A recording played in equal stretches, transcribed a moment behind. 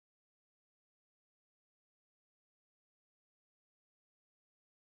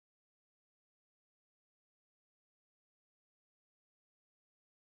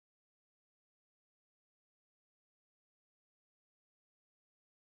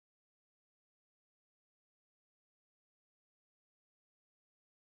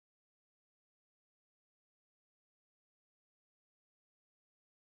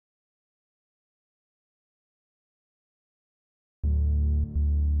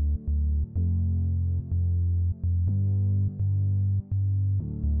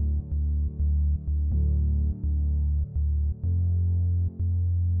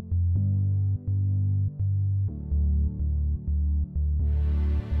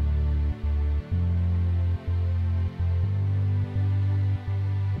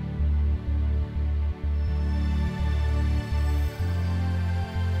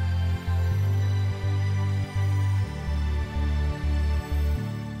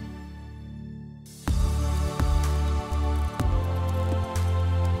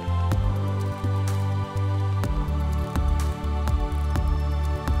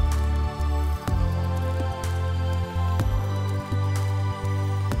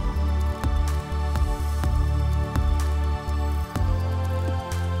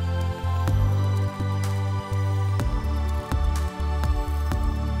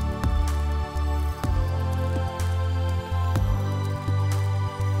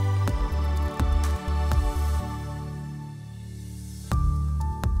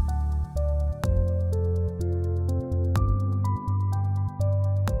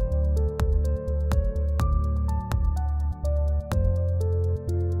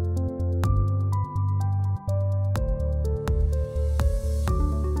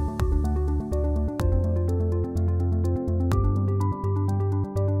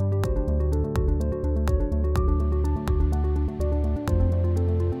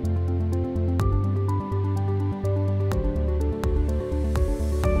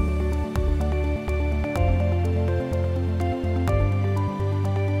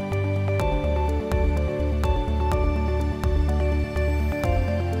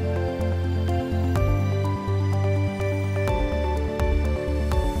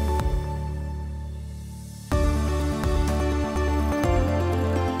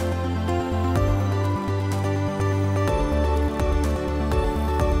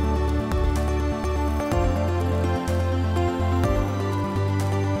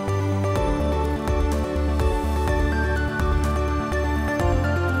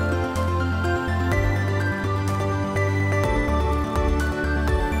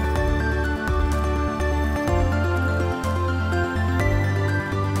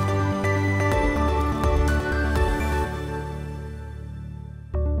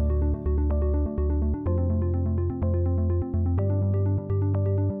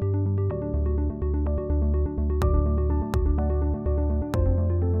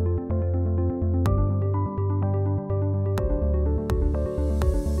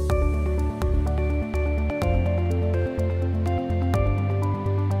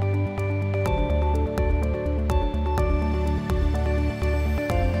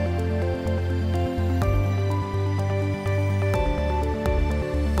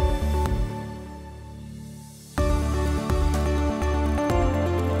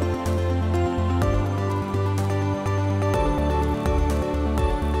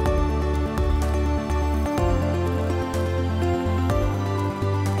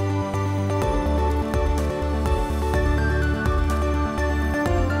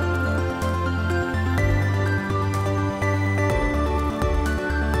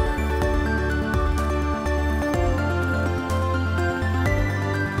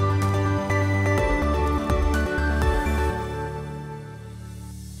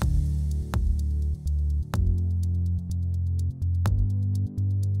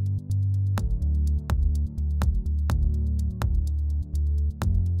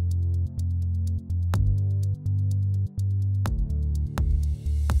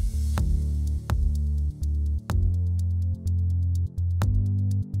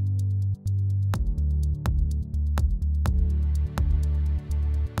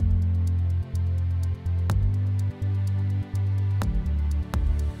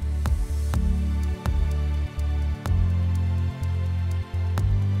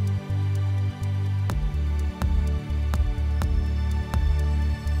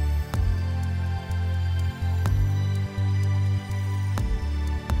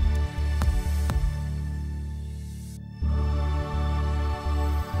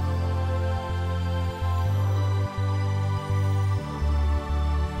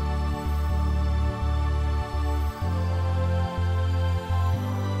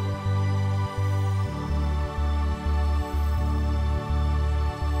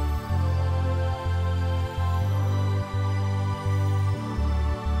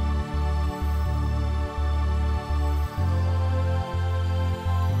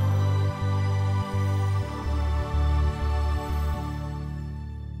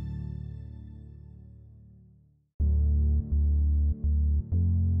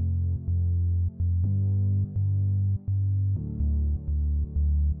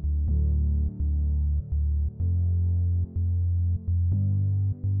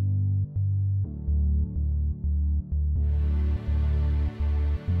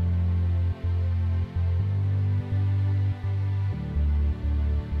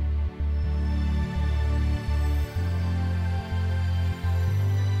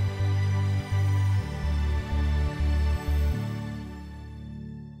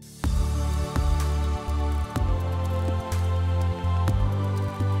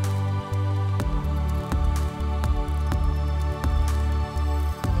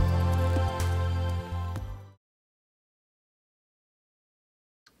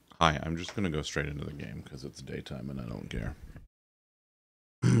Hi, I'm just gonna go straight into the game because it's daytime and I don't care.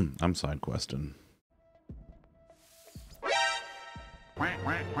 I'm side questing.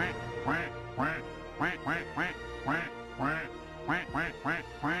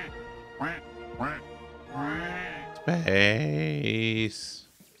 Space.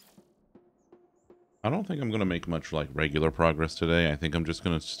 I don't think I'm gonna make much like regular progress today. I think I'm just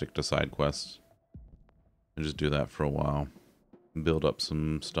gonna stick to side quests and just do that for a while. Build up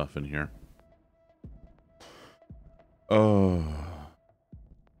some stuff in here. Oh,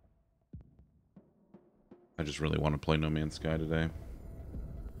 I just really want to play No Man's Sky today.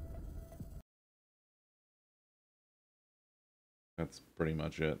 That's pretty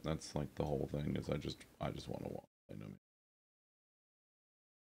much it. That's like the whole thing. Is I just want to play No Man's.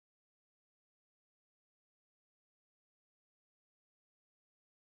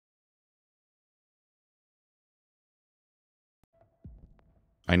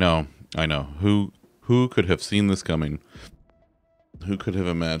 I know. Who could have seen this coming? Who could have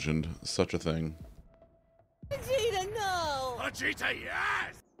imagined such a thing? Vegeta, no! Vegeta,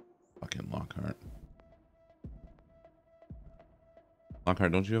 yes! Fucking Lockhart.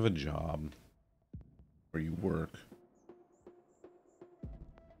 Lockhart, don't you have a job where you work?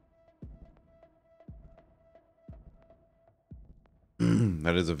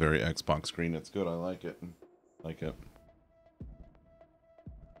 That is a very Xbox screen. It's good. I like it. Like it.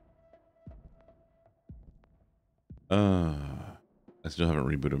 I still haven't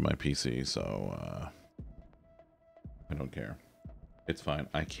rebooted my PC, so I don't care. It's fine.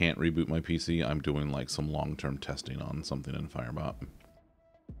 I can't reboot my PC. I'm doing like some long-term testing on something in Firebot.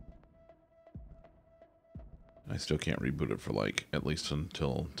 I still can't reboot it for like at least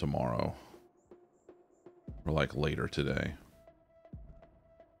until tomorrow. Or like later today.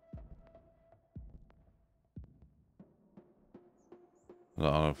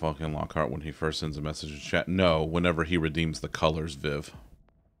 Fucking Lockhart when he first sends a message in chat. No, whenever he redeems the colors, Viv.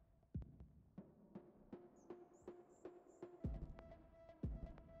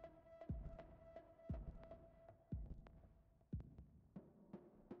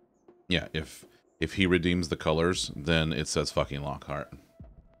 Yeah, if he redeems the colors, then it says fucking Lockhart.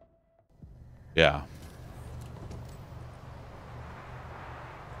 Yeah.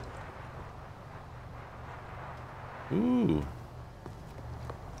 Ooh.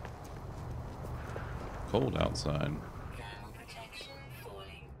 Cold outside.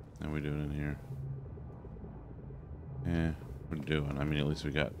 How we doing in here? Yeah, we're doing. I mean, at least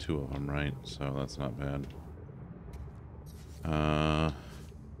we got 2 of them, right? So that's not bad. Fine.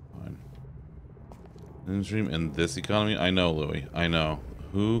 Zunderstream in this economy? I know, Louis. I know.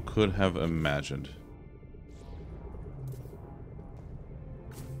 Who could have imagined?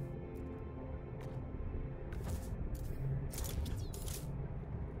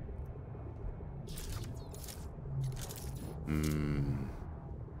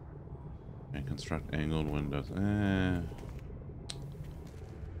 And construct angled windows.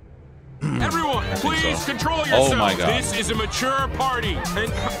 Everyone, please so. control yourself. Oh my God. This is a mature party. And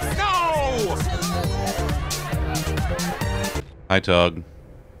no! Hi, Tug.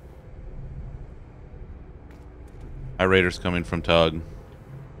 Hi, Raiders coming from Tug.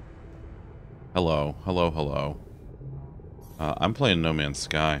 Hello. Hello, hello. I'm playing No Man's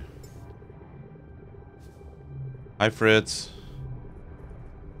Sky. Hi, Fritz.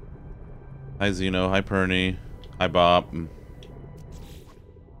 Hi, Zeno. Hi, Perny. Hi, Bob.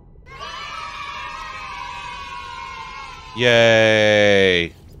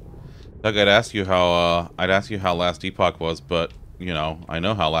 Yay! Doug, I'd ask you how Last Epoch was, but you know, I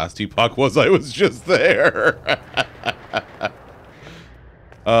know how Last Epoch was. I was just there.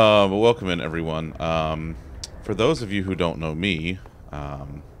 But welcome in, everyone. For those of you who don't know me,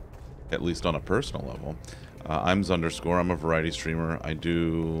 at least on a personal level, I'm Zunderscore. I'm a variety streamer. I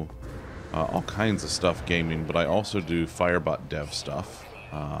do all kinds of stuff gaming, but I also do Firebot dev stuff.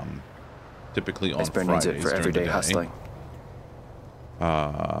 Typically on Fridays needs it for everyday hustling.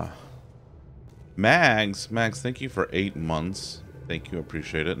 Mags, thank you for 8 months. Thank you,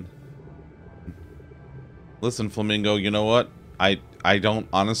 appreciate it. Listen, Flamingo, you know what? I don't,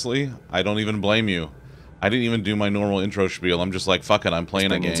 honestly, I don't even blame you. I didn't even do my normal intro spiel. I'm just like, fuck it, I'm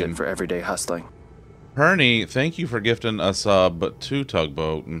playing a game. Needs it for everyday hustling. Perny, thank you for gifting a sub to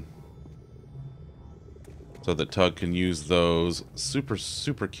Tugboat. So that Tug can use those super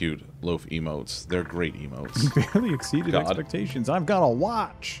cute loaf emotes. They're great emotes. You barely exceeded expectations. I've got a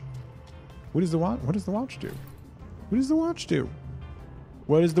watch. What does the watch? What does the watch do? What does the watch do?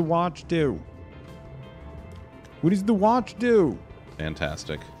 What does the watch do? What does the watch do?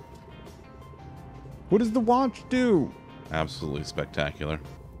 Fantastic. What does the watch do? Absolutely spectacular.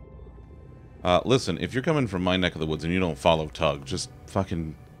 Listen, if you're coming from my neck of the woods and you don't follow Tug, just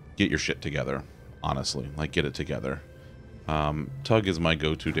fucking get your shit together. Honestly, like, get it together. Tug is my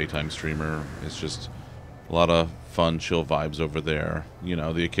go-to daytime streamer. It's just a lot of fun, chill vibes over there. You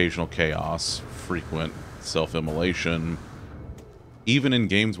know, the occasional chaos, frequent self-immolation. Even in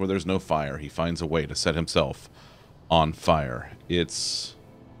games where there's no fire, he finds a way to set himself on fire. It's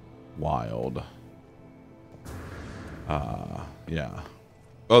wild. Yeah.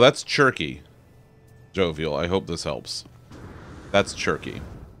 Oh, that's Chirky. Jovial, I hope this helps. That's Chirky.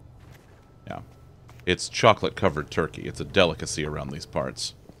 Yeah. It's chocolate-covered turkey. It's a delicacy around these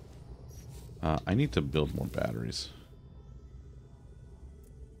parts. I need to build more batteries.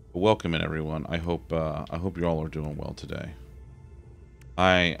 Welcome in, everyone. I hope you all are doing well today.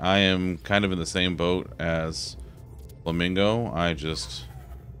 I am kind of in the same boat as Flamingo. I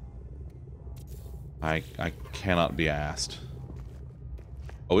cannot be asked.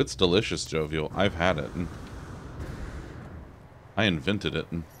 Oh, it's delicious, Jovial. I've had it. And I invented it.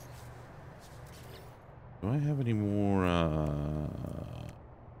 And do I have any more?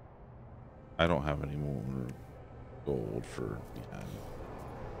 I don't have any more gold for. Yeah.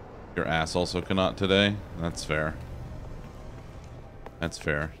 Your ass also cannot today. That's fair. That's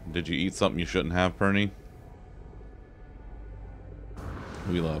fair. Did you eat something you shouldn't have, Perny?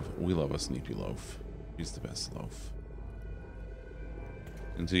 We love a Sneepy loaf. He's the best loaf.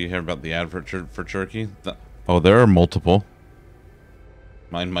 Until you hear about the advert for Turkey. Oh, there are multiple.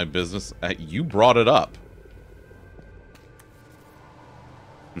 Mind my business. You brought it up.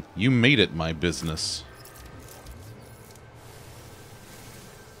 You made it my business.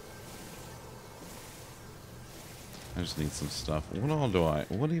 I just need some stuff.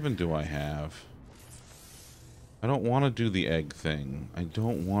 What even do I have? I don't want to do the egg thing. I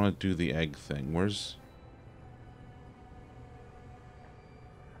don't want to do the egg thing. Where's...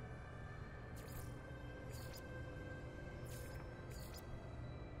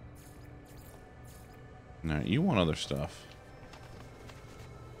 Alright, you want other stuff.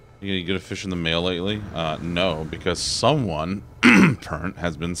 You get a fish in the mail lately? No, because someone, Pernt,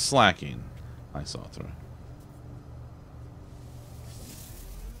 has been slacking. I saw through.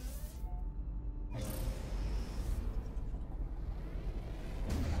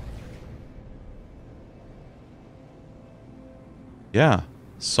 Yeah,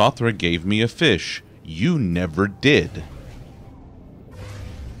 Sothra gave me a fish. You never did.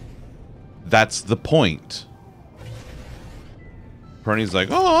 That's the point. Perny's like,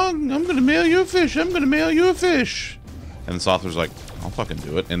 oh, I'm gonna mail you a fish. I'm gonna mail you a fish. And Sothra's like, I'll fucking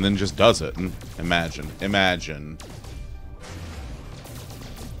do it. And then just does it. And imagine.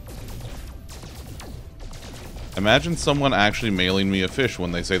 Imagine someone actually mailing me a fish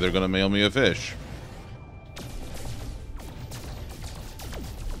when they say they're gonna mail me a fish.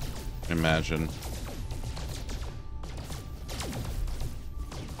 Imagine.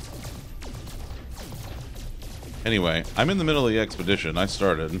 Anyway, I'm in the middle of the expedition. I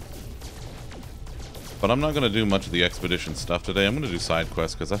started. But I'm not going to do much of the expedition stuff today. I'm going to do side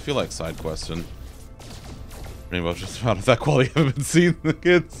quests because I feel like side questing. Pretty much just about that quality I haven't seen the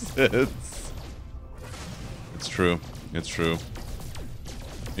kids since. It's true. It's true.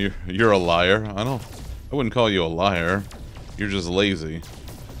 You're a liar. I wouldn't call you a liar. You're just lazy.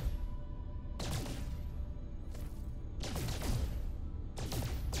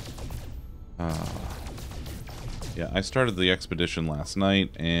 Yeah, I started the expedition last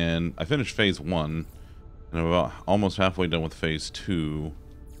night, and I finished phase 1, and I'm about almost halfway done with phase 2.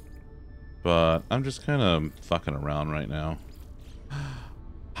 But I'm just kind of fucking around right now.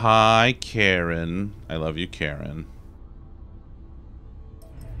 Hi, Karen. I love you, Karen.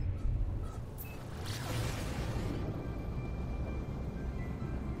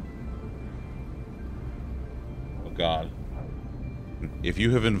 Oh, God. If you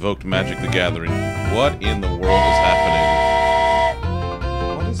have invoked Magic the Gathering, what in the world is happening?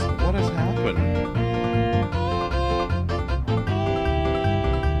 What has happened?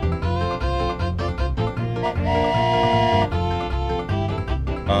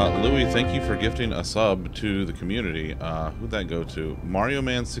 Louis, thank you for gifting a sub to the community. Who'd that go to? Mario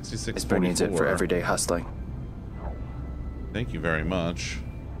Man 6644. This boy needs it for everyday hustling. Thank you very much.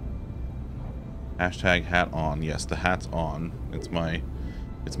 Hashtag hat on. Yes, the hat's on. It's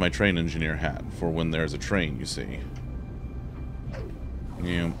my train engineer hat for when there's a train, you see.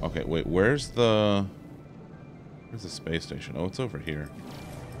 Yeah, okay, wait, where's the space station? Oh, it's over here.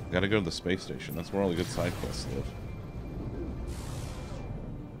 Gotta go to the space station. That's where all the good side quests live.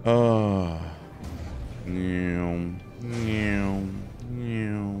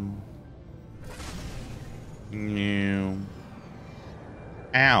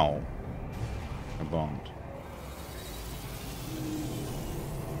 Ow.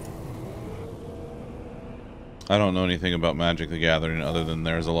 I don't know anything about Magic the Gathering other than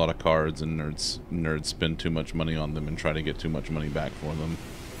there's a lot of cards and nerds spend too much money on them and try to get too much money back for them.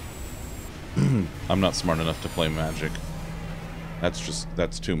 I'm not smart enough to play Magic.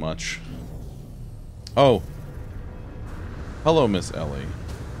 That's too much. Oh. Hello, Miss Ellie.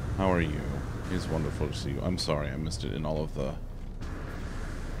 How are you? It's wonderful to see you. I'm sorry I missed it in all the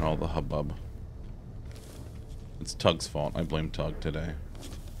hubbub. It's Tug's fault. I blame Tug today.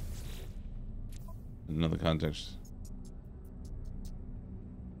 Another context.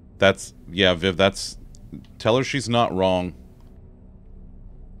 That's, yeah, Viv, that's, tell her she's not wrong.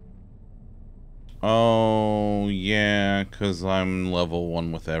 Oh, yeah, because I'm level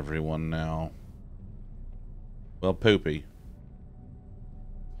 1 with everyone now. Well, poopy.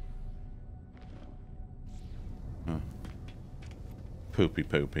 Huh. Poopy,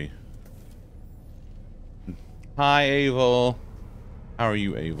 poopy. Hi, Avel. How are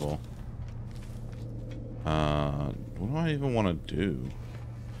you, Avel? What do I even want to do?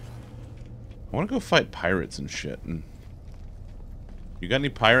 I want to go fight pirates and shit. You got any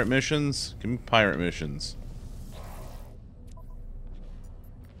pirate missions? Give me pirate missions.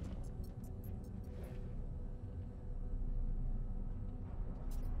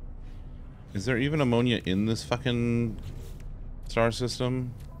 Is there even ammonia in this fucking star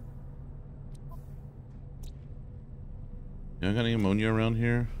system? You got any ammonia around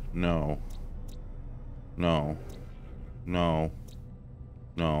here? No. No. No.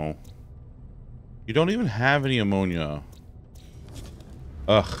 No. You don't even have any ammonia.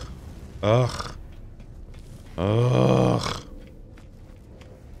 Ugh. Ugh. Ugh.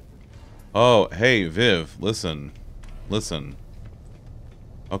 Oh, hey, Viv, listen. Listen.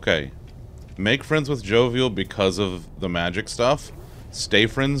 Okay. Make friends with Jovial because of the magic stuff. Stay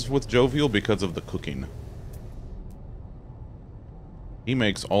friends with Jovial because of the cooking. He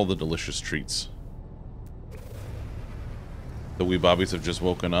makes all the delicious treats. The wee bobbies have just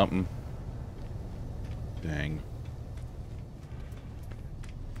woken up and... Dang.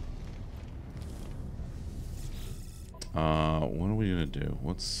 What are we gonna do?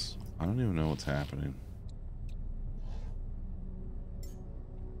 I don't even know what's happening.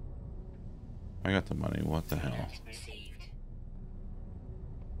 I got the money, what the hell?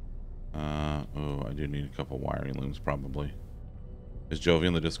 Oh, I do need a couple wiring looms probably. Is Jovi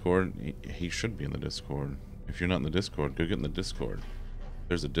in the Discord? He should be in the Discord. If you're not in the Discord, go get in the Discord.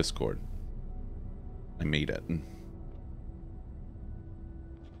 There's a Discord. I made it.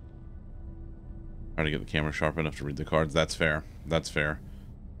 Try to get the camera sharp enough to read the cards. That's fair. That's fair.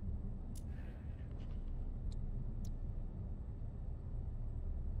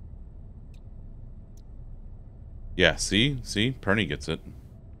 Yeah, see? See? Perny gets it.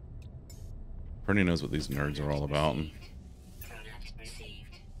 Perny knows what these nerds are all about.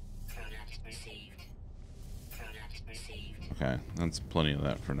 Okay, that's plenty of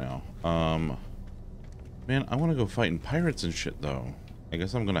that for now. Man, I want to go fighting pirates and shit, though. I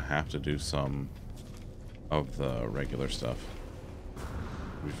guess I'm gonna have to do some of the regular stuff.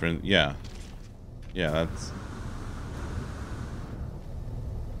 Yeah. Yeah, that's...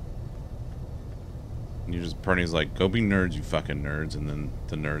 And you just, Perny's like, go be nerds, you fucking nerds, and then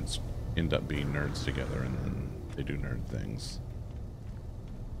the nerds end up being nerds together, and then they do nerd things.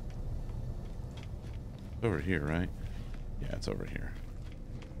 It's over here, right? Yeah, it's over here.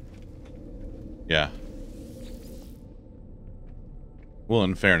 Yeah. Well,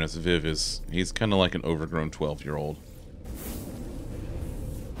 in fairness, Viv he's kind of like an overgrown 12-year-old.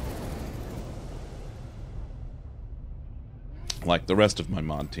 Like the rest of my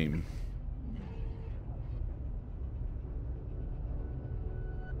mod team.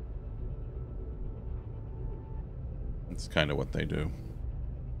 That's kind of what they do.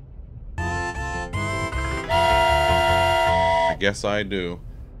 I guess I do.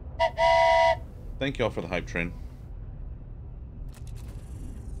 Thank y'all for the hype train.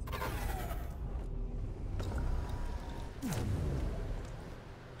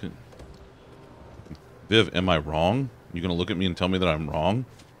 Viv, am I wrong? You gonna look at me and tell me that I'm wrong?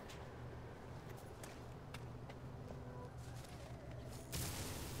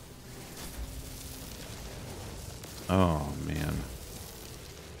 Oh, man.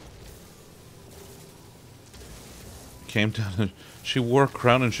 Came down, she wore a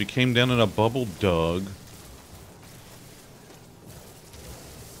crown and she came down in a bubble, Doug.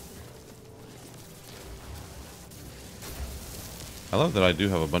 I love that I do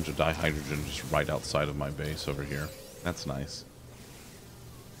have a bunch of dihydrogen just right outside of my base over here. That's nice.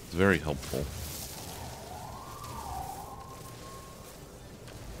 It's very helpful.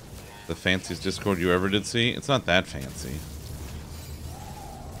 The fanciest Discord you ever did see? It's not that fancy.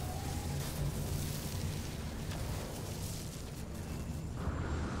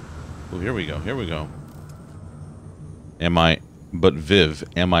 Oh, here we go. Here we go. But Viv,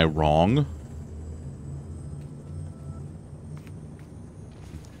 am I wrong?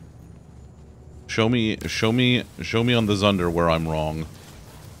 Show me on the Zunder where I'm wrong.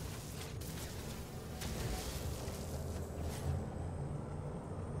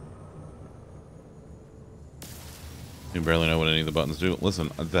 You barely know what any of the buttons do.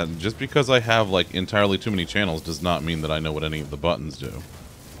 Listen, that just because I have like entirely too many channels does not mean that I know what any of the buttons do.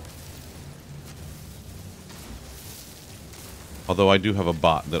 Although I do have a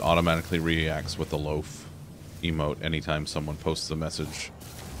bot that automatically reacts with the loaf emote anytime someone posts a message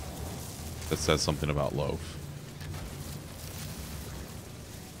that says something about loaf.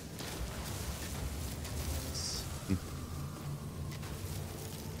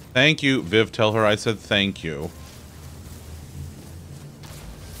 Thank you, Viv. Tell her I said thank you.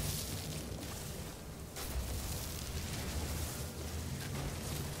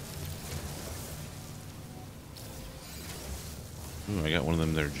 Ooh, I got one of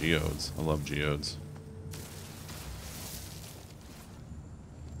them there geodes. I love geodes.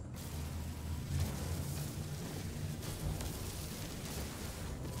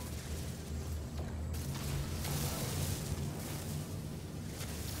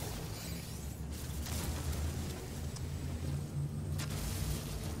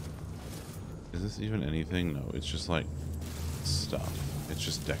 Is this even anything? No, it's just like stuff. It's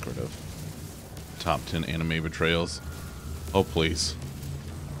just decorative. Top 10 anime betrayals. Oh, please.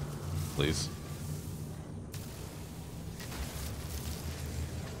 Please.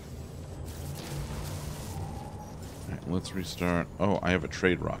 Alright, let's restart. Oh, I have a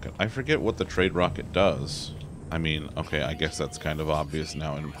trade rocket. I forget what the trade rocket does. I mean, okay, I guess that's kind of obvious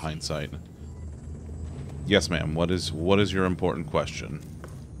now in hindsight. Yes, ma'am. What is your important question?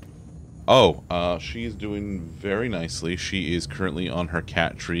 Oh, she's doing very nicely. She is currently on her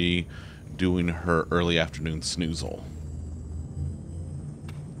cat tree doing her early afternoon snoozle.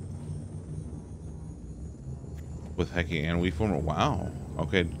 With Hecky and WeFormer. Wow.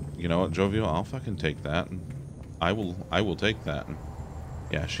 Okay, you know what, Jovial? I'll fucking take that. I will take that.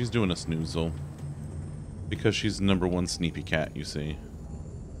 Yeah, she's doing a snoozle. Because she's #1 sneepy cat, you see.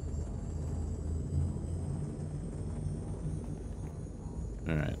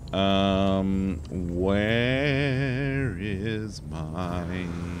 Alright. Where is my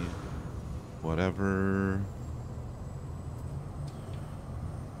whatever?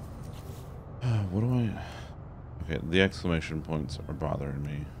 What do I... Okay, the exclamation points are bothering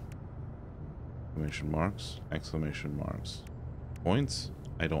me. Exclamation marks, exclamation marks. Points?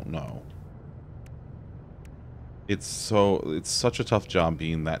 I don't know. It's such a tough job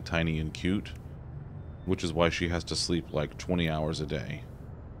being that tiny and cute, which is why she has to sleep like 20 hours a day.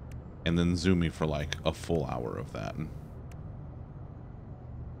 And then Zoomy for like a full hour of that.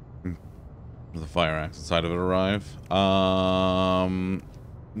 The fire axe inside of it arrive?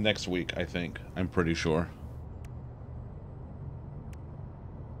 Next week, I think. I'm pretty sure.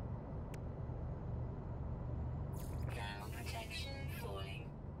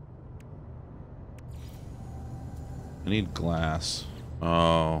 I need glass.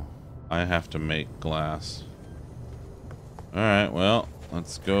 Oh, I have to make glass. Alright, well,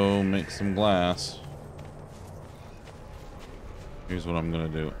 let's go make some glass. Here's what I'm gonna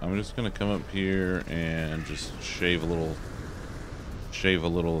do. I'm just gonna come up here and just shave a little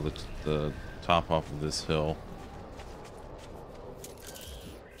of the top off of this hill.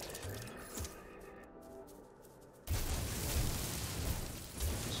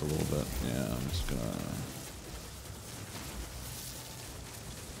 Just a little bit. Yeah, I'm just gonna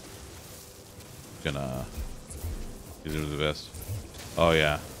do the best. Oh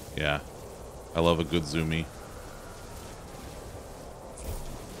yeah, yeah. I love a good Zoomy.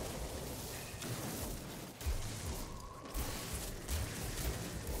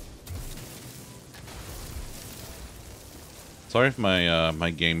 Sorry if my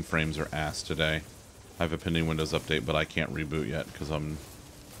my game frames are ass today. I have a pending Windows update, but I can't reboot yet because I'm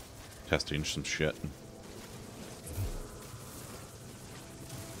testing some shit.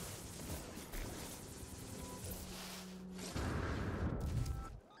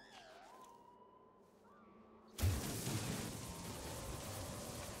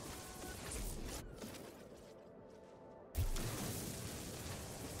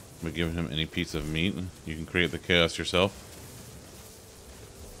 By giving him any piece of meat, you can create the chaos yourself.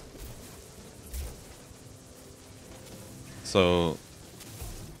 So,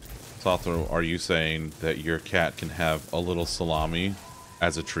 Sothro, are you saying that your cat can have a little salami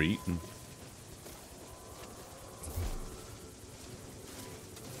as a treat?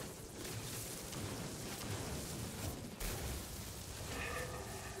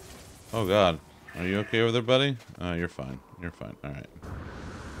 Oh god. Are you okay over there, buddy? You're fine. You're fine. Alright.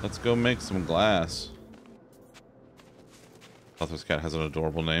 Let's go make some glass. This cat has an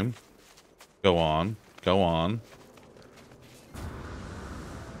adorable name. Go on. Go on.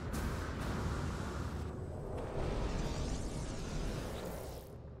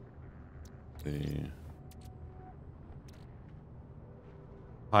 The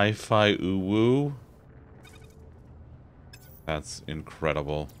Hi-Fi Uwu. That's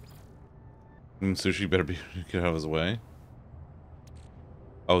incredible. Sushi better be get out of his way.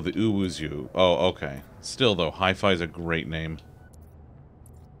 Oh, the Uwu's you. Oh, okay. Still though, Hi-Fi is a great name.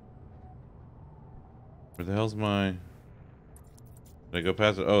 Where the hell's my... Did I go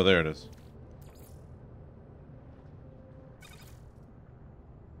past it? Oh, there it is.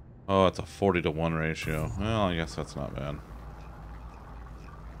 Oh, it's a 40-to-1 ratio. Well, I guess that's not bad.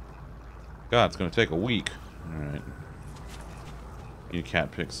 God, it's gonna take a week. Alright. Need a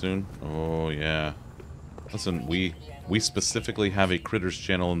cat pick soon? Oh, yeah. Listen, we specifically have a critters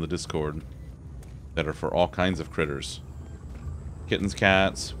channel in the Discord that are for all kinds of critters. Kittens,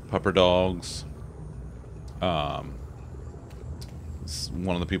 cats, pupper dogs. One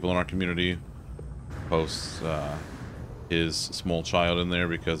of the people in our community posts his small child in there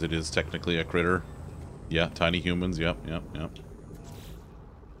because it is technically a critter. Yeah, tiny humans. Yep.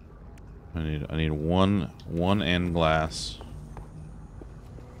 I need one end glass.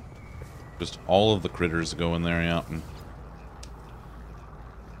 Just all of the critters go in there, yeah.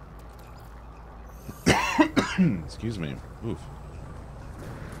 Excuse me. Oof.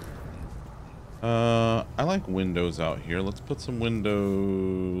 I like windows out here. Let's put some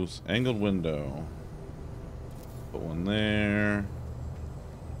windows. Angled window. Put one there.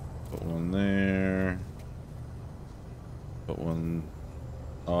 Put one there. Put one...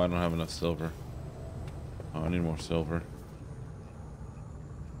 Oh, I don't have enough silver. Oh, I need more silver.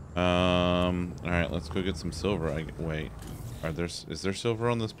 Alright, let's go get some silver. Wait. Is there silver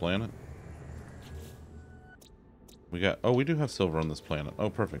on this planet? Oh, we do have silver on this planet. Oh,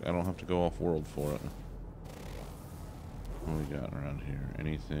 perfect. I don't have to go off-world for it. What we got around here?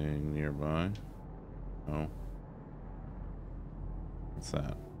 Anything nearby? No. What's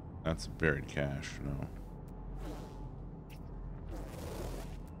that? That's buried cash. No.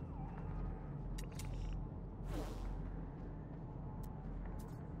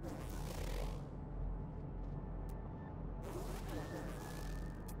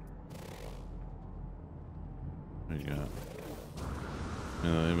 What you got?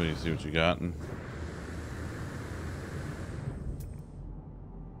 Anybody see what you got?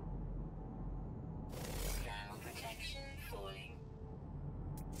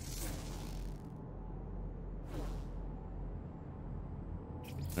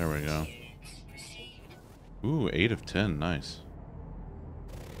 There we go. Ooh, 8 of 10. Nice.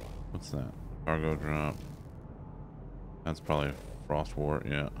 What's that? Cargo drop. That's probably a frost wart,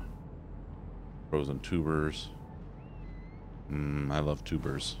 yeah. Frozen tubers. I love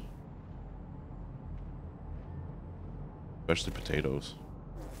tubers. Especially potatoes.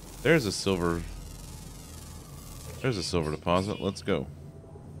 There's a silver deposit. Let's go.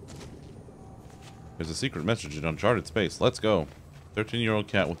 There's a secret message in uncharted space. Let's go. 13-year-old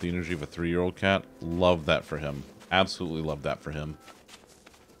cat with the energy of a 3-year-old cat. Love that for him. Absolutely love that for him.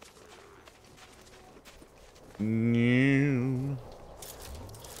 New.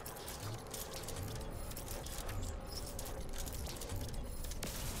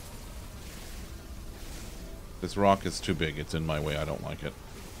 This rock is too big. It's in my way. I don't like it.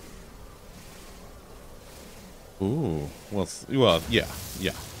 Ooh. Well, yeah.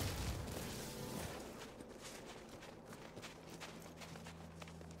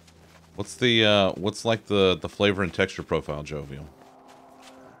 What's like the flavor and texture profile, Jovial?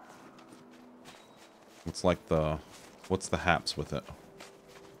 What's the haps with it?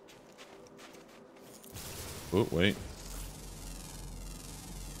 Oh, wait.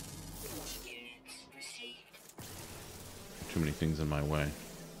 Too many things in my way.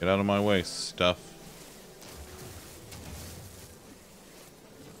 Get out of my way, stuff.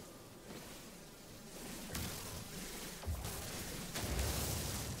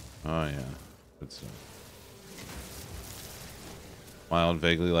 Oh yeah, good stuff. Mild,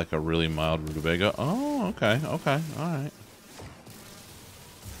 vaguely like a really mild rutabaga. Oh, okay, all right.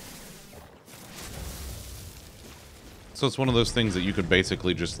 So it's one of those things that you could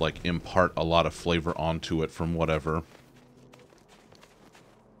basically just like impart a lot of flavor onto it from whatever.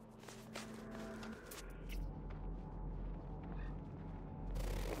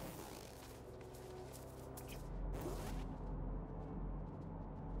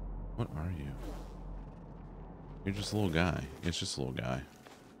 What are you? You're just a little guy. It's just a little guy.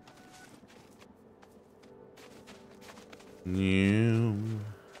 Meow.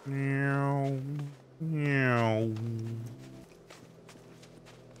 Meow. Meow.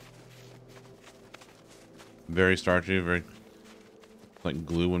 Very starchy, very like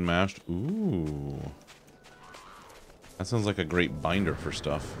glue when mashed. Ooh. That sounds like a great binder for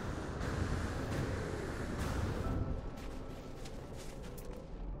stuff.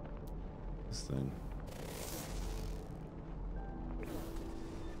 This thing.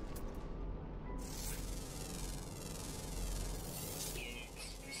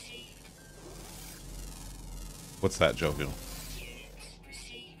 What's that, Jovial?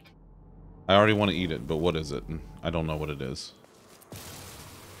 I already want to eat it, but what is it? I don't know what it is.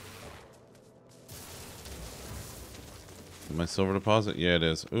 My silver deposit? Yeah, it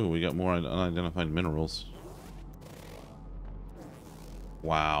is. Ooh, we got more unidentified minerals.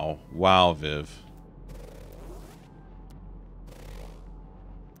 Wow. Wow, Viv.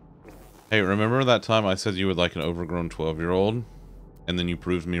 Hey, remember that time I said you would like an overgrown 12-year-old? And then you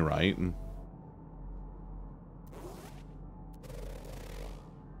proved me right?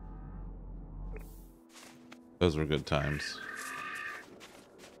 Those were good times.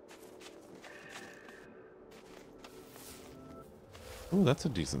 Oh, that's a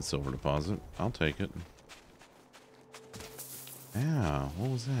decent silver deposit. I'll take it. Yeah,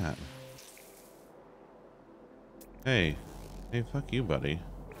 what was that? Hey. Hey, fuck you, buddy.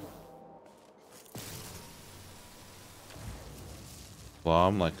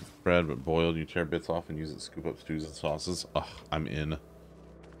 Plum, like bread, but boiled. You tear bits off and use it to scoop up stews and sauces. Ugh, I'm in.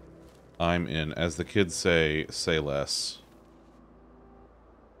 I'm in. As the kids say less.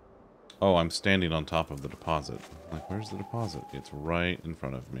 Oh, I'm standing on top of the deposit. Like, where's the deposit? It's right in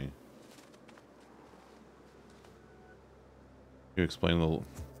front of me. You explain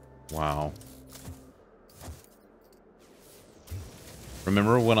the... Wow.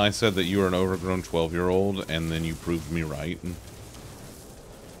 Remember when I said that you were an overgrown 12-year-old and then you proved me right?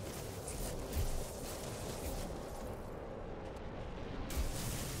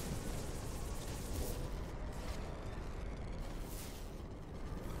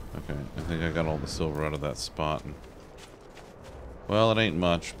 Okay, I think I got all the silver out of that spot. Well, it ain't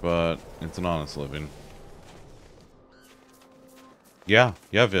much, but it's an honest living. Yeah,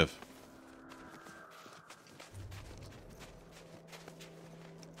 Viv.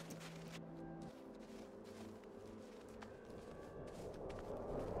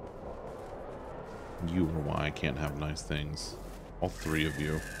 You are why I can't have nice things. All three of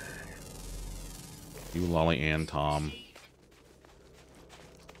you. You, Lolly, and Tom.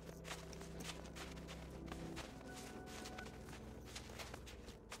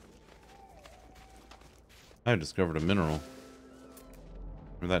 I discovered a mineral.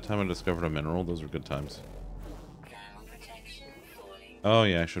 Remember that time I discovered a mineral? Those were good times. Oh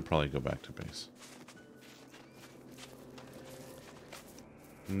yeah, I should probably go back to base.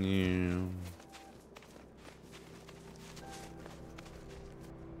 Yeah.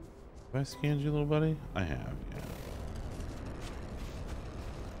 Have I scanned you, little buddy? I have, yeah.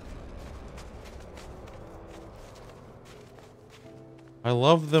 I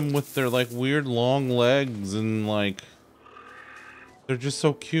love them with their like weird long legs and like they're just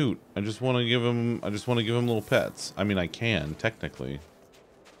so cute. I just want to give them little pets. I mean, I can technically,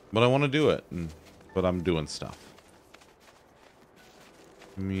 but I want to do it. But I'm doing stuff.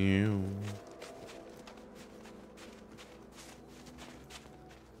 Meow.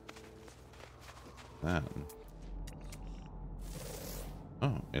 That.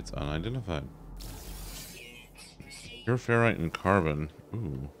 Oh, it's unidentified. Pure ferrite and carbon.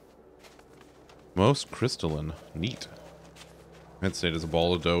 Ooh. Most crystalline. Neat. I'd say it is a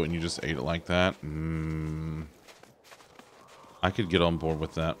ball of dough and you just ate it like that. I could get on board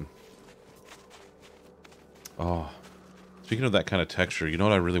with that. Oh. Speaking of that kind of texture, you know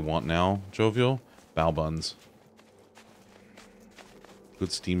what I really want now, Jovial? Bao buns.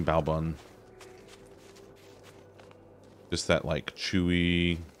 Good steamed bao bun. Just that like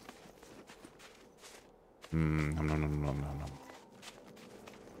chewy... No.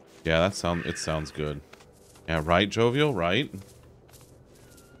 Yeah, it sounds good. Yeah, right, Jovial, right?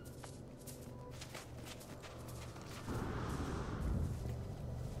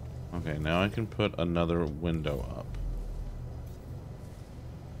 Okay, now I can put another window up.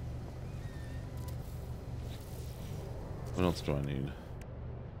 What else do I need?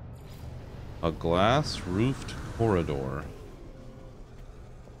 A glass-roofed corridor.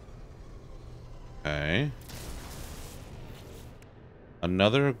 Okay.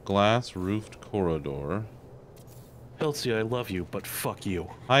 Another glass-roofed corridor. Hiltsy, I love you, but fuck you.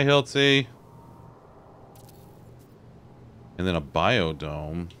 Hi, Hiltsy. And then a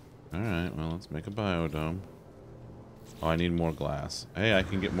biodome. Alright, well, let's make a biodome. Oh, I need more glass. Hey, I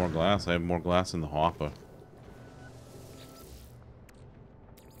can get more glass. I have more glass in the hopper.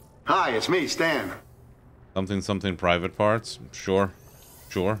 Hi, it's me, Stan. Something private parts? Sure.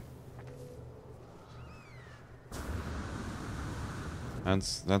 Sure.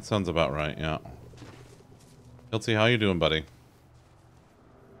 That sounds about right, yeah. Hilty, how you doing, buddy?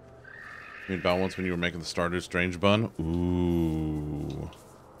 You mean about once when you were making the Stardew Strange bun? Ooh.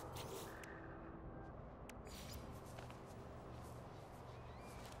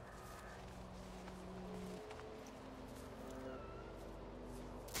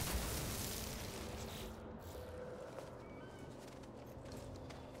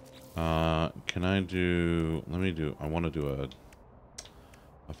 Can I do... Let me do... I want to do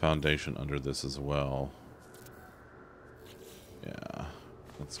a foundation under this as well. Yeah.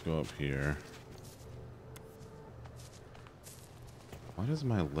 Let's go up here. Why does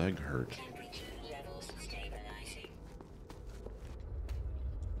my leg hurt?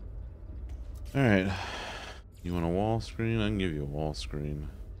 Alright. You want a wall screen? I can give you a wall screen.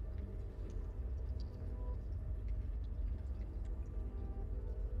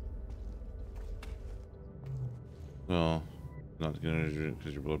 Well, not to get energy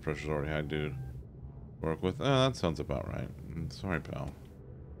because your blood pressure's already high, dude. Work with? That sounds about right. Sorry, pal.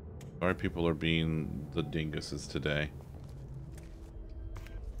 Sorry people are being the dinguses today.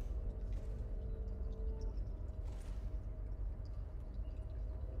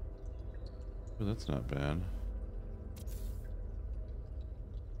 Oh, that's not bad.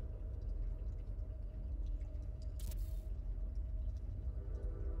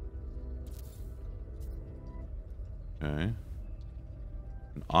 Okay.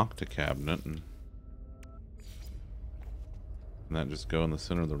 An octa cabinet. And can that just go in the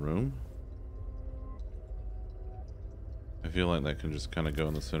center of the room? I feel like that can just kind of go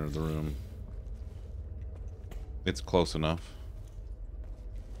in the center of the room. It's close enough.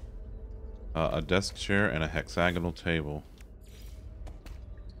 A desk chair and a hexagonal table.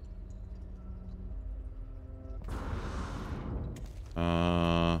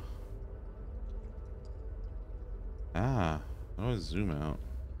 How do I zoom out?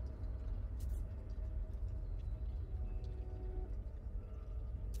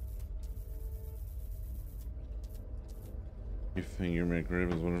 You think your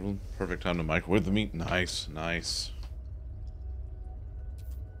microwave is wonderful? Perfect time to microwave the meat. Nice, nice.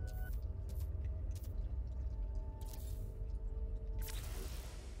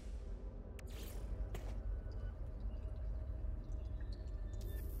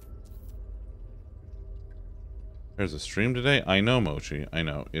 There's a stream today? I know, Mochi. I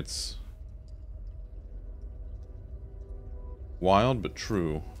know. It's wild but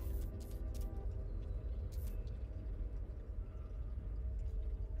true.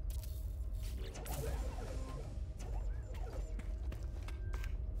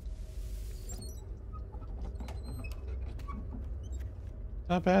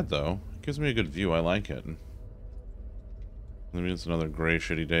 Not bad, though. It gives me a good view. I like it. Maybe it's another gray,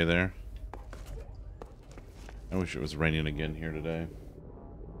 shitty day there. I wish it was raining again here today.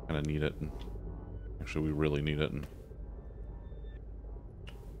 Kind of need it. Actually, we really need it.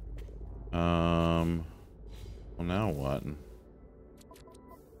 Well, now what?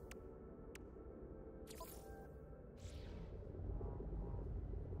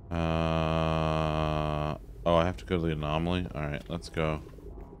 Oh, I have to go to the anomaly? Alright, let's go.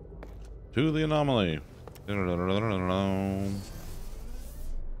 To the anomaly! Did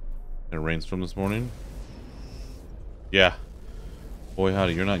it rainstorm this morning? Yeah. Boy,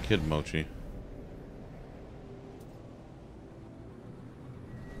 howdy, you're not kidding, Mochi.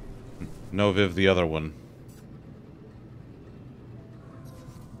 No, Viv, the other one.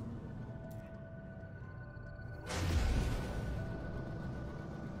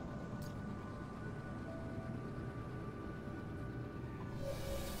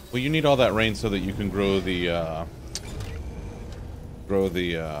 Well, you need all that rain so that you can grow the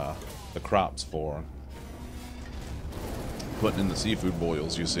crops for putting in the seafood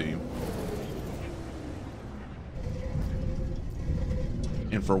boils, you see.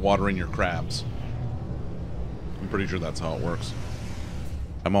 And for watering your crabs. I'm pretty sure that's how it works.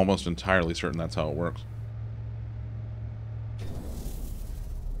 I'm almost entirely certain that's how it works.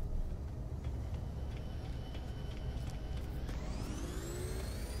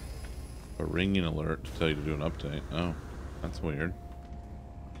 A ringing alert to tell you to do an update. Oh, that's weird.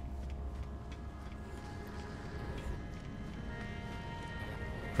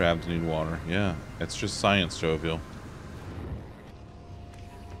 Crabs need water. Yeah, it's just science, Jovial.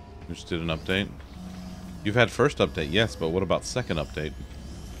 You just did an update. You've had first update, yes, but what about second update?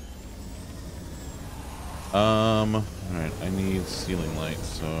 Alright, I need ceiling light,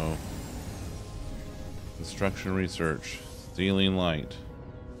 so... Construction research. Ceiling light.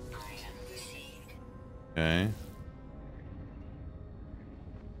 Okay.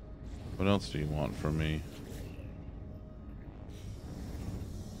 What else do you want from me?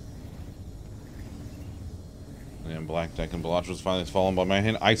 And Black Deck and Balatra's finally fallen by my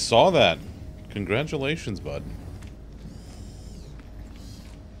hand. I saw that! Congratulations, bud.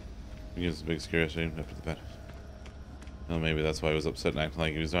 He gives a big scary shame after the bed. Well, maybe that's why he was upset and acting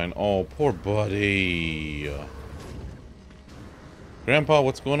like he was dying. Oh, poor buddy. Grandpa,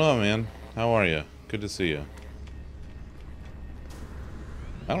 what's going on, man? How are you? Good to see you.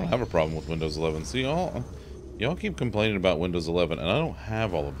 I don't have a problem with Windows 11. See, y'all keep complaining about Windows 11, and I don't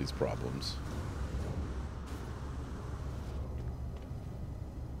have all of these problems.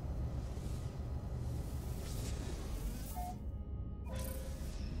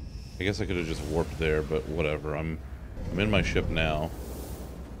 I guess I could have just warped there, but whatever. I'm in my ship now.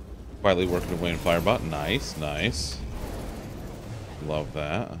 Quietly working away in Firebot. Nice, nice. Love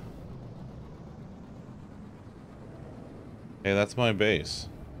that. Hey, that's my base.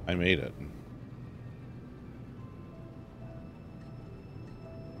 I made it.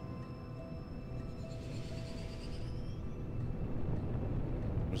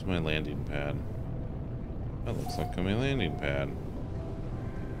 Where's my landing pad? That looks like my landing pad.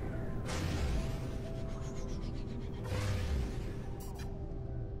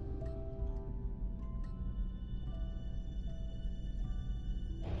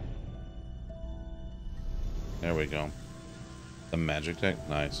 There we go. The magic deck?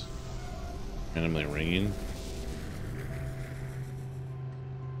 Nice. Randomly ringing.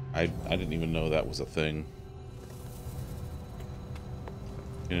 I didn't even know that was a thing.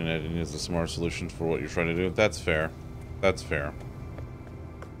 Internet editing is the smart solution for what you're trying to do. That's fair. That's fair.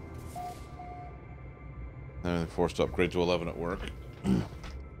 I'm forced to upgrade to 11 at work.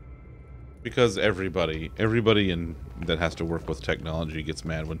 Because everybody that has to work with technology gets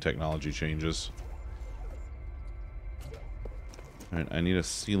mad when technology changes. Alright, I need a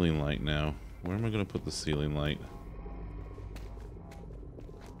ceiling light now. Where am I going to put the ceiling light?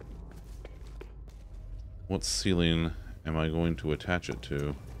 What ceiling am I going to attach it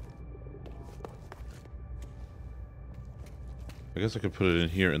to? I guess I could put it in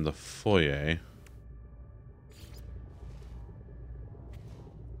here in the foyer.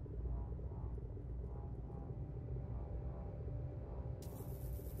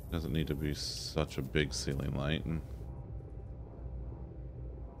 Doesn't need to be such a big ceiling light.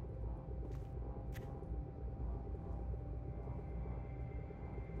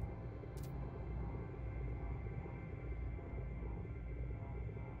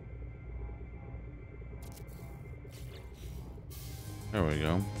 There we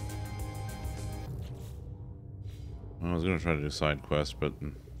go. I was gonna try to do side quest, but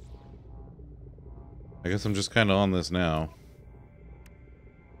I guess I'm just kind of on this now.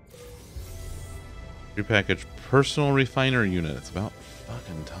 Repackaged personal refiner unit. It's about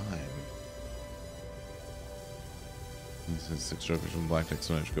fucking time. This is 6 trophies from Black Deck,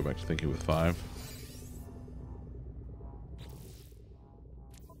 so I should go back to thinking with 5.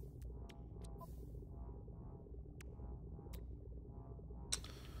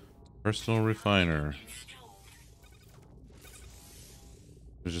 Personal refiner.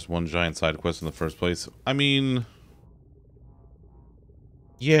 There's just one giant side quest in the first place. I mean,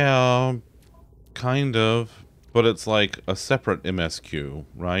 yeah, kind of, but it's like a separate MSQ,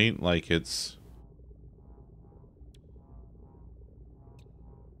 right? Like it's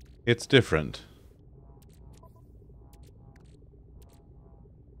different.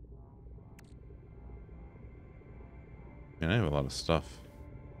 Man, I have a lot of stuff.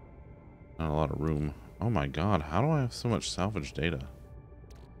 Not a lot of room. Oh my god, how do I have so much salvage data?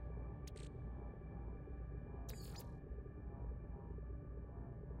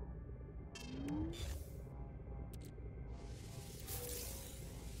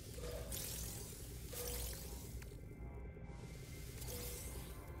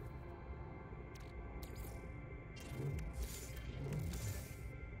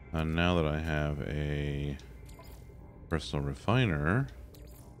 And now that I have a personal refiner,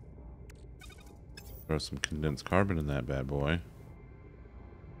 throw some condensed carbon in that bad boy.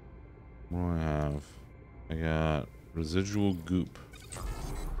 What do I have? I got residual goop.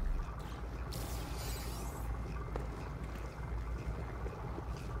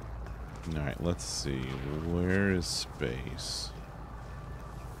 Alright, let's see. Where is space?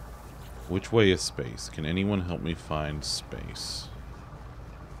 Which way is space? Can anyone help me find space?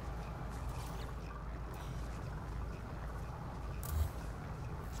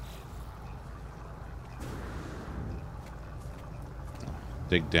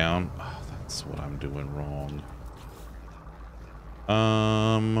 Dig down. Oh, that's what I'm doing wrong.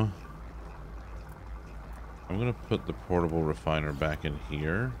 I'm gonna put the portable refiner back in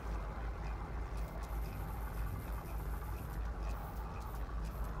here.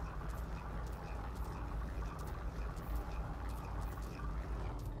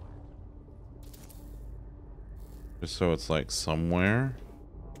 Just so it's like somewhere.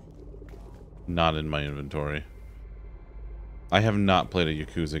 Not in my inventory. I have not played a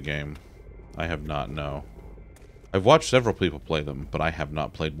Yakuza game. I have not, no. I've watched several people play them, but I have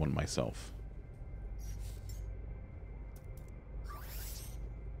not played one myself.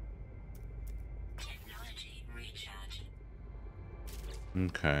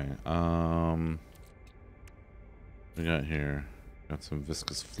 Okay, we got here, got some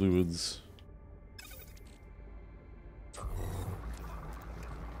viscous fluids.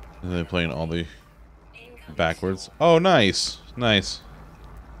 And they're playing all the backwards. Oh, nice, nice.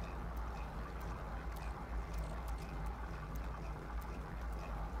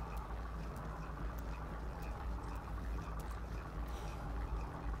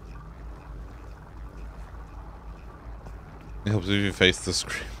 It helps if you face the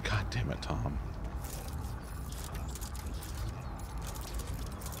screen. God damn it, Tom.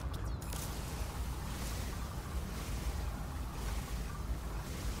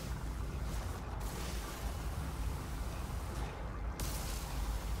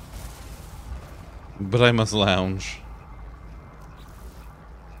 But I must lounge.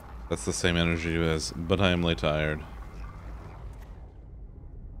 That's the same energy as, but I am late tired.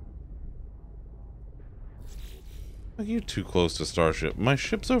 Are you too close to Starship? My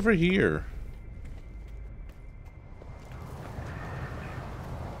ship's over here.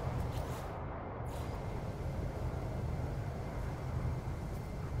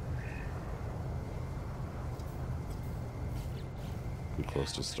 Too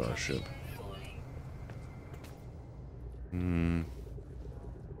close to Starship.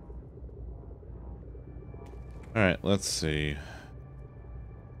 Alright, let's see.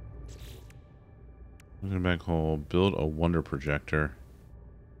 Looking back hole, build a wonder projector.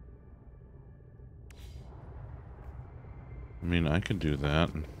 I mean, I could do that.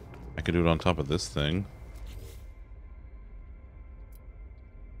 I could do it on top of this thing.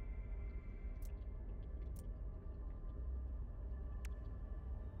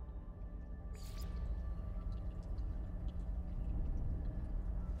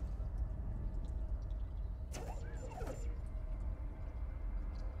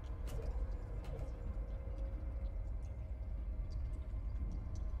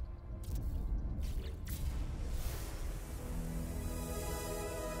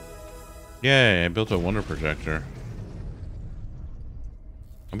 Yay, I built a wonder projector.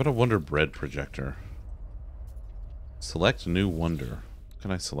 How about a wonder bread projector? Select new wonder. What can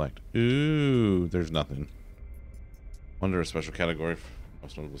I select? Ooh, there's nothing. Wonder, a special category for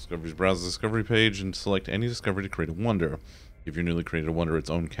most notable discoveries. Browse the discovery page and select any discovery to create a wonder. Give your newly created wonder its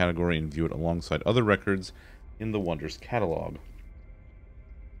own category and view it alongside other records in the wonders catalog.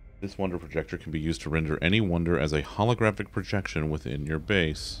 This wonder projector can be used to render any wonder as a holographic projection within your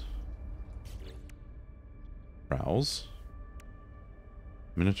base. Browse.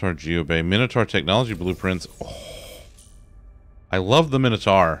 Minotaur Geobay. Minotaur technology blueprints. Oh, I love the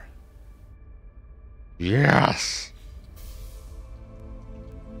Minotaur. Yes.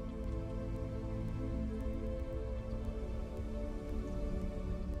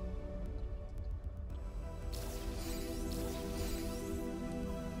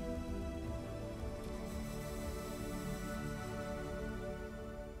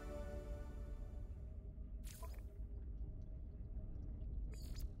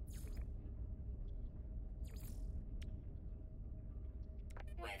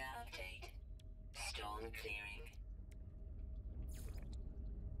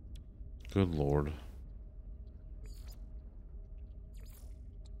 Good lord.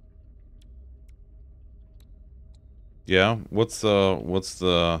 Yeah, what's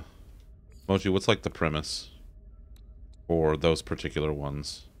the Mochi, what's like the premise for those particular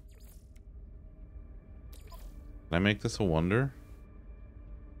ones? Can I make this a wonder?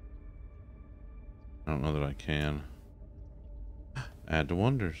 I don't know that I can. Add to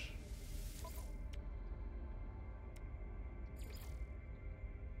wonders.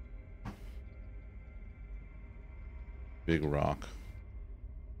 Big rock.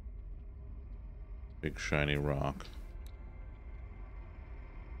 Big shiny rock.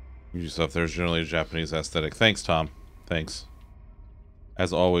 Use stuff. There's generally a Japanese aesthetic. Thanks, Tom. Thanks.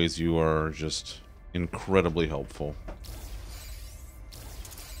 As always, you are just incredibly helpful.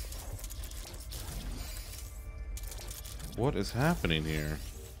 What is happening here?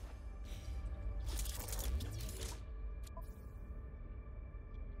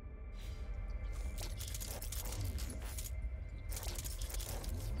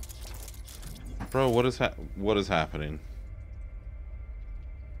 Bro, what is happening?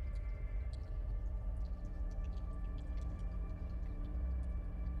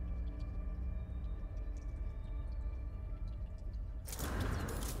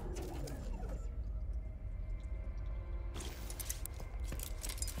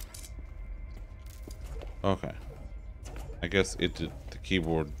 Okay. I guess the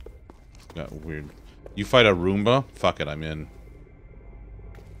keyboard got weird. You fight a Roomba? Fuck it, I'm in.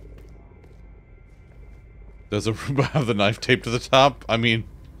 Does a Roomba have the knife taped to the top? I mean,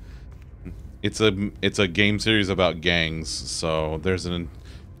 it's a game series about gangs, so there's an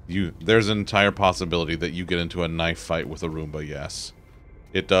entire possibility that you get into a knife fight with a Roomba, yes.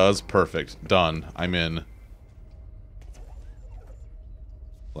 It does. Perfect. Done. I'm in.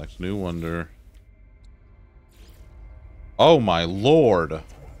 Select new wonder. Oh my lord.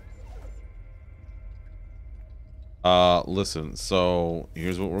 Listen, so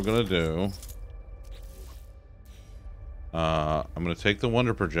here's what we're gonna do. I'm gonna take the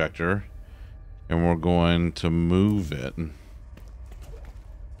wonder projector and we're going to move it.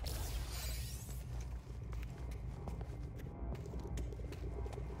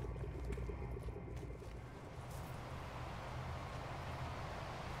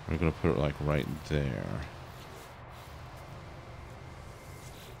 We're gonna put it like right there.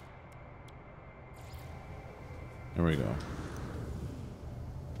 There we go.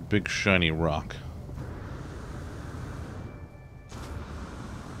 Big shiny rock.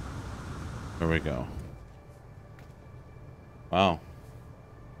 There we go. Wow.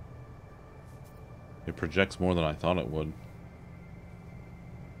 It projects more than I thought it would.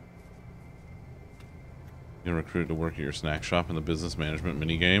 You're recruited to work at your snack shop in the business management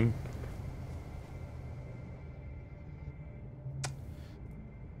minigame.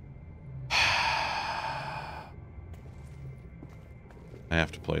 I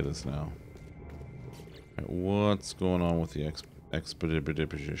have to play this now. Right, what's going on with the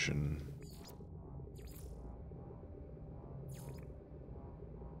expedition?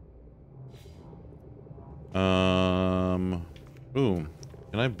 Ooh,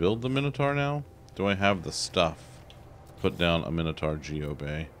 can I build the Minotaur now? Do I have the stuff? Put down a Minotaur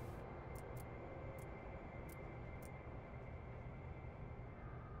Geobay.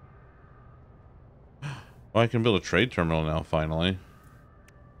 Oh, I can build a trade terminal now, finally.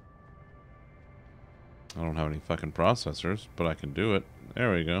 I don't have any fucking processors, but I can do it.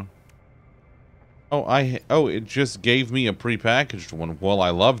 There we go. Oh, it just gave me a prepackaged one. Well,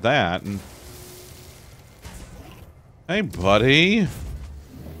 I love that. Hey, buddy.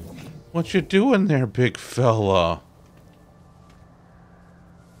 What you doing there, big fella?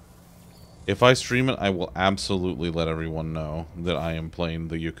 If I stream it, I will absolutely let everyone know that I am playing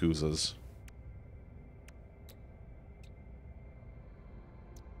the Yakuzas.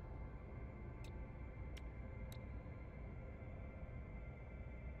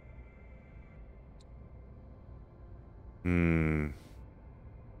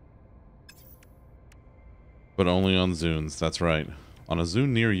 But only on Zunes, that's right. On a Zune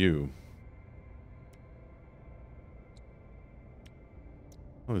near you.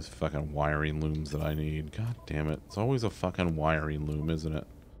 All these fucking wiring looms that I need. God damn it. It's always a fucking wiring loom, isn't it?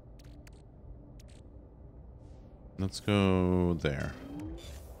 Let's go there.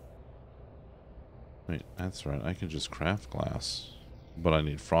 Wait, that's right. I can just craft glass. But I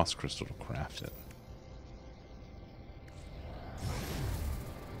need frost crystal to craft it.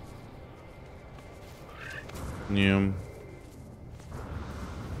 Yeah.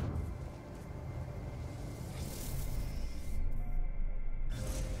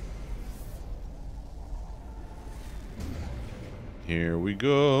 Here we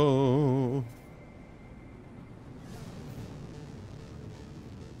go.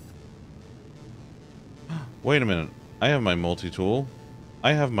 Wait a minute. I have my multi-tool.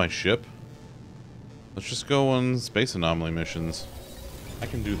 I have my ship. Let's just go on space anomaly missions. I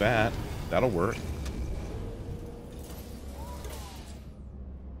can do that. That'll work.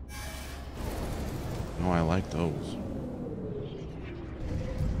 Oh, I like those.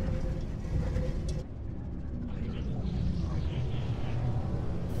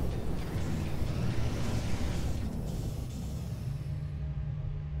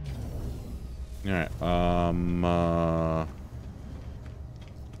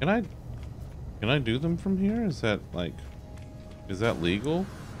 Alright, can I do them from here? Is that, like, is that legal?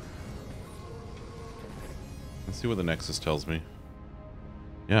 Let's see what the Nexus tells me.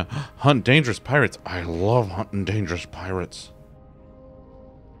 Yeah. Hunt dangerous pirates. I love hunting dangerous pirates.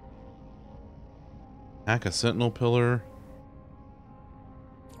 Hack a sentinel pillar.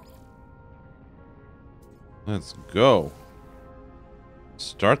 Let's go.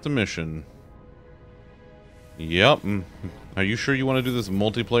 Start the mission. Yep. Are you sure you want to do this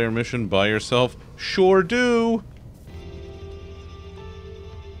multiplayer mission by yourself? Sure do.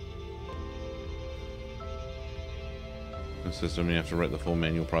 The system, you have to write the full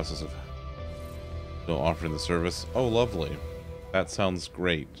manual process of still offering the service. Oh, lovely. That sounds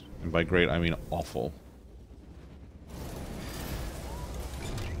great. And by great, I mean awful.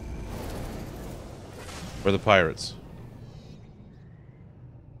 Where are the pirates?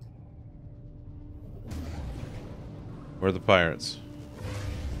 Where are the pirates?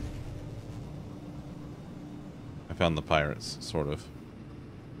 I found the pirates, sort of.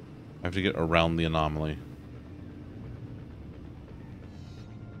 I have to get around the anomaly.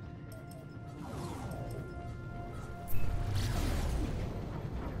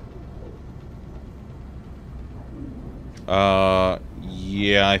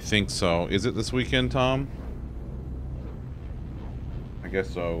 Yeah, I think so. Is it this weekend, Tom? I guess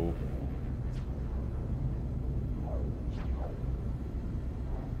so.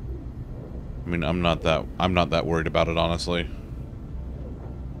 I mean, I'm not that worried about it, honestly.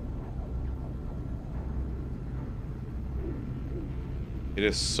 It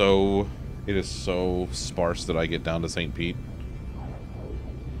is so sparse that I get down to St. Pete.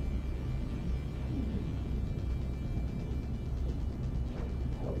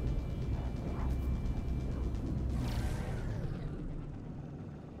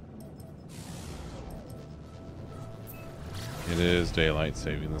 It is daylight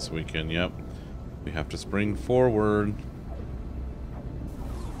saving this weekend, yep. We have to spring forward.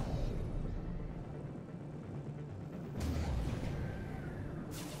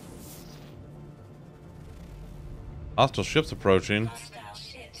 Hostile ships approaching.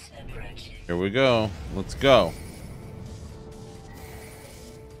 Here we go. Let's go.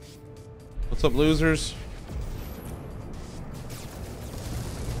 What's up, losers?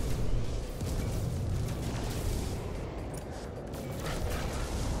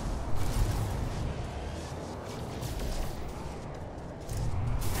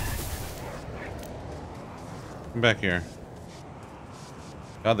 Come back here.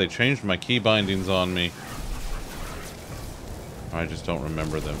 God, they changed my key bindings on me. I just don't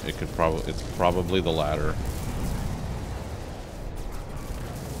remember them. It's probably the latter.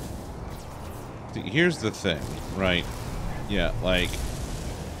 See, here's the thing, right? Yeah, like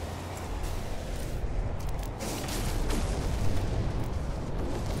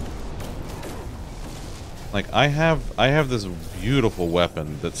I have this beautiful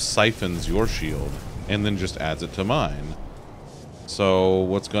weapon that siphons your shield and then just adds it to mine. So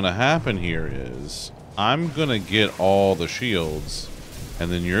what's gonna happen here is I'm gonna get all the shields,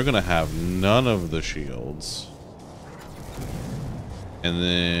 and then you're gonna have none of the shields, and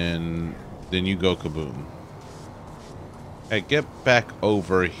then you go kaboom. Hey, get back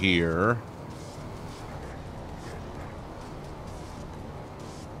over here.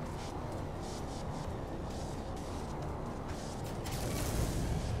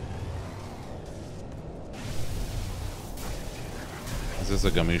 Is this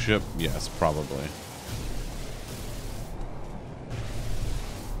a gummy ship? Yes, probably.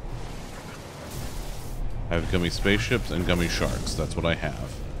 I have gummy spaceships and gummy sharks. That's what I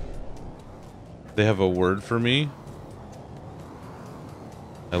have. They have a word for me.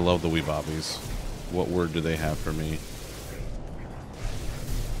 I love the wee bobbies. What word do they have for me?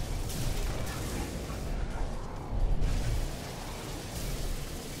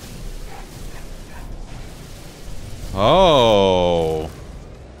 Oh.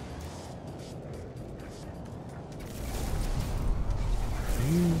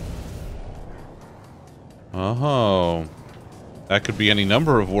 Oh. That could be any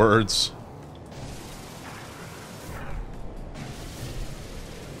number of words.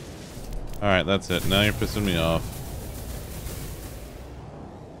 Alright, that's it. Now you're pissing me off.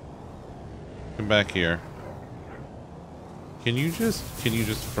 Come back here. Can you just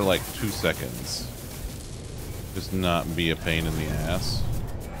for like 2 seconds just not be a pain in the ass?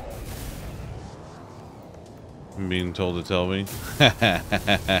 I'm being told to tell me.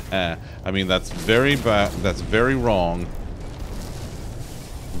 I mean, that's very bad. That's very wrong.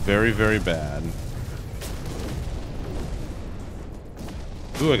 Very, very bad.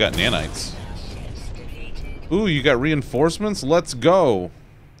 Ooh, I got nanites. Ooh, you got reinforcements? Let's go.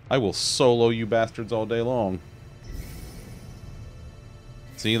 I will solo you bastards all day long.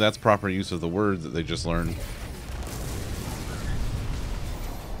 See, that's proper use of the words that they just learned.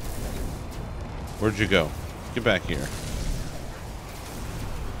 Where'd you go? Get back here.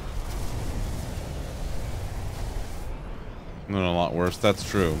 No, a lot worse. That's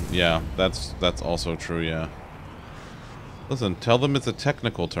true. Yeah, that's also true, yeah. Listen, tell them it's a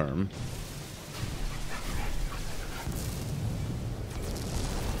technical term.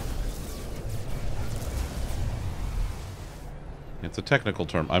 It's a technical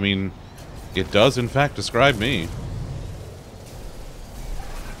term. I mean, it does in fact describe me.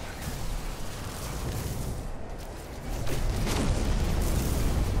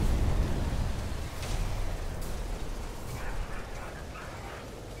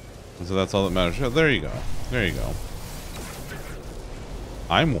 And so that's all that matters. Oh, there you go. There you go.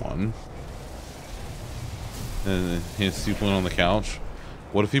 I'm one. And he's sleeping on the couch.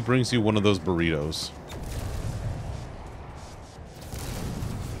 What if he brings you one of those burritos?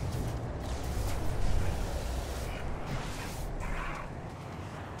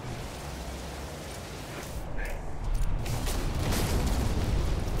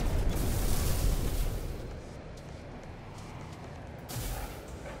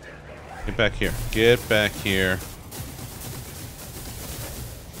 Get back here. Get back here.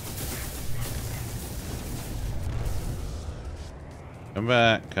 Come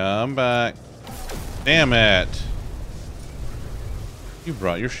back. Come back. Damn it. You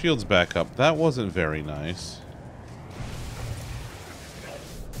brought your shields back up. That wasn't very nice.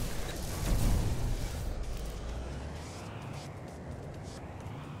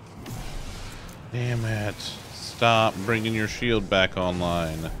 Damn it. Stop bringing your shield back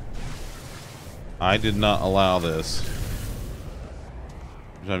online. I did not allow this.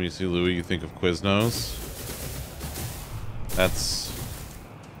 Every time you see Louis, you think of Quiznos. That's...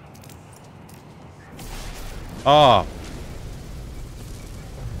 Ah!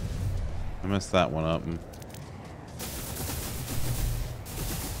 I messed that one up.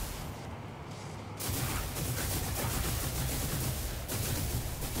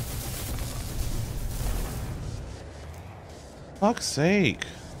 Fuck's sake.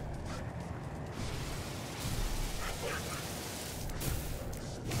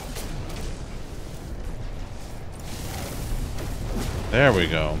 There we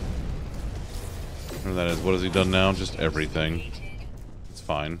go. Whatever that is. What has he done now? Just everything. It's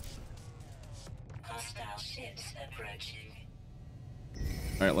fine.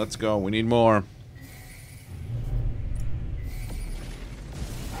 Alright, let's go. We need more.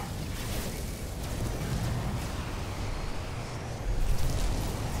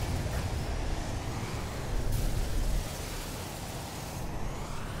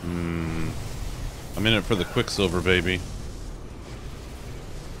 I'm in it for the Quicksilver, baby.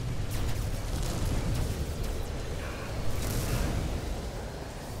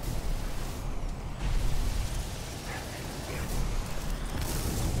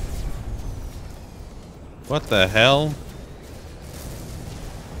 What the hell?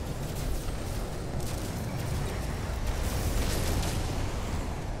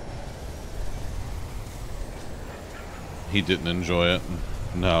 He didn't enjoy it.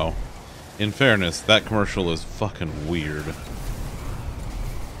 No. In fairness, that commercial is fucking weird.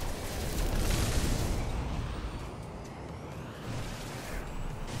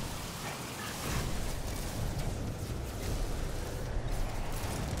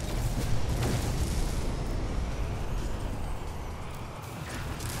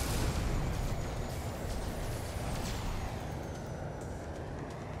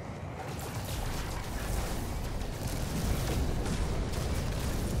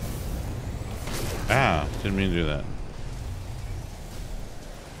 Ah, didn't mean to do that.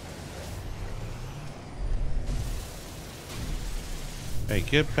 Hey,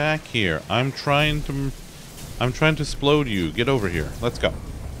 get back here. I'm trying to explode you. Get over here. Let's go.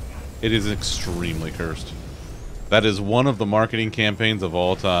 It is extremely cursed. That is one of the marketing campaigns of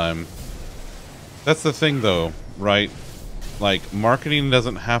all time. That's the thing though, right? Like, marketing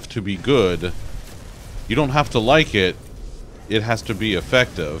doesn't have to be good. You don't have to like it. It has to be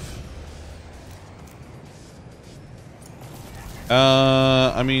effective.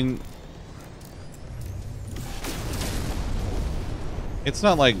 I mean, it's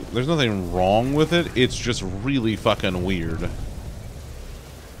not like there's nothing wrong with it. It's just really fucking weird.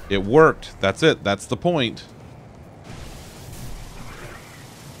 It worked. That's it. That's the point.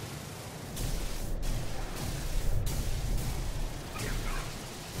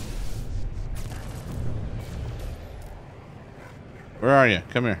 Where are you?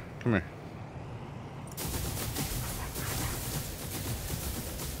 Come here. Come here.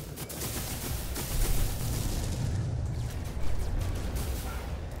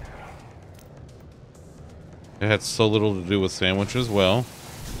 It had so little to do with sandwich as well.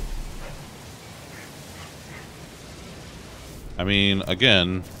 I mean,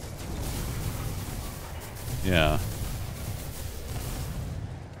 again, yeah.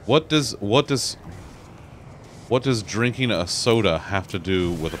 What does drinking a soda have to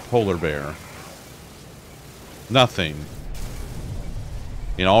do with a polar bear? Nothing.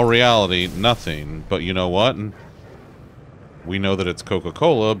 In all reality, nothing. But you know what? We know that it's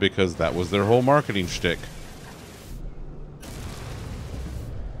Coca-Cola because that was their whole marketing shtick.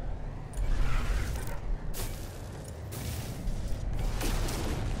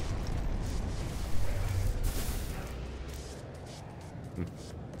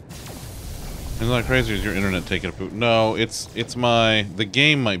 Isn't that crazy? Is your internet taking a poop? No, it's the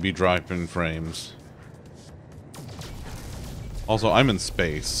game might be dropping frames. Also, I'm in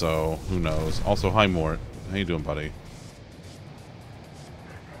space, so who knows? Also, hi Mort. How you doing, buddy?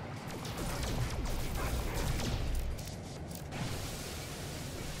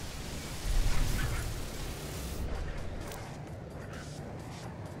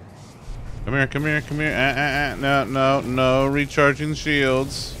 Come here, come here, come here. No, no, no. Recharging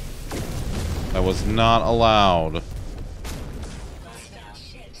shields. That was not allowed.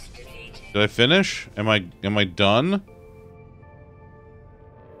 Did I finish? Am I done?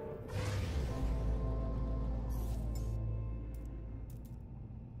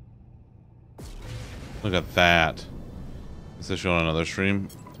 Look at that. Is this showing on another stream?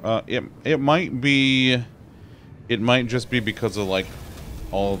 It might be. It might just be because of like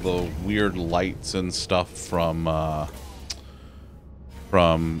all the weird lights and stuff from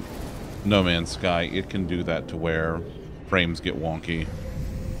No Man's Sky. It can do that to where frames get wonky.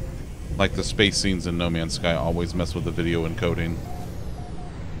 Like the space scenes in No Man's Sky always mess with the video encoding.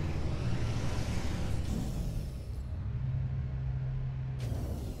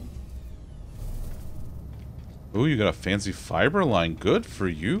 Ooh, you got a fancy fiber line. Good for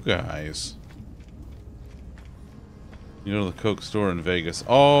you guys. You know the Coke store in Vegas.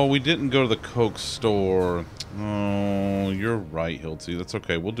 Oh, we didn't go to the Coke store. Oh, you're right, Hilty. That's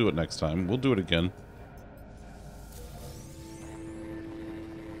okay. We'll do it next time. We'll do it again.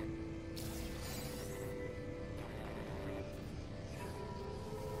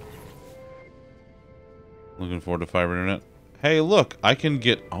 Looking forward to fiber internet. Hey, look, I can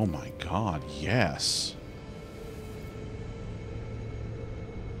get... Oh my god, yes.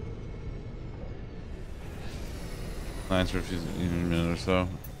 Lines for a minute or so.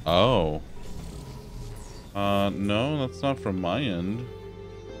 Oh. No, that's not from my end.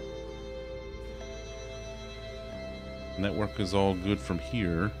 Network is all good from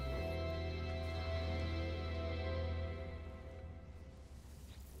here.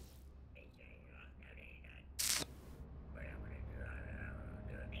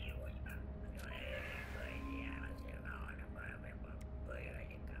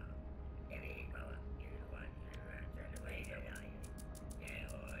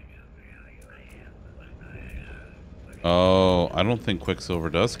 Oh, I don't think Quicksilver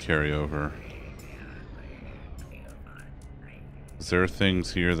does carry over. There are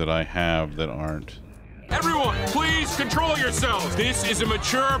things here that I have that aren't. Everyone, please control yourselves. This is a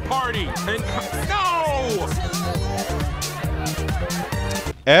mature party. And no!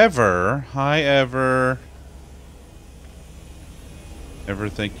 Ever. Hi, Ever. Ever,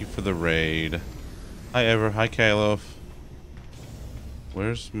 thank you for the raid. Hi, Ever. Hi, Kalof.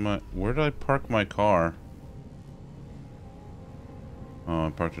 Where did I park my car? Oh, I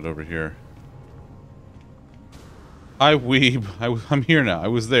parked it over here. Hi, Weeb. I'm here now. I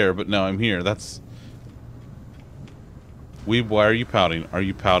was there, but now I'm here. That's... Weeb, why are you pouting? Are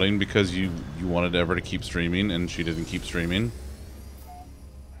you pouting because you wanted Ever to keep streaming and she didn't keep streaming?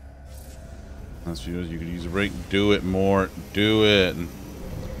 That's you could use a break. Do it more. Do it.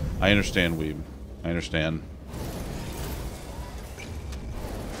 I understand, Weeb. I understand.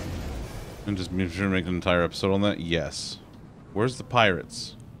 And just make sure to make an entire episode on that? Yes. Where's the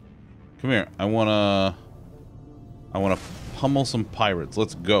pirates? Come here. I wanna pummel some pirates.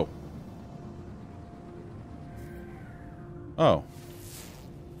 Let's go. Oh.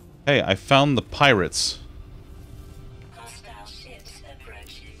 Hey, I found the pirates.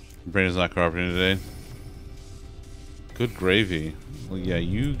 Brandon's not cooperating today. Good gravy. Well, yeah,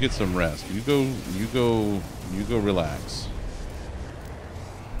 you get some rest. You go relax.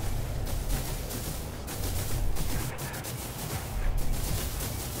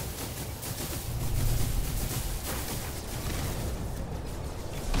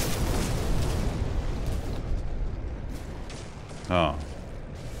 Oh.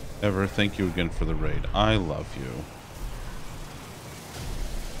 Ever, thank you again for the raid. I love you.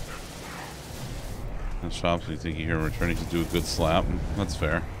 And shops, you think you hear him returning to do a good slap? That's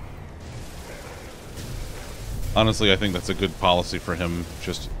fair. Honestly, I think that's a good policy for him.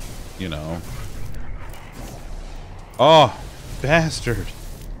 Just, you know. Oh, bastard.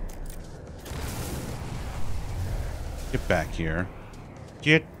 Get back here.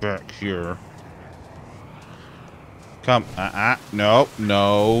 Get back here. Come. No.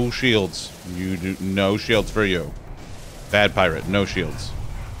 No shields. You do. No shields for you. Bad pirate. No shields.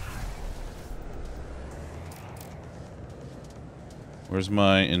 Where's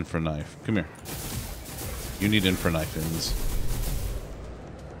my infra knife? Come here. You need infra knife-ins.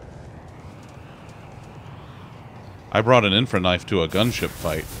 I brought an infra knife to a gunship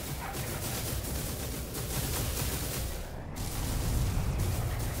fight.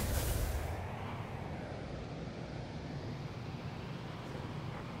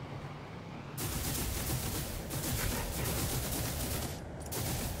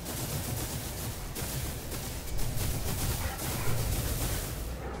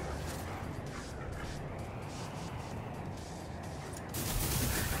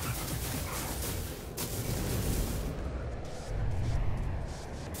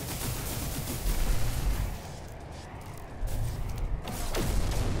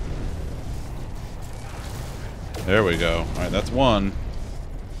 There we go. Alright, that's one.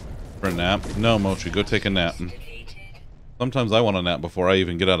 For a nap. No, Mochi, go take a nap. Sometimes I want a nap before I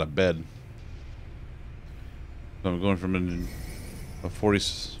even get out of bed. So I'm going from a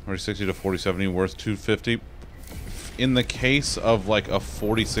 4060 to 4070 worth 250. In the case of like a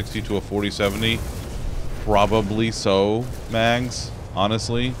 4060 to a 4070, probably so, Mags,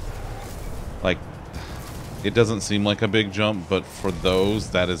 honestly. Like, it doesn't seem like a big jump, but for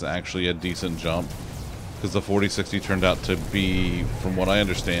those, that is actually a decent jump. Because the 4060 turned out to be, from what I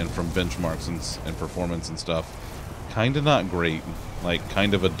understand from benchmarks and performance and stuff, kind of not great. Like,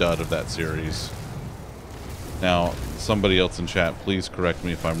 kind of a dud of that series. Now, somebody else in chat, please correct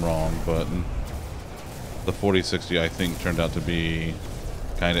me if I'm wrong, but the 4060 I think turned out to be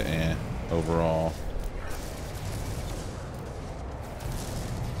kind of overall.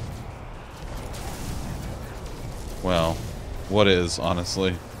 Well, what is,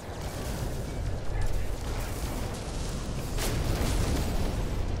 honestly?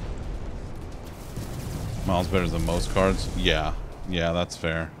 Miles better than most cards? Yeah. Yeah, that's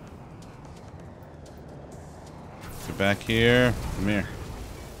fair. Get back here. Come here.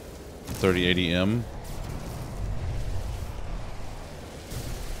 3080M.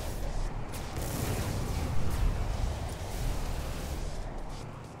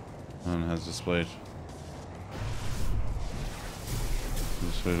 And has displayed.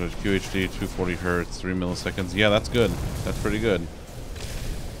 QHD, 240 hertz, 3 milliseconds. Yeah, that's good. That's pretty good.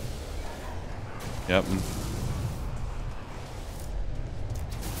 Yep.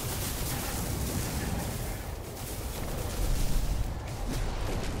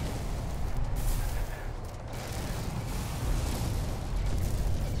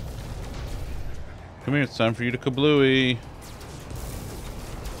 Come here, it's time for you to kablooey.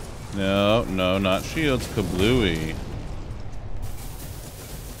 No, no, not shields, kablooey.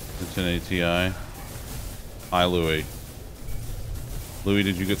 It's an ATI. Hi, Louie. Louie,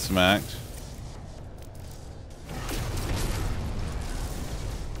 did you get smacked?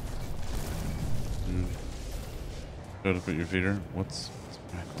 Showed up at your feeder. What's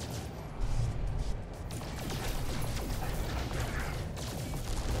back?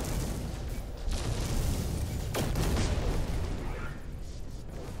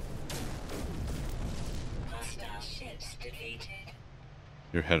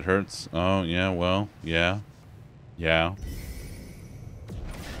 Your head hurts? Oh, yeah, well, yeah. Yeah.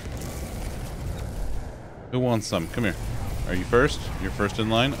 Who wants some? Come here. Are you first? You're first in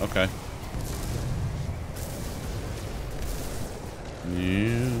line? Okay.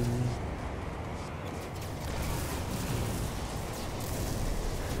 Yeah.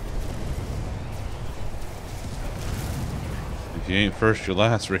 If you ain't first, you're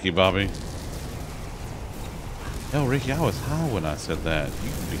last, Ricky Bobby. Hell, Ricky, I was high when I said that.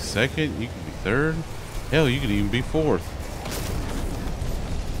 You can be second, you can be third. Hell, you could even be fourth.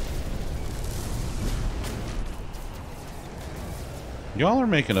 Y'all are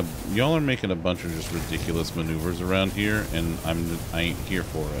making a bunch of just ridiculous maneuvers around here, and I ain't here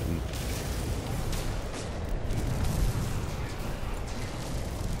for it.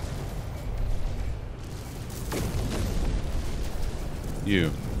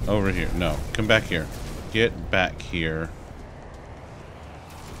 You over here. No, come back here. Get back here.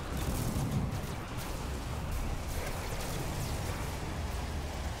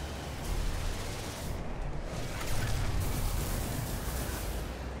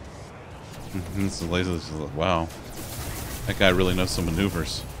 This is laser. Wow. That guy really knows some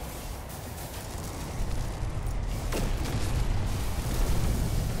maneuvers.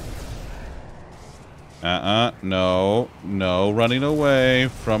 No. No running away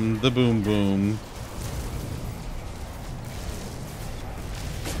from the boom boom.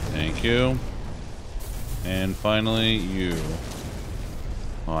 Thank you. And finally, you.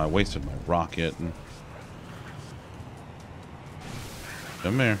 Oh, I wasted my rocket.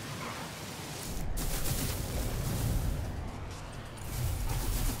 Come here.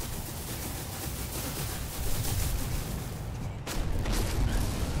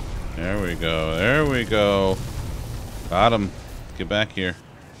 There we go. There we go. Got him. Get back here.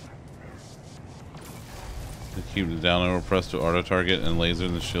 Keep the down arrow press to auto target and laser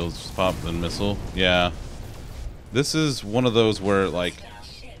and the shields pop then missile. Yeah. This is one of those where like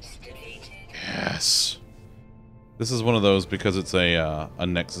yes. This is one of those because it's a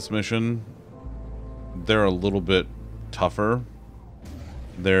Nexus mission. They're a little bit tougher.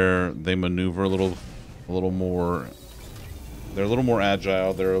 They maneuver a little more. They're a little more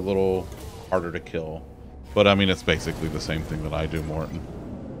agile. They're a little harder to kill. But I mean, it's basically the same thing that I do, Morton.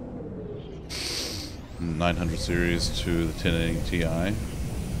 900 series to the 1080 Ti.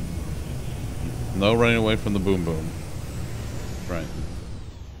 No running away from the boom boom. Right.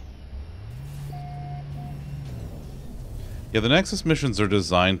 Yeah, the Nexus missions are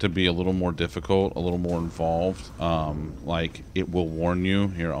designed to be a little more difficult, a little more involved. Like, it will warn you.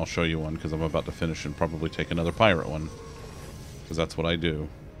 Here, I'll show you one because I'm about to finish and probably take another pirate one. Because that's what I do.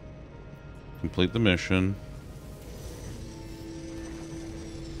 Complete the mission.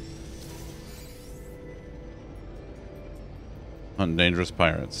 Hunt dangerous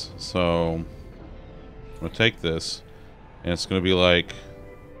pirates. So, I'm going to take this, and it's going to be like,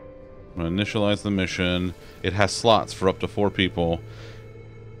 I'm going to initialize the mission. It has slots for up to 4 people.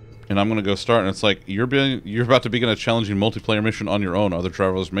 And I'm going to go start, and it's like, you're about to begin a challenging multiplayer mission on your own. Other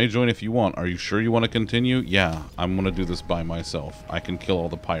travelers may join if you want. Are you sure you want to continue? Yeah, I'm going to do this by myself. I can kill all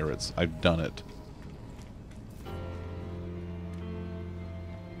the pirates. I've done it.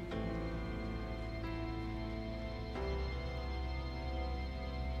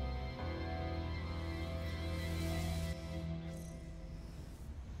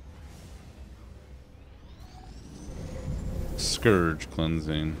 Scourge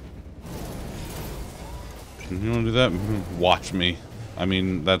cleansing. You want to do that? Watch me. I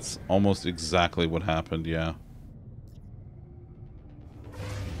mean, that's almost exactly what happened, yeah.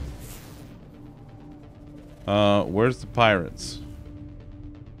 Where's the pirates?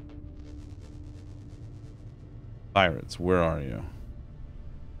 Pirates, where are you?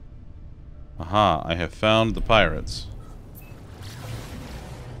 Aha, I have found the pirates.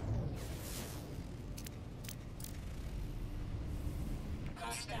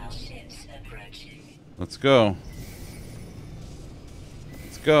 Let's go.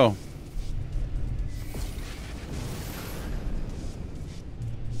 Let's go.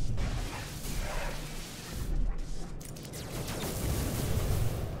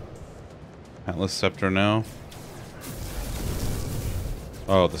 Atlas Scepter now.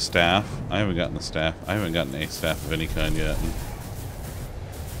 Oh, the staff. I haven't gotten the staff. I haven't gotten a staff of any kind yet.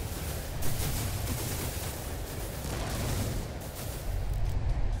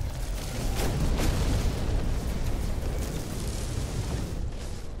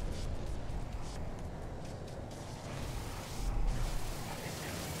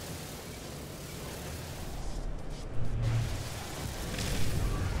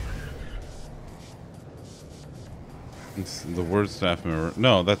 The word staff member.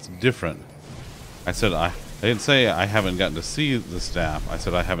 No, that's different. I said I didn't say I haven't gotten to see the staff. I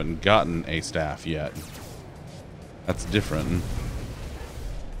said I haven't gotten a staff yet. That's different.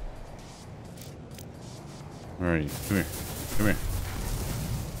 Where are you? Come here. Come here.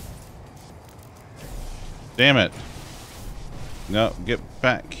 Damn it. No, get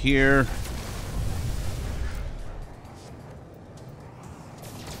back here.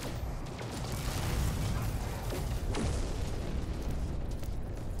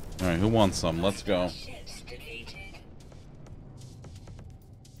 Alright, who wants some? Let's go.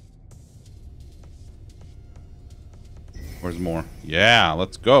 Where's more? Yeah,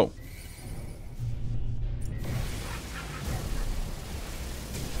 let's go.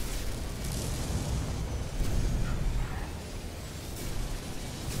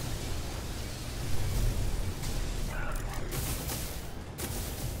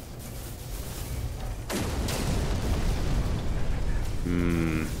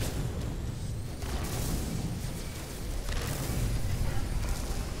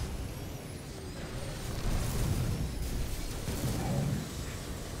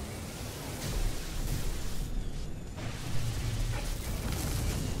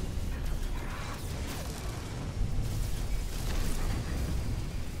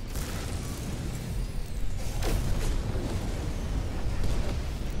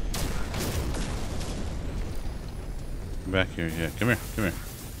 Come back here. Yeah, come here. Come here.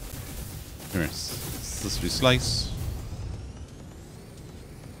 Come here. Slice.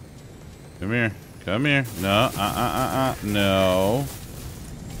 Come here. Come here. No. No.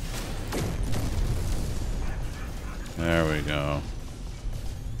 There we go.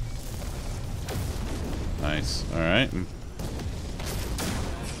 Nice. Alright.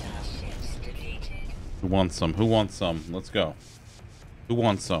 Who wants some? Who wants some? Let's go. Who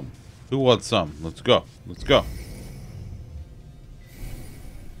wants some? Who wants some? Let's go. Let's go.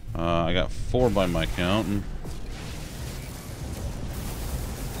 I got 4 by my count.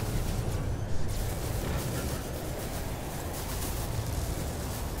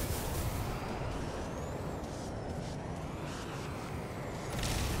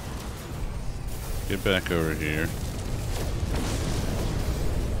 Get back over here.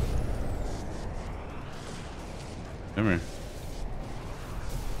 Come here.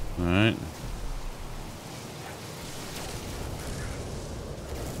 Alright.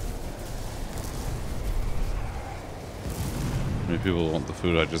 How many people want the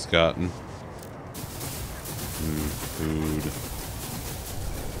food I just gotten? Food.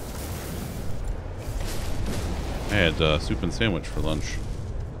 I had soup and sandwich for lunch.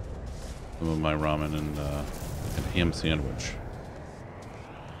 Some of my ramen and a ham sandwich.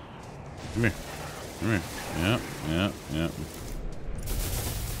 Come here. Come here. Yeah.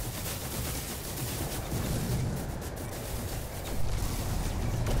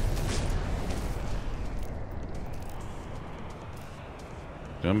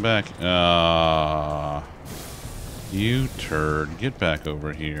 Come back. You turd. Get back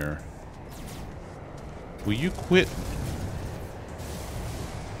over here. Will you quit?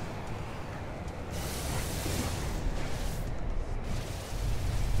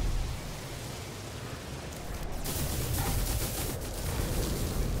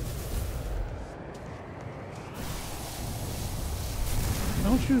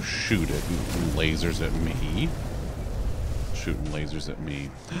 Don't you shoot it, lasers at me. Shooting lasers at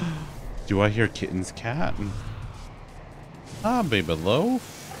me. Do I hear Kitten's cat? Ah, baby loaf.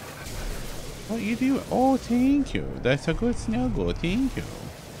 What you do? Oh, thank you. That's a good snuggle. Thank you.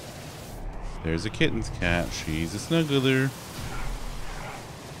 There's a Kitten's cat. She's a snuggler.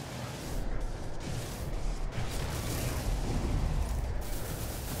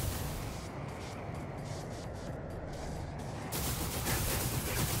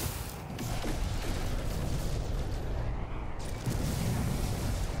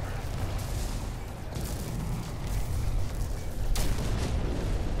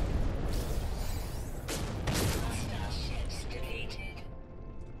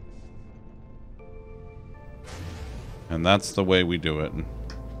 And that's the way we do it.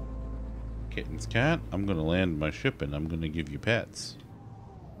 Kitten's cat, I'm gonna land my ship and I'm gonna give you pets.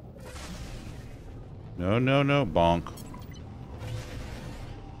 No, bonk.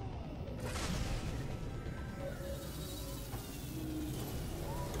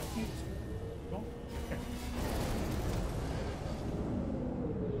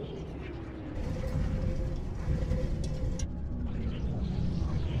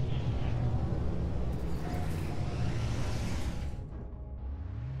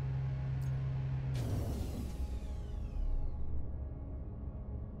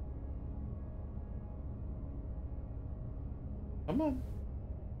 Come on.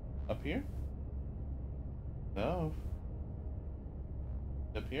 Up here? No.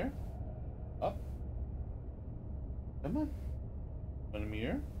 Up here? Up? Come on. Want a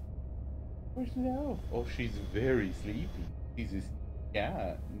mirror? Where's the elf? Oh, she's very sleepy. She's a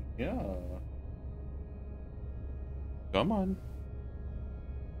cat. Yeah. Come on.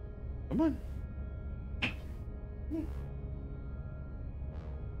 Come on.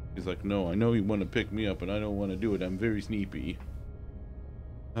 He's like, no, I know you want to pick me up, and I don't want to do it. I'm very sleepy.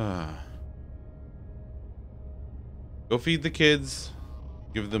 Go feed the kids.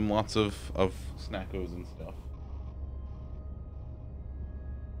 Give them lots of snackos and stuff.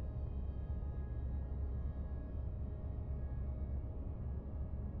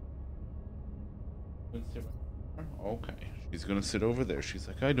 Okay, she's gonna sit over there. She's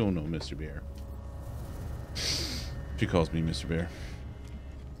like, I don't know, Mr. Bear. She calls me Mr. Bear.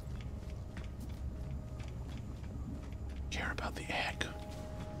 Care about the egg.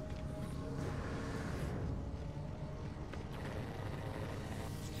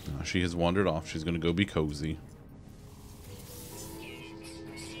 She has wandered off. She's gonna go be cozy.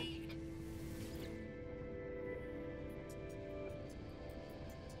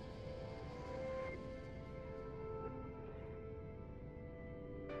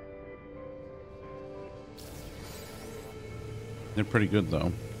 They're pretty good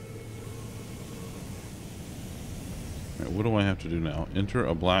though. Alright, what do I have to do now? Enter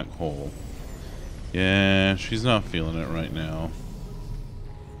a black hole. Yeah, she's not feeling it right now.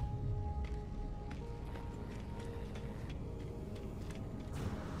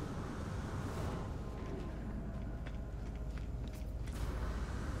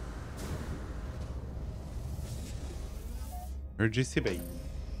 GCB.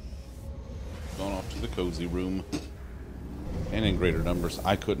 Going off to the cozy room. And in greater numbers.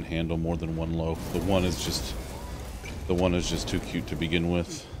 I couldn't handle more than one loaf. The one is just too cute to begin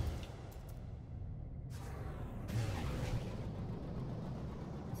with.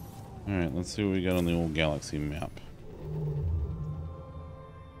 Alright, let's see what we got on the old galaxy map.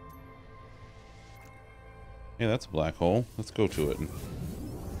 Hey, that's a black hole. Let's go to it.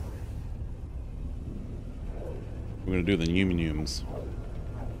 We're gonna do the Num-Nums.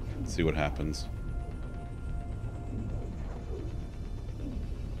 See what happens.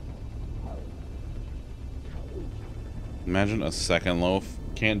 Imagine a second loaf.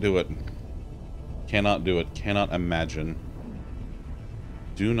 Can't do it. Cannot do it. Cannot imagine.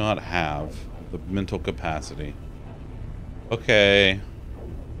 Do not have the mental capacity. Okay.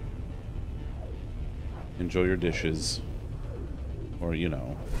 Enjoy your dishes. Or, you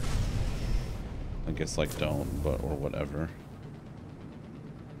know. I guess, like, don't, but, or whatever.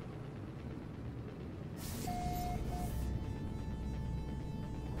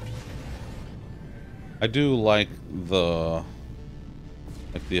 I do like the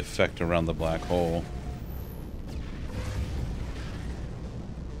effect around the black hole.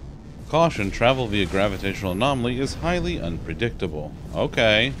 Caution, travel via gravitational anomaly is highly unpredictable.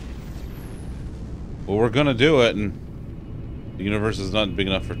 Okay. Well, we're gonna do it, and the universe is not big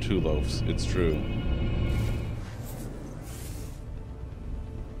enough for 2 loaves. It's true.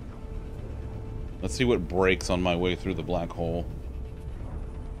 Let's see what breaks on my way through the black hole.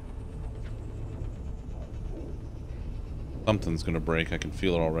 Something's gonna break. I can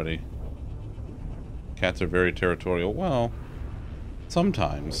feel it already. Cats are very territorial. Well,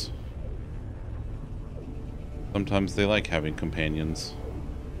 sometimes. Sometimes they like having companions.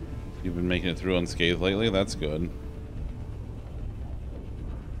 You've been making it through unscathed lately? That's good.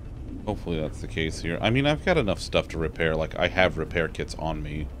 Hopefully that's the case here. I mean, I've got enough stuff to repair. Like, I have repair kits on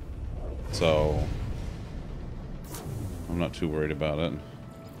me. So, I'm not too worried about it.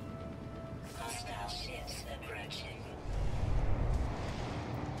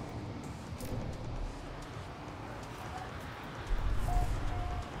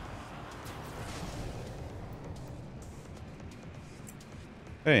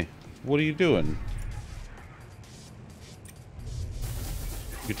 Hey, what are you doing?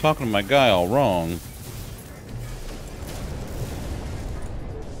 You're talking to my guy all wrong.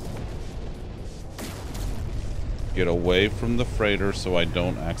 Get away from the freighter so I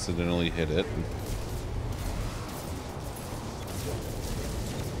don't accidentally hit it.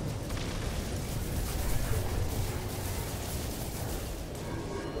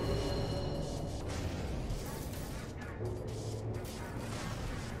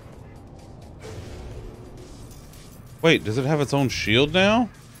 Wait, does it have its own shield now?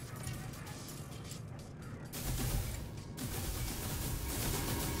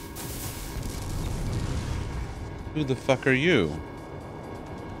 Who the fuck are you?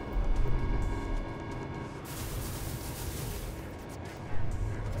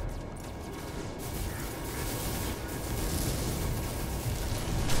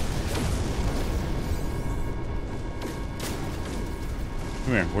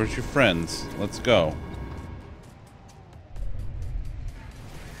 Come here, where's your friends? Let's go.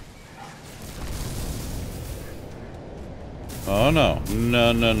 Oh no.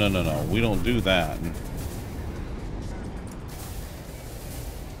 No, no, no, no, no. We don't do that.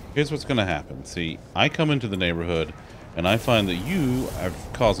 Here's what's gonna happen. See, I come into the neighborhood and I find that you are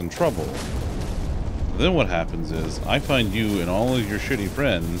causing trouble. Then what happens is I find you and all of your shitty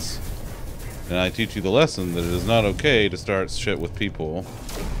friends and I teach you the lesson that it is not okay to start shit with people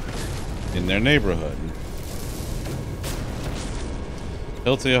in their neighborhood.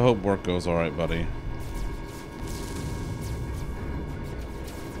 Hilty, I hope work goes alright, buddy.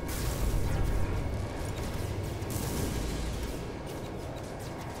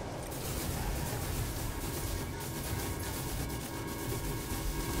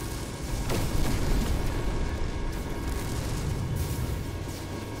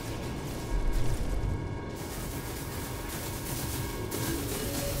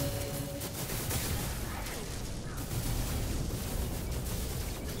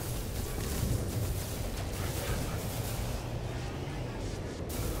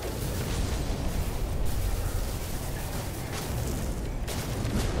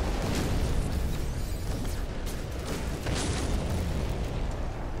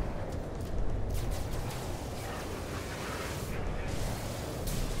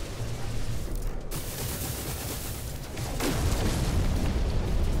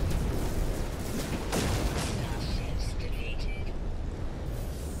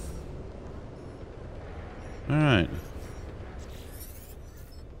 Alright.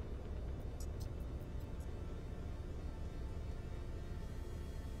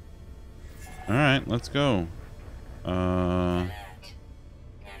 Alright, let's go. Navigational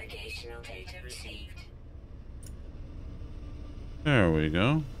data received. There we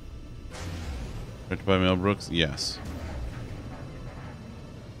go. Directed by Mel Brooks? Yes.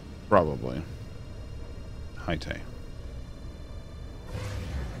 Probably. Haite.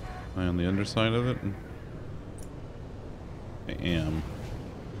 Am I on the underside of it? I am.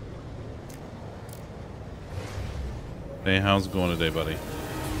 Hey, how's it going today, buddy?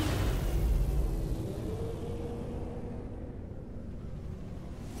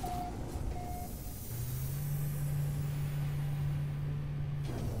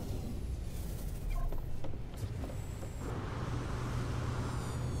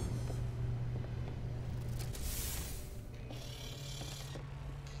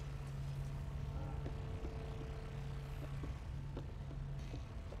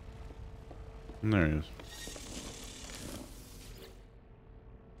 There he is.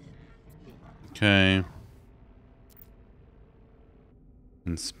 Okay.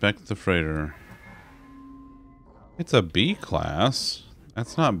 Inspect the freighter. It's a B class.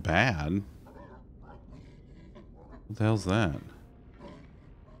 That's not bad. What the hell's that?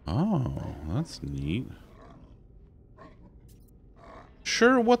 Oh, that's neat.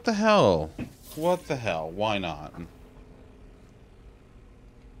 Sure, what the hell? What the hell? Why not?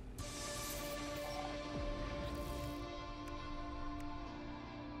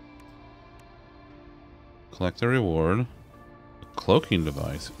 Collect a reward. A cloaking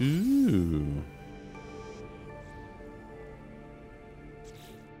device. Ooh.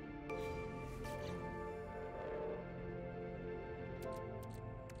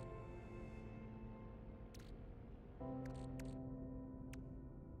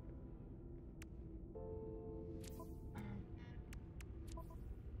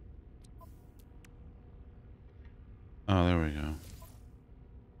 Oh, there we go.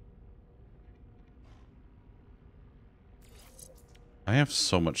 I have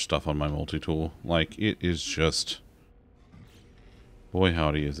so much stuff on my multi-tool. Like, it is just... Boy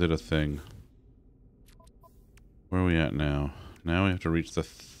howdy, is it a thing. Where are we at now? Now we have to reach the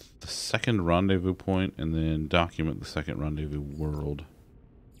second rendezvous point and then document the second rendezvous world.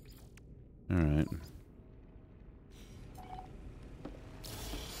 Alright.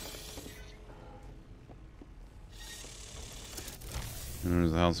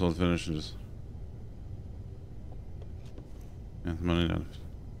 There's the household finishes. Yeah, the money down.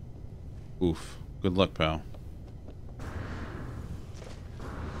 Oof. Good luck, pal.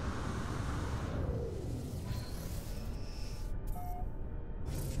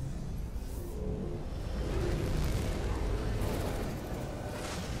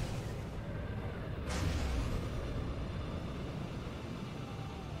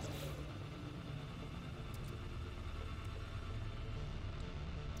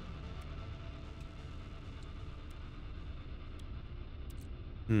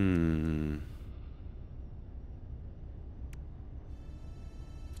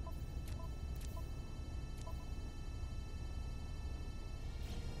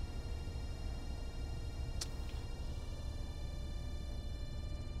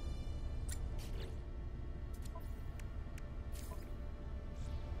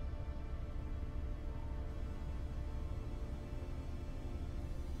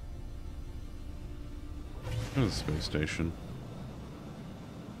 There's the space station.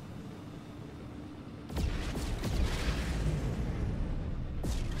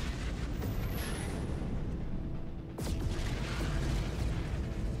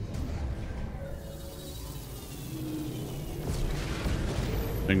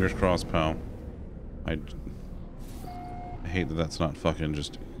 Fingers crossed, pal. I hate that that's not fucking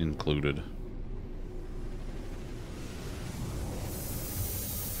just included.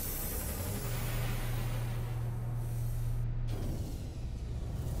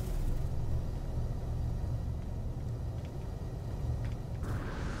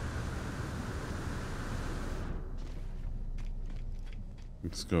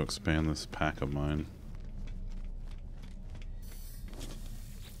 Let's go expand this pack of mine.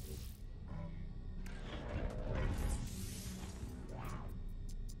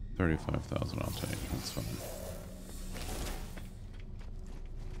 $35,000 I'll take. That's fine.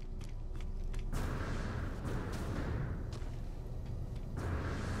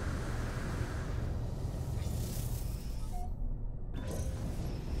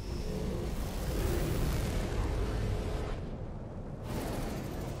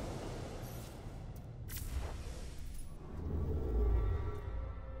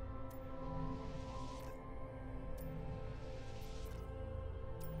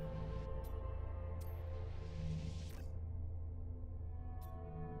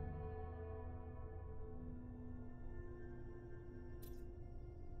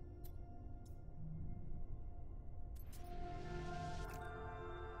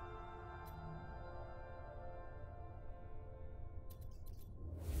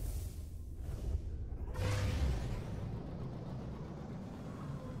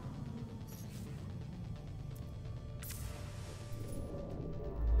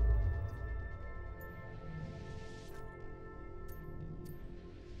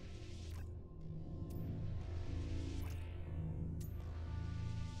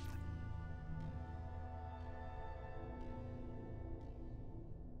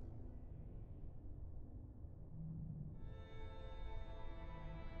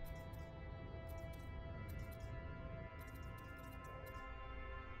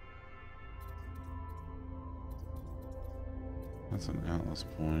 That's an Atlas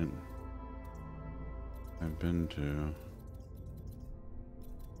point. I've been to.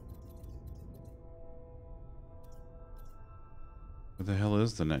 Where the hell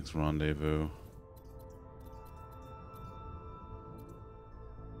is the next rendezvous?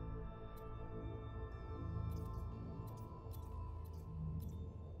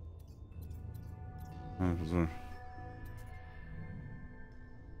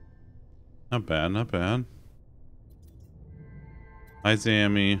 Not bad, not bad. Hi,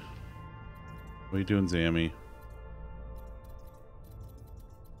 Zammy. What are you doing, Zammy?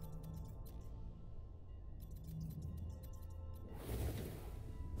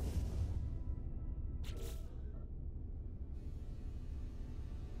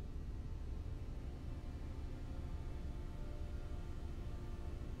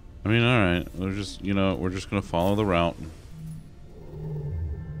 I mean, all right. We're just, you know, we're just gonna follow the route.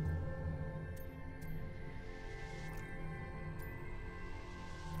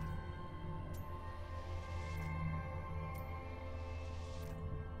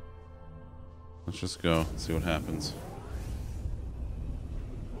 Let's just go and see what happens.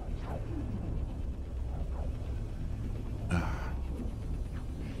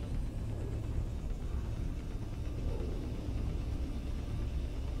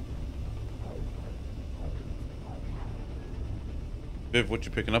 Viv, what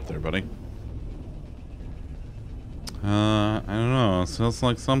you picking up there, buddy? I don't know. It smells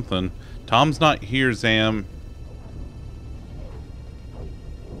like something. Tom's not here, Zam.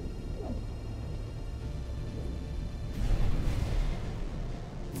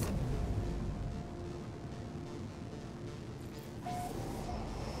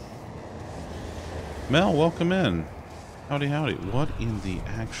 Mel, welcome in. Howdy, howdy. What in the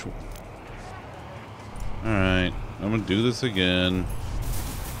actual... Alright, I'm gonna do this again.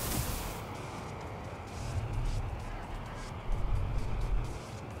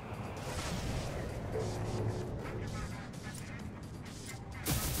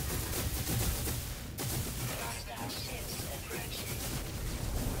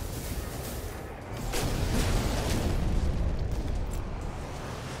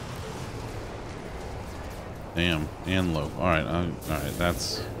 Damn, and low. All right,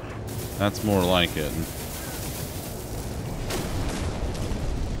 that's more like it.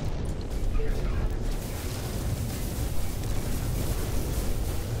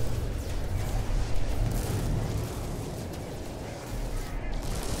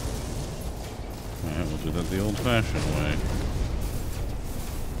 All right, we'll do that the old-fashioned way.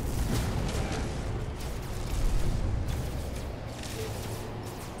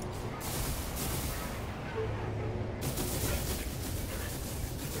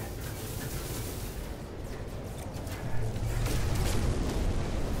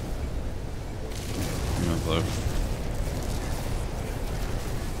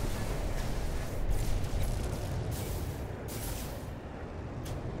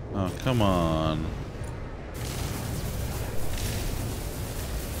 Oh, come on.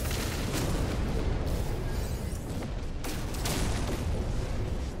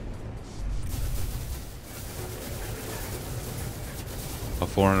 A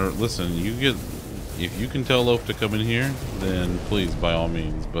 400. Listen, you get... If you can tell Loaf to come in here, then please, by all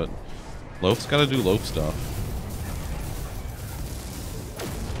means. But Loaf's got to do Loaf stuff.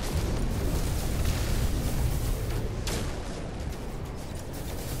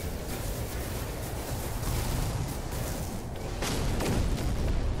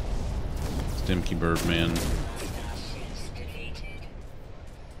 Stimky Birdman.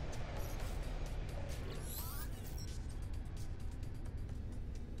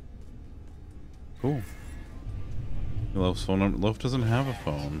 Cool. Loaf's phone number. Loaf doesn't have a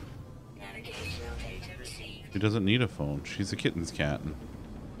phone. She doesn't need a phone. She's a kitten's cat.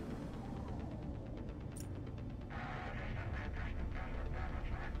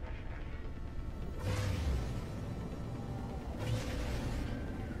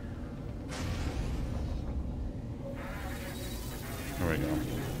 There we go.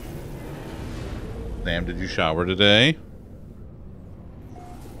 Sam, did you shower today?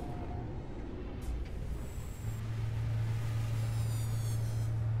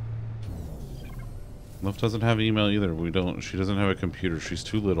 Love doesn't have email either. She doesn't have a computer. She's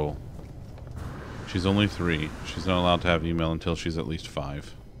too little. She's only 3. She's not allowed to have email until she's at least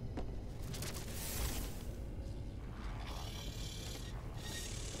 5.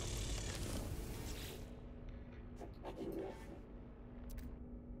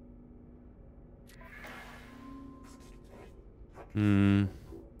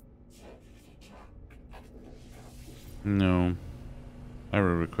 No. I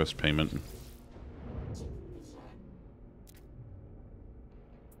will request payment.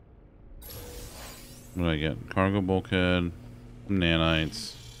 What did I get? Cargo bulkhead,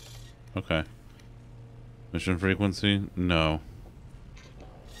 nanites. Okay. Mission frequency? No.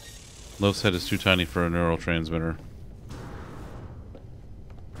 Loaf's head is too tiny for a neurotransmitter.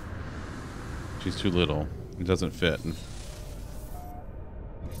 She's too little. It doesn't fit.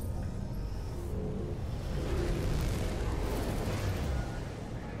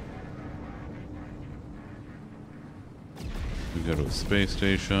 We go to the space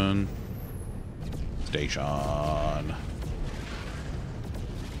station. No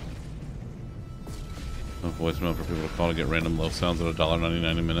voicemail for people to call to get random loaf sounds at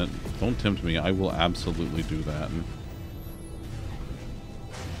 $1.99 a minute. Don't tempt me. I will absolutely do that.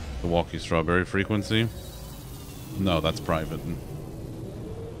 The walkie strawberry frequency? No, that's private.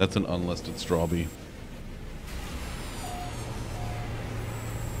 That's an unlisted strawbee.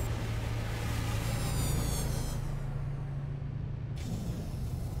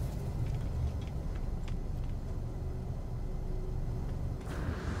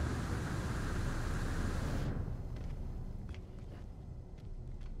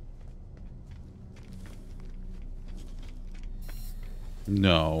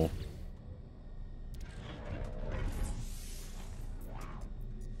 No.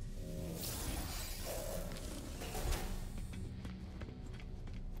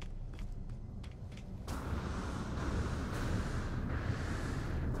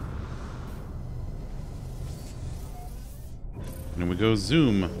 And we go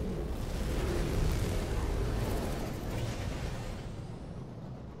zoom.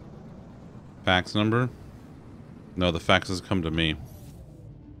 Fax number? No, the faxes come to me.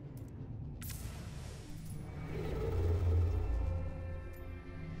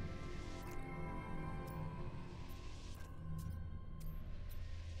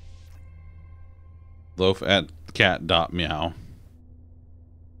 Loaf at cat.meow.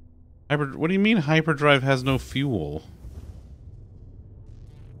 What do you mean hyperdrive has no fuel?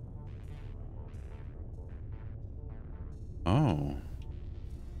 Oh.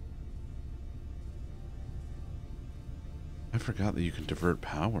 I forgot that you can divert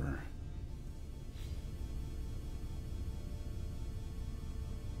power.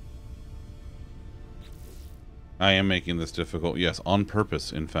 I am making this difficult. Yes, on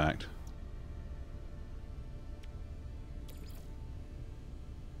purpose, in fact.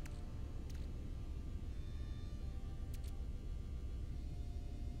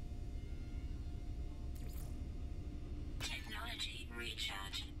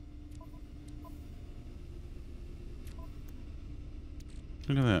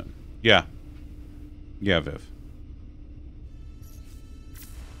 Look at that. Yeah. Yeah, Viv.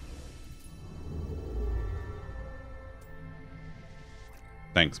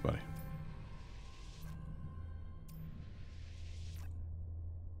 Thanks, buddy.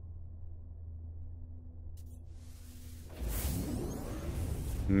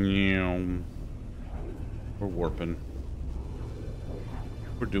 We're warping.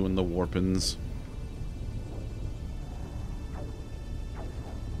 We're doing the warpins.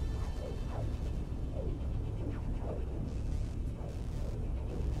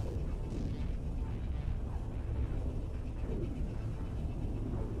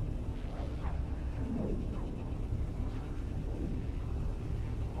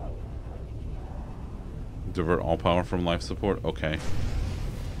 Divert all power from life support? Okay.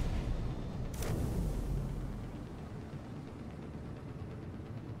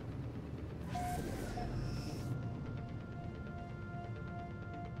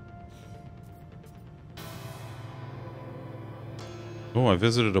 Oh, I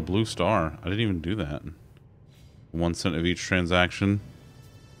visited a blue star. I didn't even do that. 1 cent of each transaction.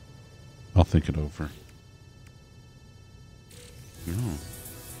 I'll think it over. No.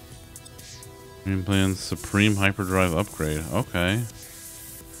 Game plans, Supreme Hyperdrive upgrade. Okay.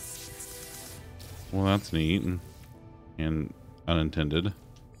 Well, that's neat and unintended.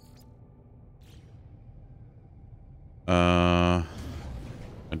 I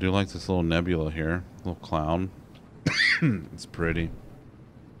do like this little nebula here. Little cloud. It's pretty.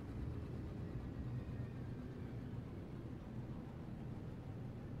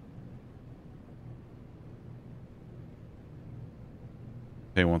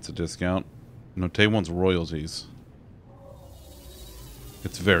 Tay wants a discount. No, Tay wants royalties.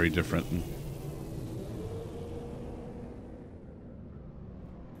 It's very different.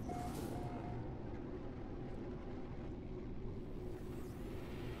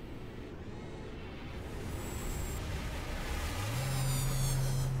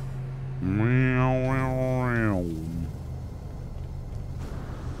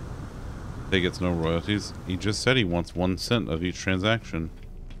 Tay gets no royalties. He just said he wants 1 cent of each transaction.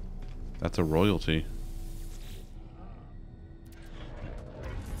 That's a royalty.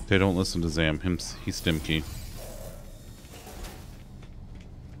 They don't listen to Zam. He's Stimkey.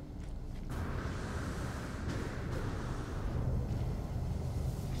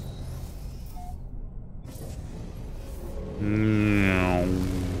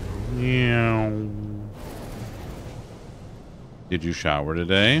 Did you shower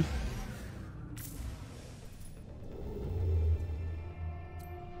today?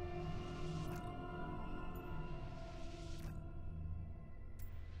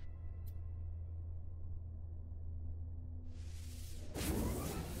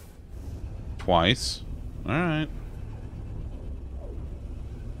 Twice. Alright.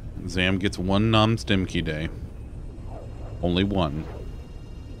 Zam gets one Stimkey day. Only one.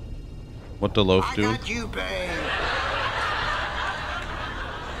 What the loaf do? I got you, babe.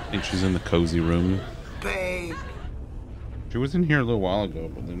 I think she's in the cozy room. Babe. She was in here a little while ago,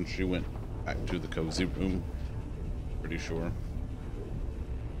 but then she went back to the cozy room. Pretty sure.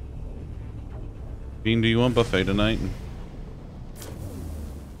 Bean, do you want buffet tonight?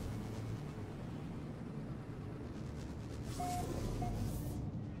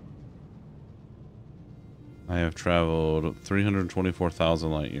 I have traveled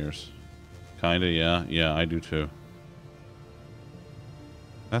 324,000 light years. Kinda, yeah. Yeah, I do too.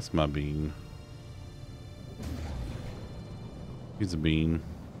 That's my bean. He's a bean.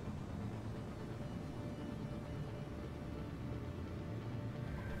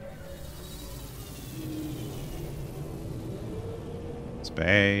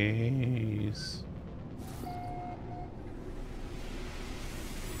 Space.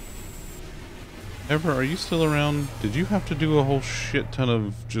 Ever, are you still around? Did you have to do a whole shit ton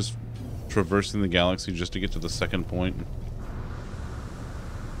of just traversing the galaxy just to get to the second point?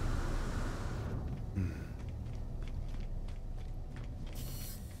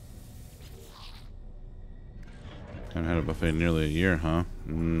 Haven't had a buffet in nearly a year, huh?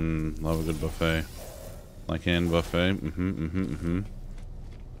 Love a good buffet. Like in buffet.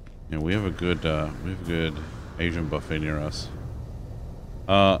 Yeah, we have a good Asian buffet near us.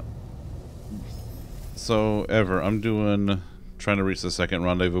 So Ever, I'm trying to reach the second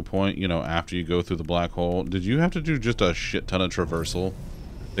rendezvous point, you know, after you go through the black hole. Did you have to do just a shit ton of traversal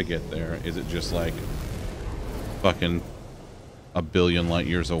to get there? Is it just like fucking a billion light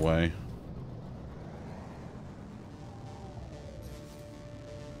years away?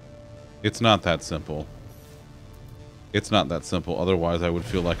 It's not that simple. It's not that simple. Otherwise, I would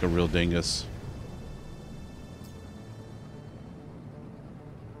feel like a real dingus.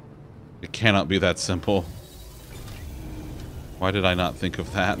 It cannot be that simple. Why did I not think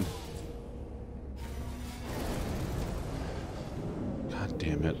of that? God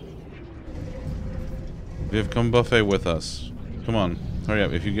damn it. Viv, come buffet with us. Come on. Hurry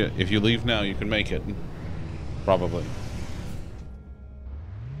up. If you leave now, you can make it. Probably.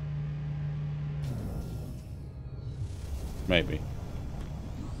 Maybe.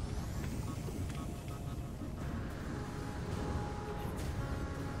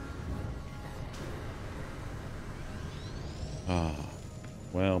 Ah,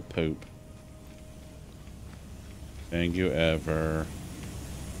 well, poop. Thank you, Ever.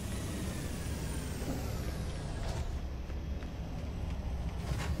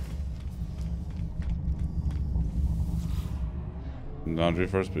 Laundry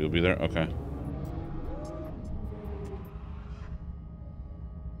first, but you'll be there? Okay.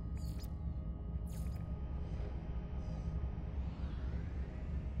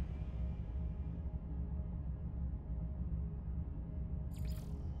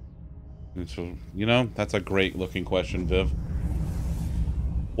 So, you know, that's a great looking question, Viv.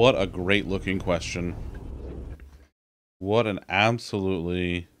 What a great looking question. What an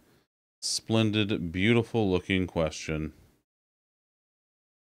absolutely splendid, beautiful looking question.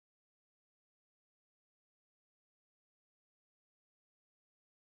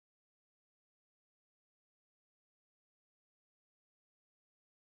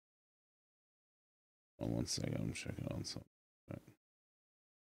 Oh, 1 second, I'm checking on something. Right.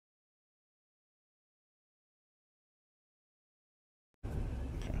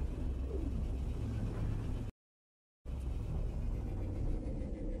 Okay.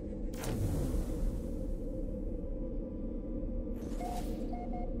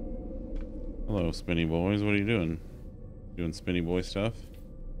 Hello, Spinny Boys. What are you doing? Doing Spinny Boy stuff?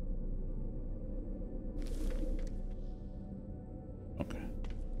 Okay.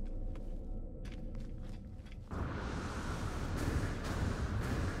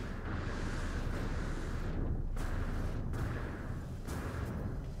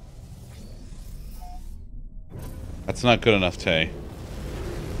 That's not good enough, Tay.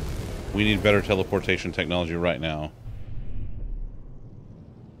 We need better teleportation technology right now.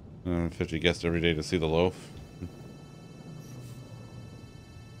 50 guests every day to see the loaf.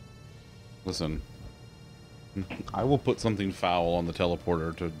 Listen, I will put something foul on the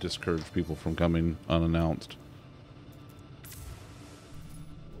teleporter to discourage people from coming unannounced.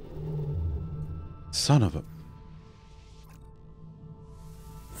 Son of a...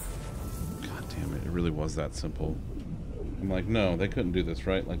 God damn it, it really was that simple. I'm like, no, they couldn't do this,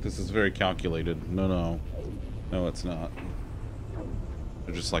 right? Like, this is very calculated. No, no. No, it's not.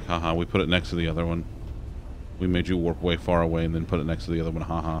 They're just like, haha, we put it next to the other one. We made you warp way far away and then put it next to the other one,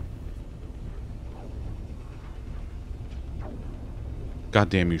 haha. God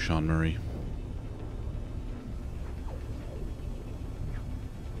damn you, Sean Murray.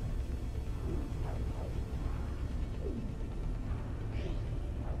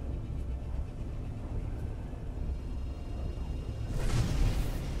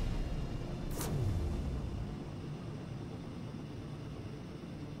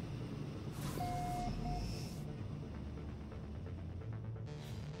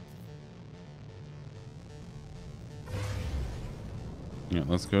 Yeah,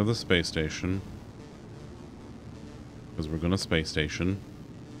 let's go to the space station. Because we're going to space station.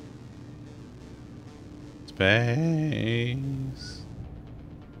 Space.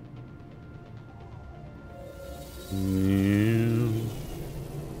 Yeah.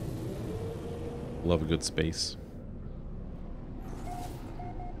 Love a good space.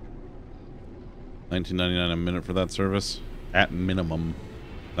 $19.99 a minute for that service. At minimum.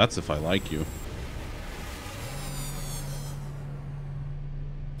 That's if I like you.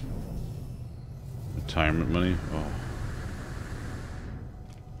 Retirement money? Oh.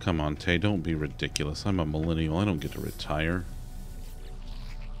 Come on, Tay, don't be ridiculous. I'm a millennial. I don't get to retire.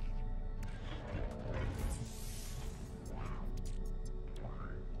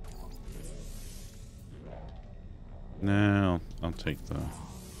 No, I'll take the...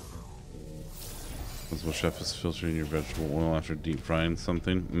 Principal chef is filtering your vegetable oil after deep frying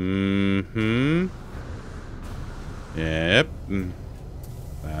something. Mm-hmm. Yep.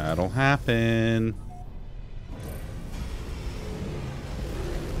 That'll happen.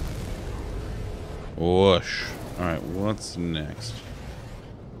 Whoosh. Alright, what's next?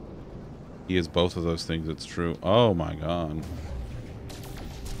 He is both of those things, it's true. Oh my god.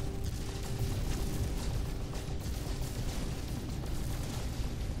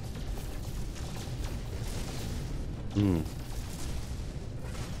 Ooh.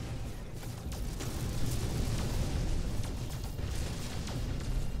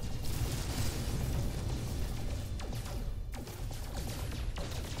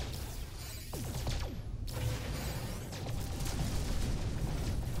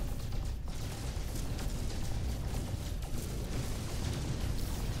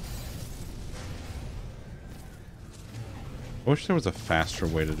 I wish there was a faster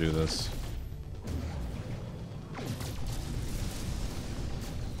way to do this.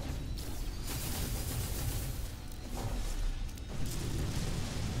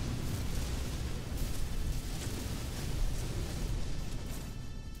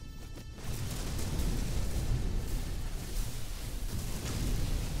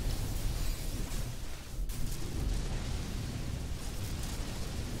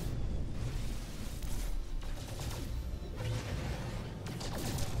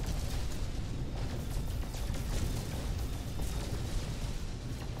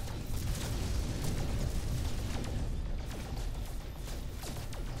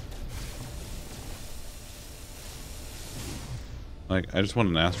 Like, I just want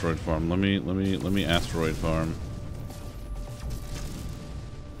an asteroid farm. Let me asteroid farm.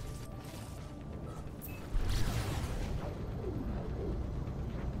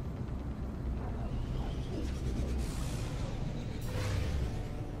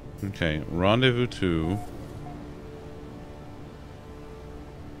 Okay, rendezvous 2.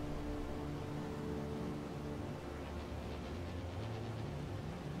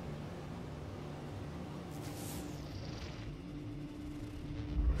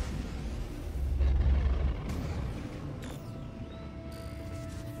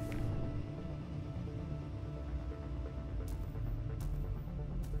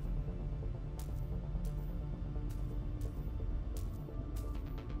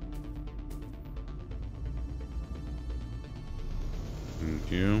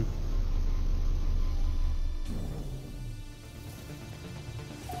 Thank you.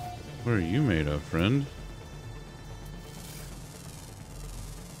 What are you made of, friend?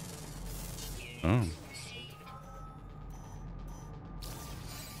 Oh.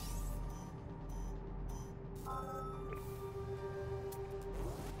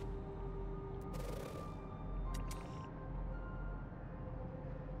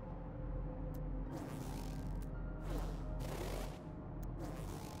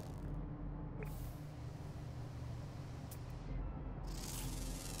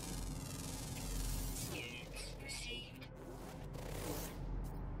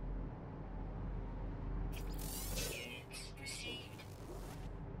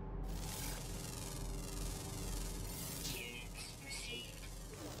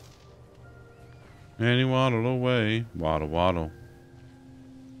 And he waddled away. Waddle, waddle.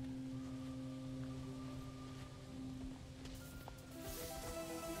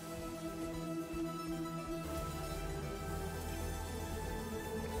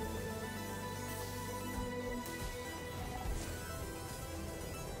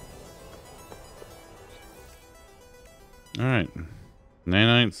 Alright.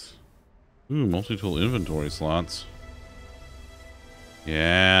 Nanites. Ooh, multi-tool inventory slots.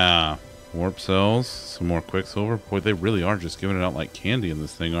 Yeah. Warp cells. Some more quicksilver. Boy, they really are just giving it out like candy in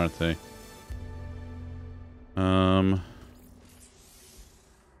this thing, aren't they? Yeah,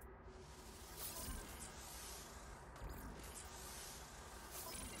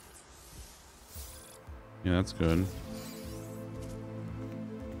 that's good.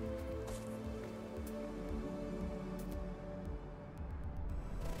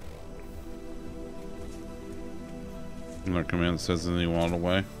 Another command says that he wanted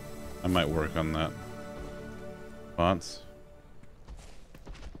away. I might work on that. Bots.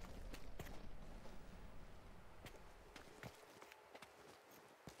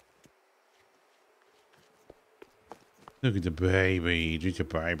 Look at the baby. Just a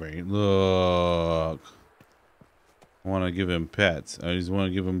baby. Look. I want to give him pets. I just want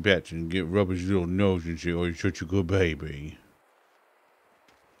to give him pets and get rub his little nose and say, oh, you're such a good baby.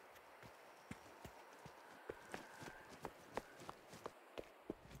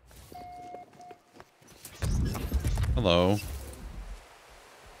 Hello.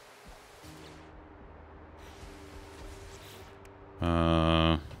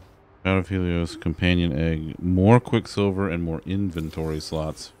 Out of Helios, companion egg. More quicksilver and more inventory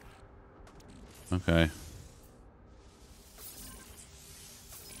slots. Okay.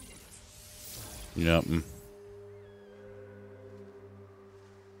 Yep.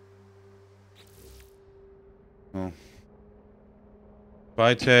 Well.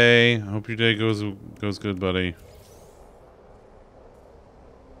 Bye, Tay. Hope your day goes good, buddy.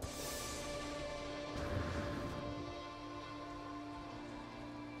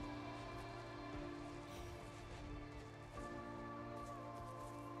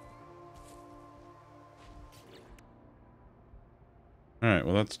 Alright,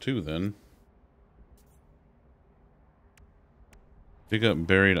 well that's 2 then. Pick up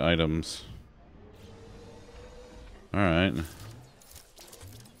buried items. Alright.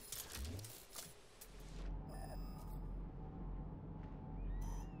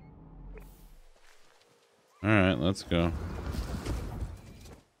 Alright, let's go.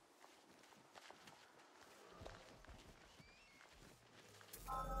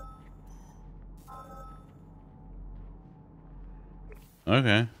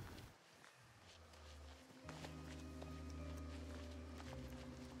 Okay.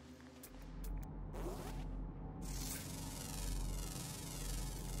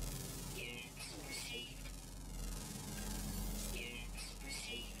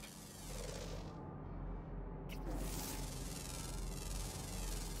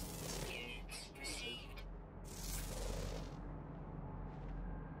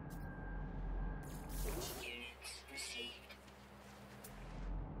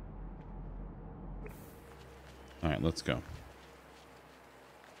 Alright, let's go.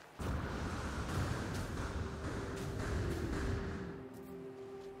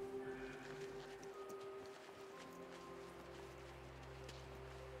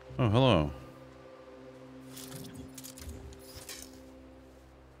 Oh, hello.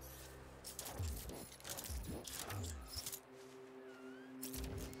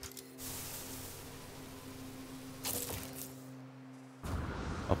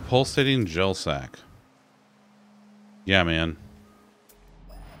 A pulsating gel sack. Yeah, man.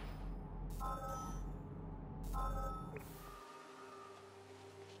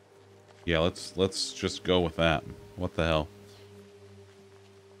 Yeah, let's just go with that. What the hell?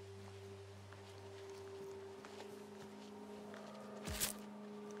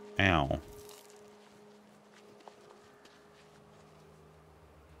 Ow. Is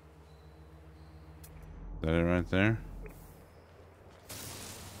that it right there?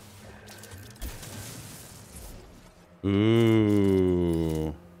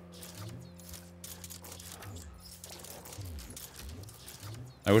 Ooh.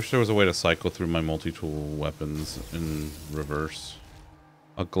 I wish there was a way to cycle through my multi-tool weapons in reverse.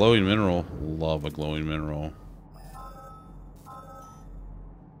 A glowing mineral. Love a glowing mineral.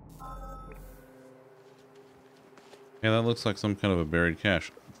 Yeah, that looks like some kind of a buried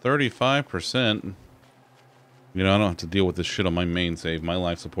cache. 35%. You know, I don't have to deal with this shit on my main save. My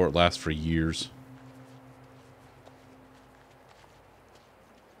life support lasts for years.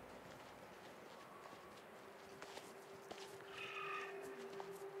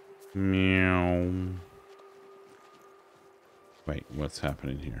 Meow. Wait, what's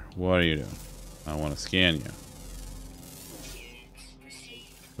happening here? What are you doing? I want to scan you.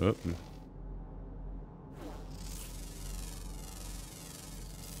 Oh.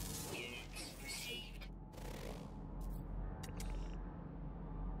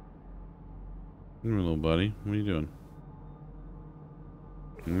 Come here, little buddy. What are you doing?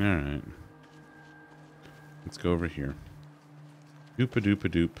 Alright. Let's go over here.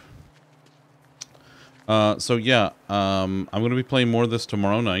 Doop-a-doop-a-doop. So yeah, I'm going to be playing more of this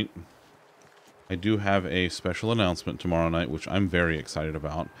tomorrow night. I do have a special announcement tomorrow night, which I'm very excited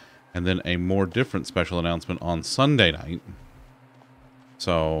about. And then a more different special announcement on Sunday night.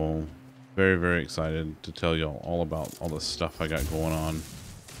 So, very, very excited to tell y'all all about all the stuff I got going on.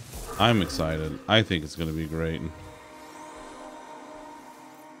 I'm excited. I think it's going to be great.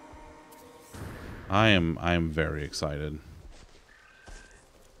 I am very excited.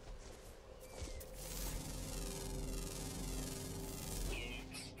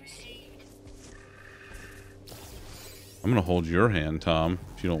 I'm gonna hold your hand, Tom,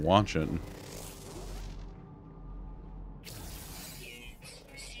 if you don't watch it.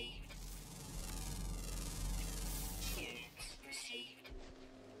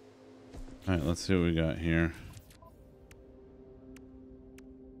 Alright, let's see what we got here.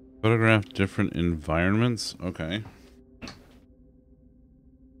 Photograph different environments. Okay.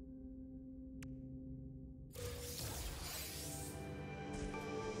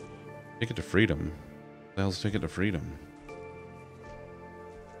 Ticket to freedom. What the hell's ticket to freedom?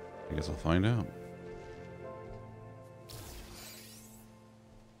 I guess I'll find out.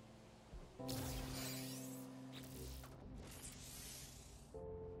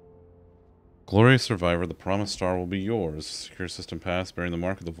 Glorious survivor, the promised star will be yours. Secure system pass bearing the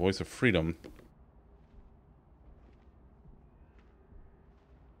mark of the voice of freedom.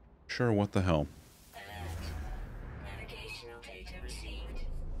 Sure, what the hell? Navigational data received.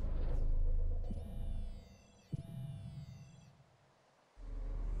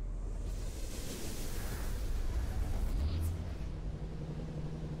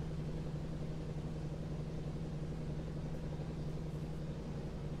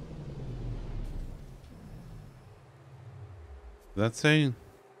 Did that say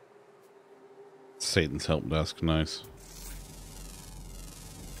Satan's help desk? Nice.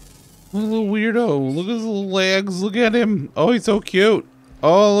 Look at the little weirdo. Look at his little legs. Look at him. Oh, he's so cute.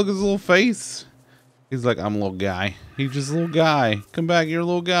 Oh, look at his little face. He's like, I'm a little guy. He's just a little guy. Come back, you're a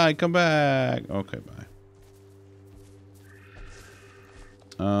little guy. Come back. Okay, bye.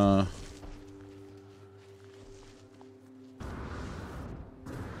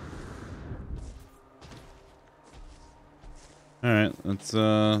 Alright,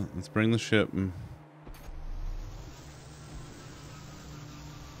 let's bring the ship.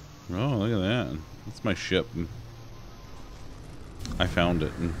 Oh, look at that. That's my ship. I found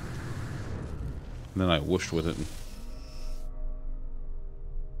it. And then I whooshed with it.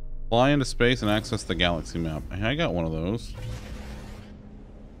 Fly into space and access the galaxy map. Hey, I got one of those.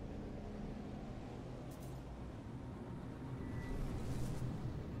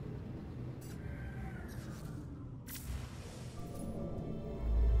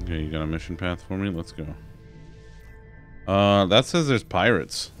 Okay, you got a mission path for me? Let's go. That says there's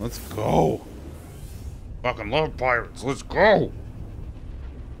pirates. Let's go. Fucking love pirates. Let's go.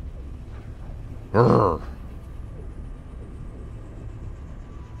 Brr.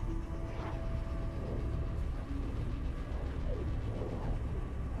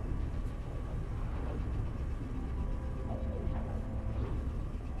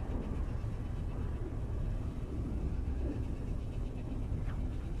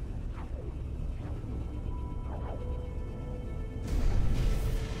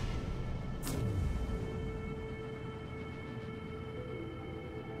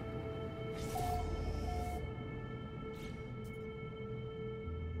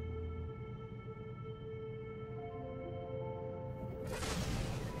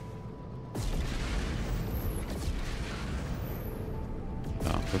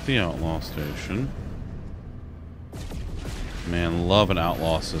 At the outlaw station. Man, love an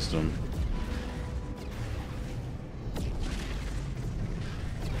outlaw system.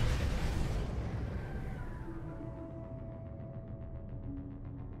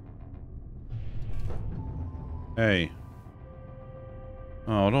 Hey.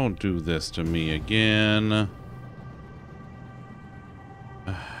 Oh, don't do this to me again.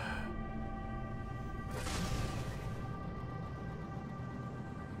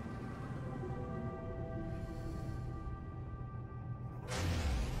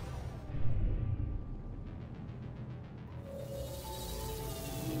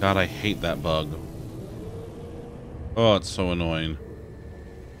 God, I hate that bug. Oh, it's so annoying.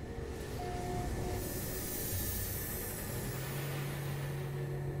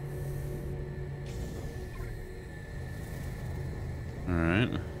 All right.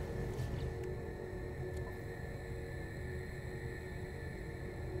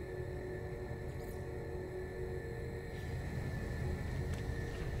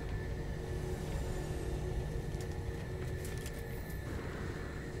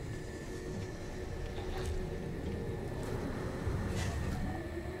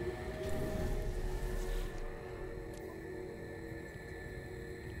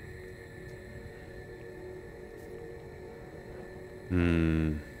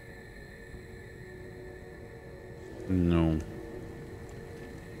 No.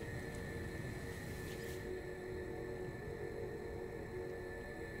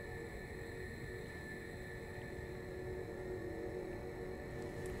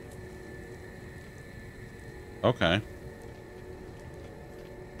 Okay.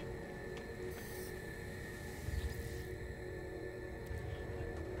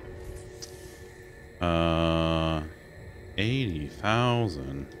 Uh,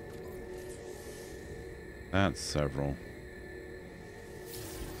 80,000. That's several.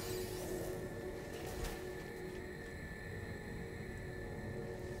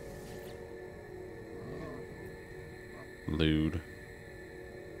 Lewd.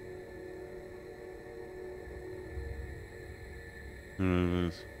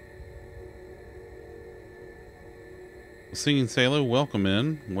 Singing Sailor, welcome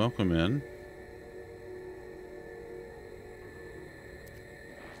in. Welcome in.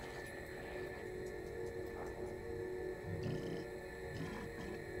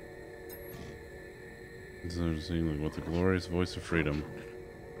 Singing with the glorious voice of freedom.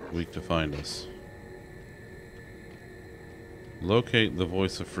 Weak to find us. Locate the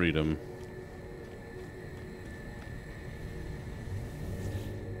voice of freedom.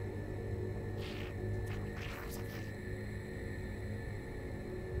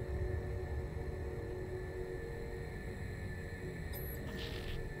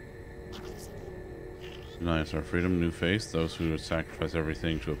 Nice, our freedom, new face. Those who would sacrifice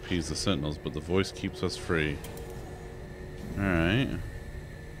everything to appease the sentinels, but the voice keeps us free. Alright.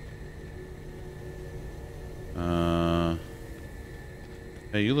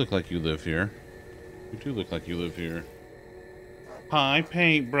 Hey, you look like you live here. You do look like you live here. Hi,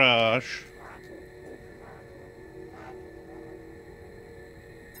 paintbrush.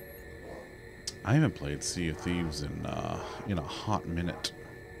 I haven't played Sea of Thieves in a hot minute.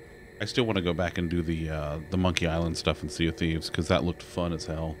 I still want to go back and do the Monkey Island stuff in Sea of Thieves because that looked fun as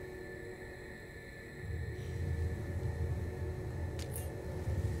hell.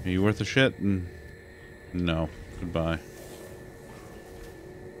 Are you worth a shit? No. Goodbye.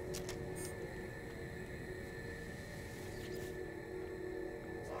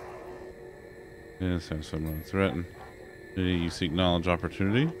 Yes, have someone threaten. Did you seek knowledge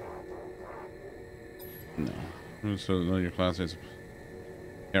opportunity? No. So none of your classmates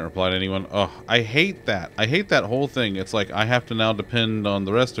can't reply to anyone. Oh, I hate that. I hate that whole thing. It's like I have to now depend on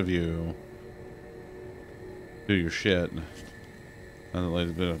the rest of you. Do your shit. And the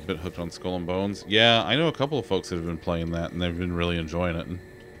lady's been a bit hooked on Skull and Bones. Yeah, I know a couple of folks that have been playing that and they've been really enjoying it.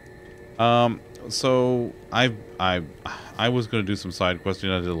 So I was gonna do some side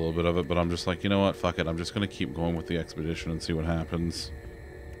questing. I did a little bit of it, but I'm just like, you know what? Fuck it. I'm just gonna keep going with the expedition and see what happens.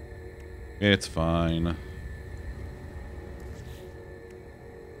 It's fine.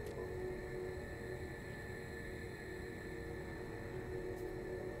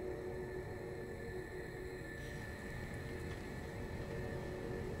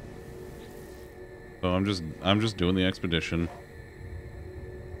 So I'm just doing the expedition.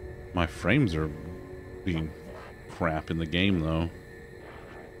 My frames are being crap in the game though.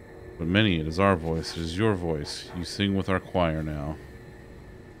 But Minnie, it is our voice. It is your voice. You sing with our choir now.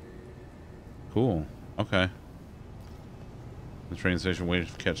 Cool. Okay. The train station waiting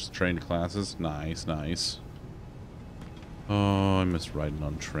to catch the train to classes. Nice, nice. Oh, I miss riding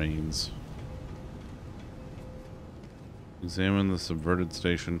on trains. Examine the subverted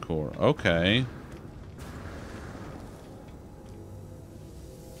station core. Okay.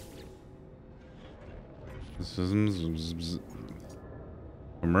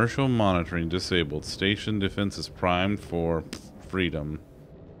 Commercial monitoring disabled. Station defense is primed for freedom.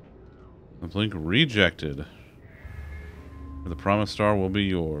 The blink rejected. The promised star will be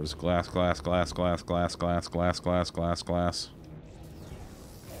yours. Glass, glass, glass, glass, glass, glass, glass, glass, glass, glass.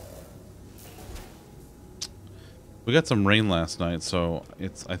 We got some rain last night, so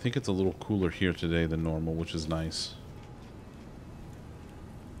I think it's a little cooler here today than normal, which is nice.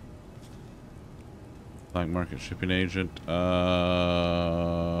 Black market shipping agent. There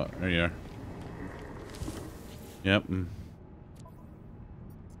you are. Yep.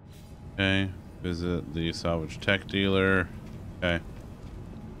 Okay. Visit the salvage tech dealer. Okay.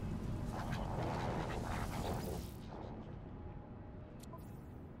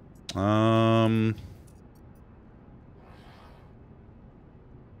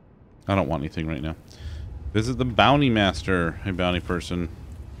 I don't want anything right now. Visit the bounty master. Hey, bounty person.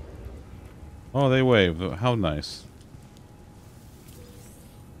 Oh, they wave. How nice.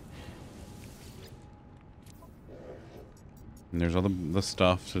 And there's all the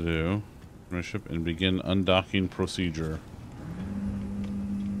stuff to do. Ship and begin undocking procedure.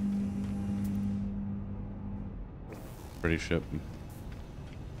 Pretty ship.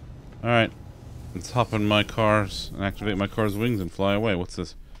 Alright. Let's hop in my cars and activate my car's wings and fly away. What's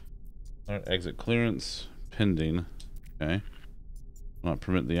this? Alright, exit clearance. Pending. Okay. Not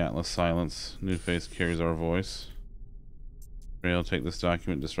permit the Atlas silence. New face carries our voice. Rail, take this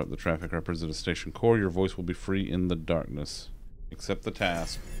document, disrupt the traffic records at a station core. Your voice will be free in the darkness. Accept the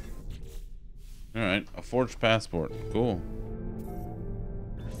task. Alright, a forged passport. Cool.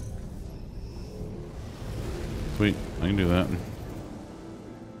 Sweet, I can do that.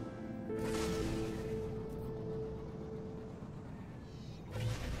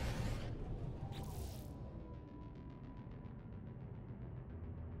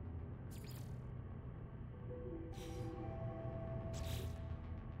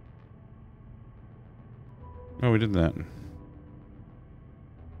 Oh, we did that.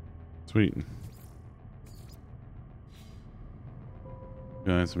 Sweet.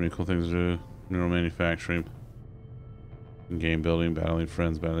 Guys, so many cool things to do. Neural manufacturing. Game building, battling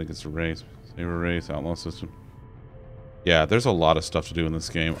friends, battling against a race. Save a race, outlaw system. Yeah, there's a lot of stuff to do in this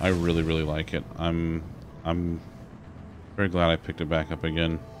game. I really, really like it. I'm very glad I picked it back up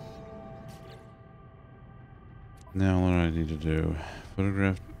again. Now what do I need to do?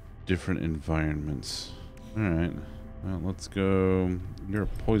 Photograph different environments. Alright. Well, let's go. You're a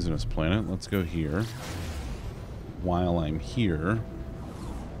poisonous planet. Let's go here. While I'm here,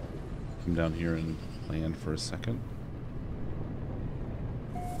 come down here and land for a second.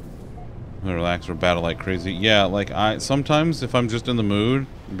 Relax or battle like crazy. Yeah, like sometimes if I'm just in the mood,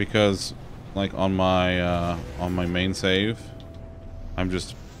 because like on my main save,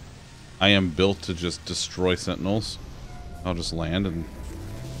 I am built to just destroy sentinels. I'll just land and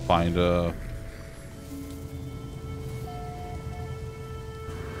find a.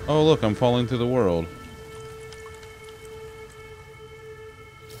 Oh look, I'm falling through the world.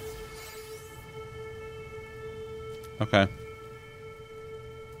 Okay.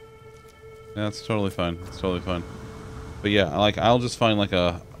 Yeah, that's totally fine. It's totally fine. But yeah, like I'll just find like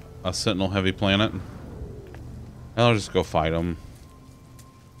a sentinel heavy planet. And I'll just go fight them.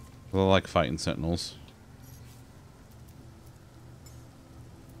 I like fighting sentinels.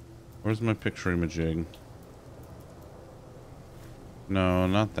 Where's my picture-imaging? No,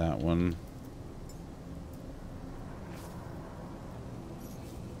 not that one.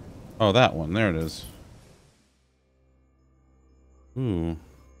 Oh, that one. There it is. Ooh.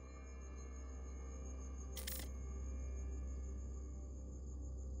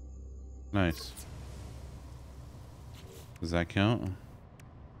 Nice. Does that count?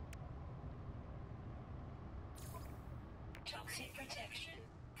 Toxic protection.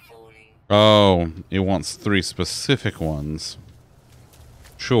 Falling. Oh, it wants 3 specific ones.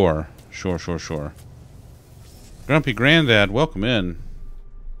 Sure. Sure. Grumpy Granddad, welcome in.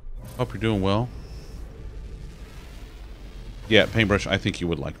 Hope you're doing well. Yeah, Paintbrush, I think you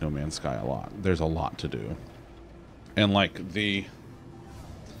would like No Man's Sky a lot. There's a lot to do. And like the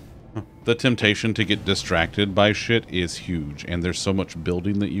temptation to get distracted by shit is huge. And there's so much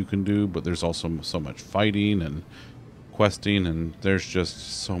building that you can do, but there's also so much fighting and questing, and there's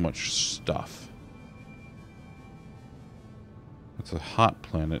just so much stuff. It's a hot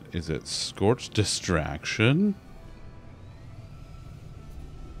planet. Is it scorched distraction?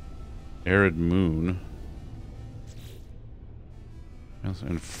 Arid moon.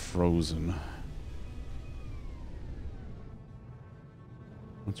 And frozen.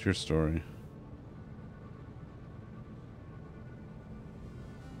 What's your story?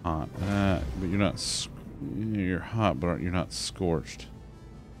 Hot. But you're not. You're hot, but you're not scorched.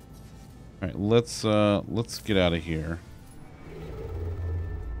 All right, let's get out of here.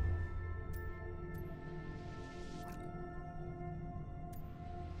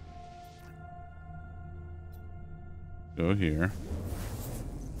 Go here.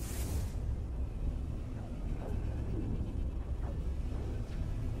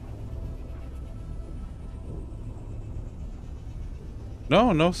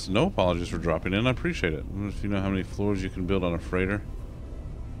 No apologies for dropping in. I appreciate it. If you know how many floors you can build on a freighter.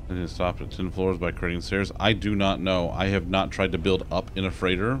 And then stop at 10 floors by creating stairs. I do not know. I have not tried to build up in a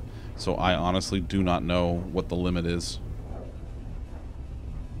freighter, so I honestly do not know what the limit is.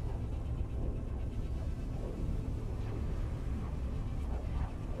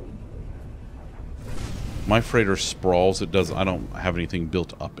 My freighter sprawls. It does. I don't have anything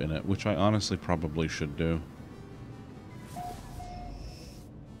built up in it, which I honestly probably should do.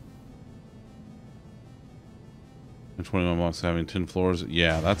 And 21 bucks having 10 floors.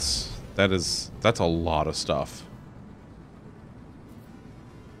 Yeah, that's a lot of stuff.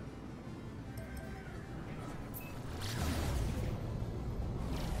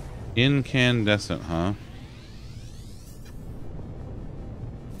 Incandescent, huh?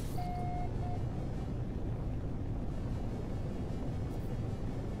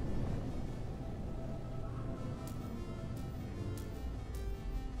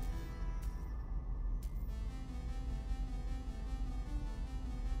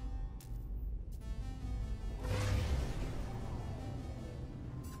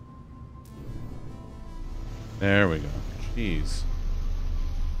 There we go. Jeez.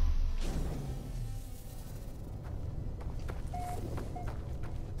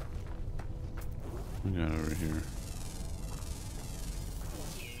 We got over here.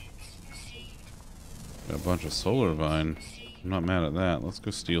 Got a bunch of solar vine. I'm not mad at that. Let's go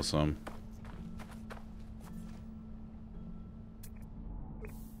steal some.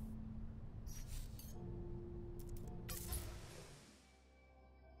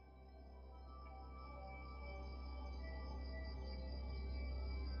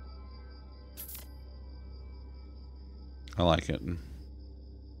 I like it.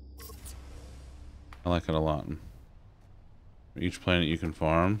 I like it a lot. Each planet you can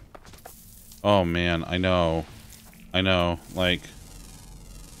farm. Oh man, I know. I know, like...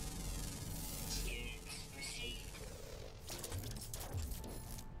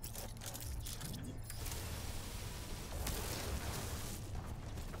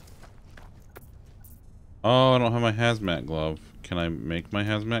 Oh, I don't have my hazmat glove. Can I make my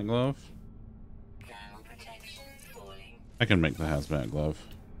hazmat glove? I can make the hazmat glove.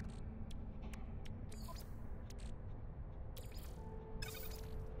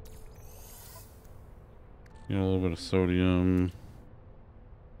 Get a little bit of sodium.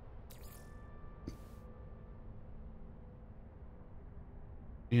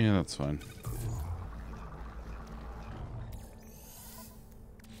 Yeah, that's fine.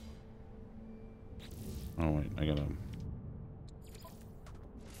 Oh wait, I gotta...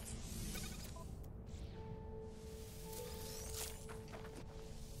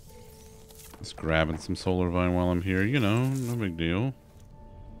 Just grabbing some solar vine while I'm here, you know, no big deal.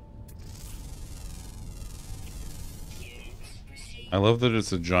 I love that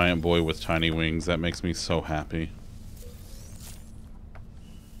it's a giant boy with tiny wings. That makes me so happy.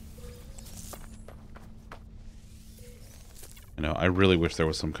 I know, I really wish there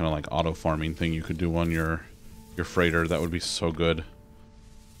was some kind of like auto farming thing you could do on your freighter. That would be so good.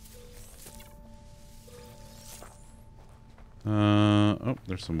 Oh,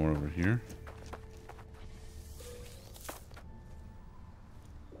 there's some more over here.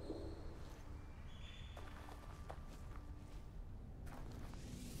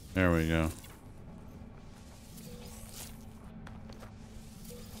 There we go.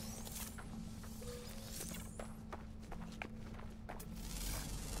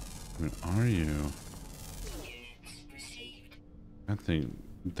 Where are you? That thing,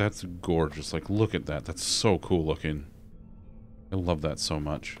 that's gorgeous. Like, look at that. That's so cool looking. I love that so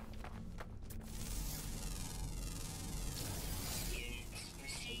much.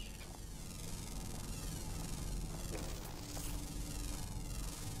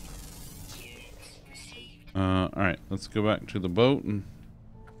 Alright, let's go back to the boat and...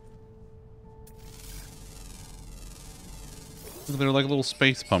 Look, they're like little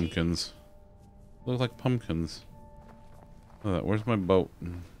space pumpkins. Look like pumpkins. Look at that. Where's my boat?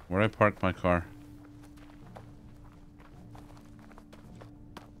 Where'd I park my car?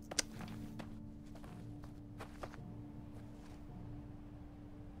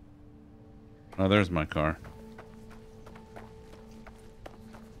 Oh, there's my car.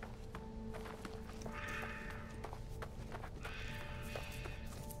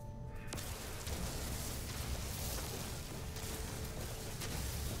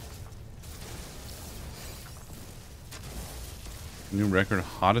 New record,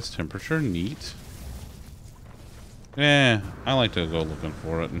 hottest temperature, neat. Eh, I like to go looking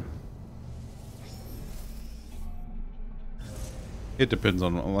for it. It depends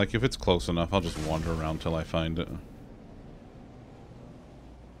on, like, if it's close enough, I'll just wander around till I find it.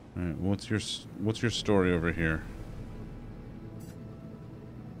 All right, what's your story over here?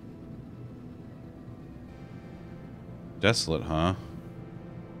 Desolate, huh?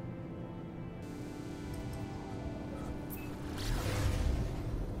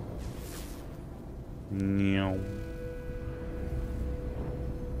 Meow.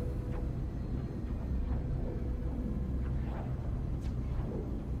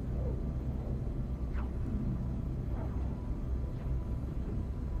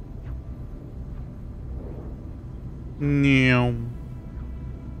 Meow.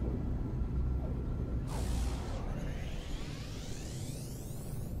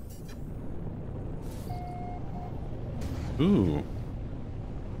 Ooh.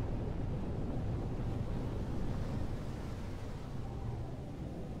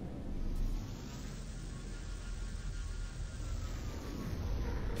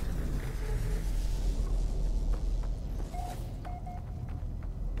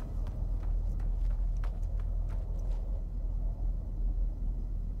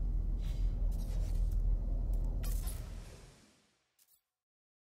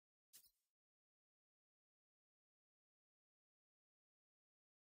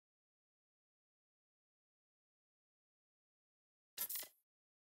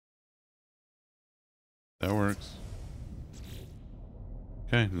 That works.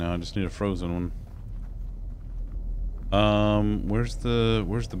 Okay, now I just need a frozen one. Where's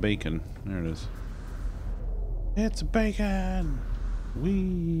the bacon? There it is. It's bacon!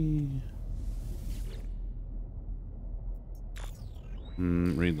 Wee!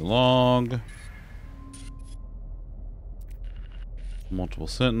 Read the log. Multiple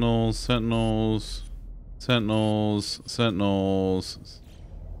sentinels.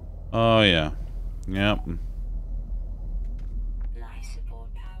 Oh, yeah. Yep. Life support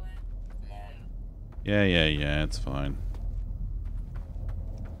power low. Yeah, it's fine.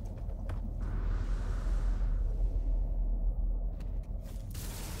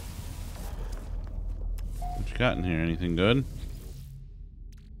 What you got in here? Anything good?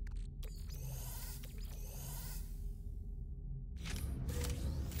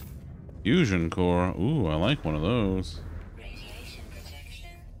 Fusion core. Ooh, I like one of those. Radiation protection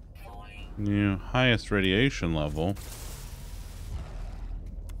falling. Yeah, highest radiation level.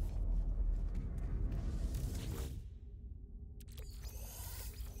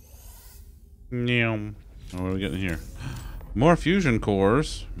 Yeah. Oh, what are we getting here? More fusion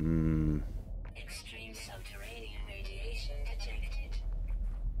cores. Extreme subterranean radiation detected.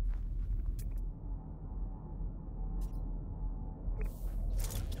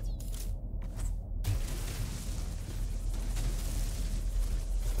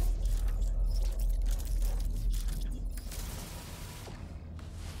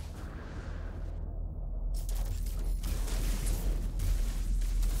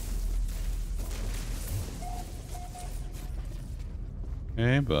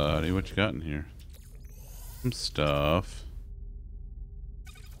 Hey, buddy, what you got in here? Some stuff.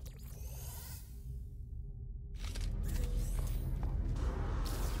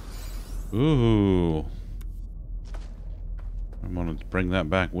 Ooh. I'm gonna bring that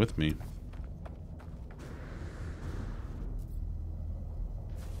back with me.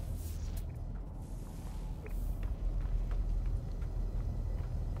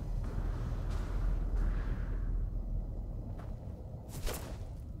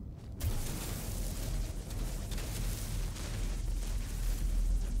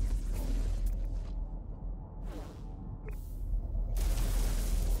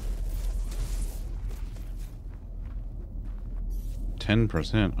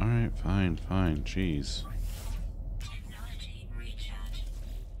 %. Alright, fine. Jeez. Technology recharge.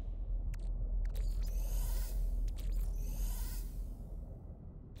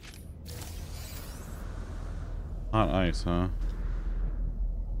 Hot ice, huh?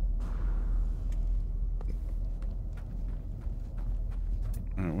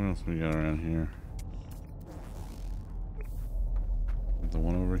 Alright, what else we got around here? The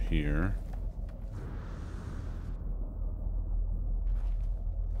one over here.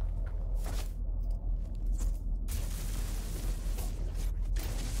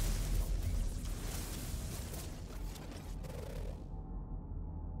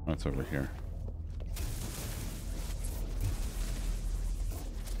 What's over here?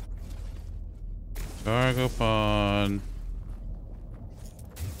 Cargo pod.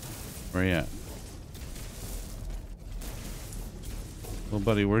 Where you at? Well,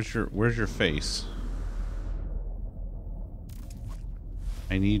 buddy, where's your face?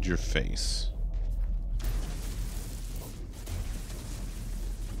 I need your face.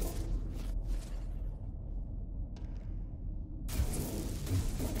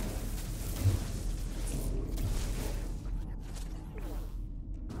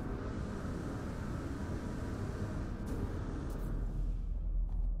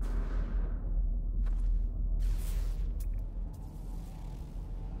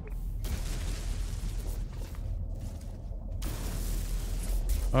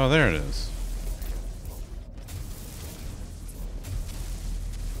 Oh, there it is.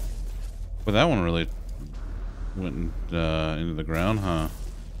 But that one really went into the ground, huh?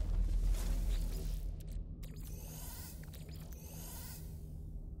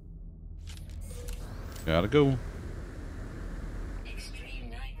 Gotta go.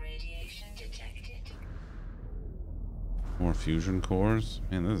 Extreme night radiation detected. More fusion cores.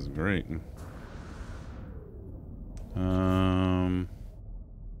 Man, this is great.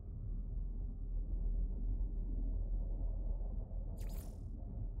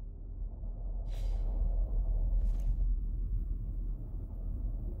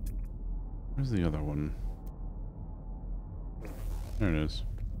 Where's the other one? There it is.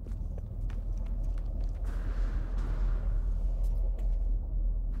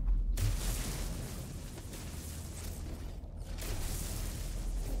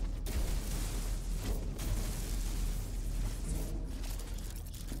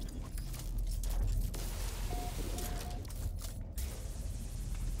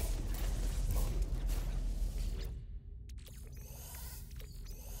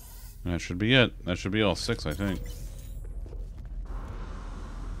 That should be it. That should be all 6, I think.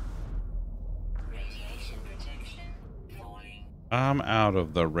 Radiation protection falling. I'm out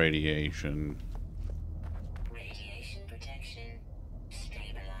of the radiation. Radiation protection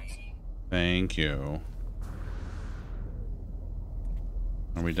stabilizing. Thank you.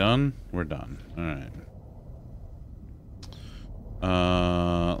 Are we done? We're done. Alright.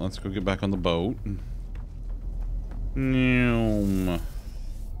 Let's go get back on the boat.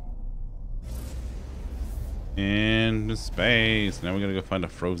 Into space. Now we gotta go find a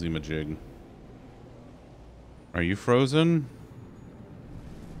frozy majig. Are you frozen?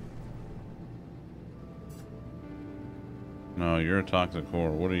 No, you're a toxic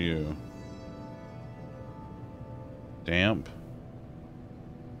core. What are you? Damp.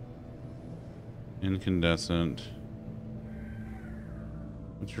 Incandescent.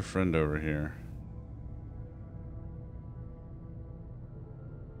 What's your friend over here?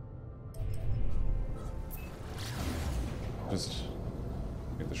 Just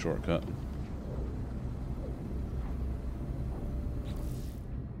get the shortcut.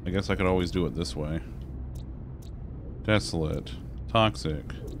 I guess I could always do it this way. Desolate, toxic,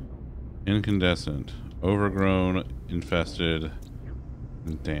 incandescent, overgrown, infested,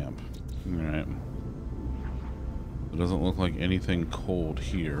 and damp. Alright. It doesn't look like anything cold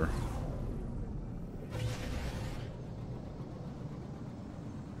here.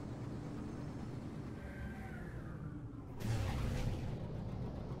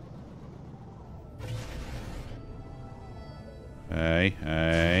 Hey,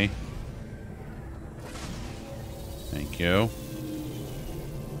 hey. Thank you.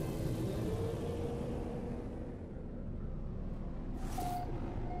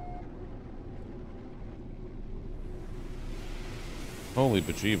 Holy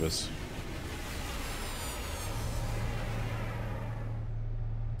bejeebus.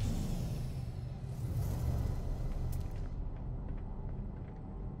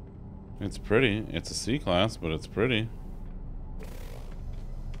 It's pretty. It's a C class, but it's pretty.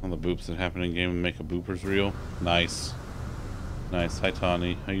 All the boops that happen in game and make a boopers reel. Nice. Nice. Hi,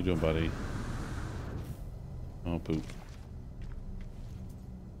 Tawny. How you doing, buddy? Oh, poop.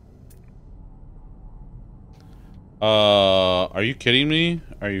 Are you kidding me?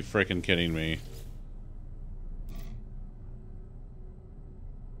 Are you freaking kidding me?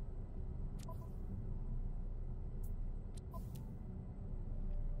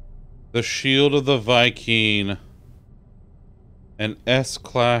 The Shield of the Viking. An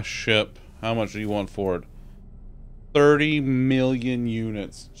S-class ship. How much do you want for it? 30 million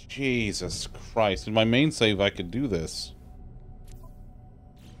units. Jesus Christ. In my main save, I could do this.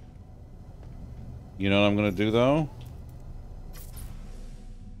 You know what I'm going to do, though?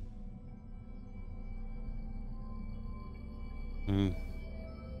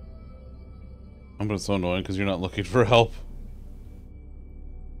 But it's so annoying because you're not looking for help.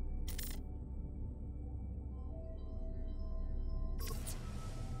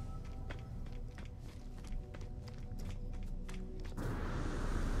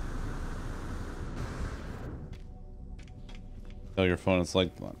 Tell your phone it's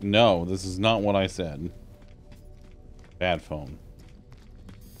like, no, this is not what I said. Bad phone.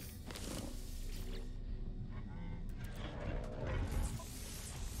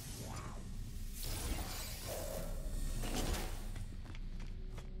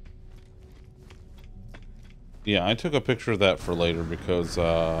 Yeah, I took a picture of that for later because,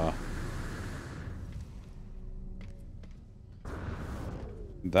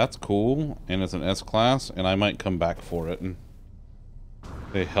 that's cool, and it's an S-class, and I might come back for it.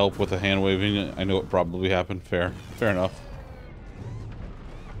 They help with the hand waving. I know it probably happened. Fair enough.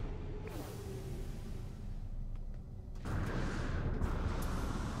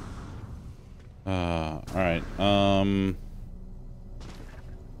 All right.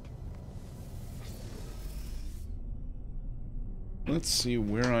 Let's see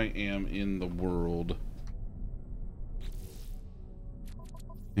where I am in the world.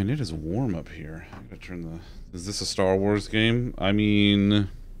 And it is warm up here. I gotta turn the... Is this a Star Wars game? I mean,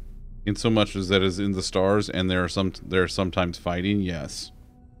 in so much as that is in the stars and there are sometimes fighting, yes.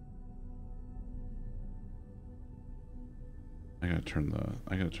 I gotta turn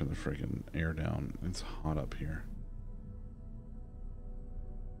the freaking air down. It's hot up here.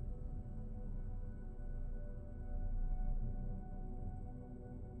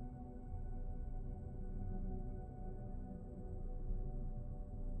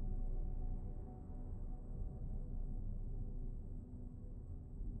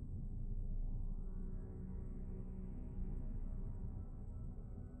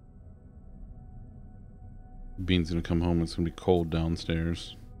 Bean's gonna come home. It's gonna be cold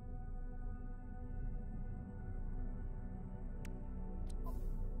downstairs.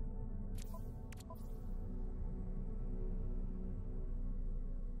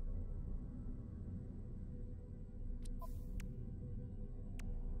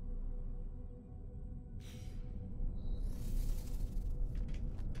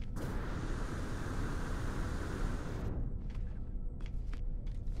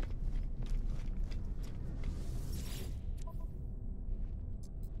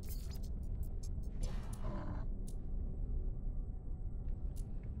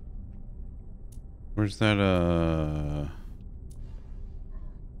 Where's that,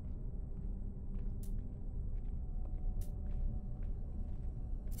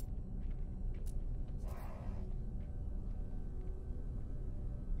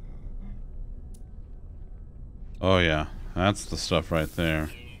 Oh yeah, that's the stuff right there.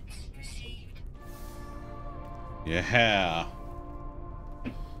 Yeah.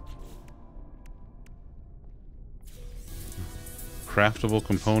 Craftable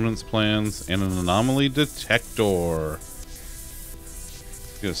components plans and an anomaly detector.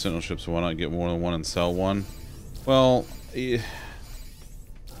 Get a sentinel ship, so why not get more than one and sell one? Well,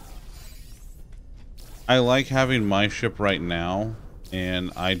 I like having my ship right now,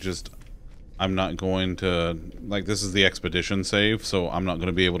 and I'm not going to, like, this is the expedition save, so I'm not going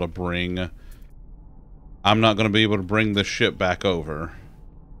to be able to bring the ship back over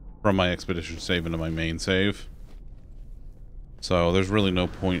from my expedition save into my main save. So there's really no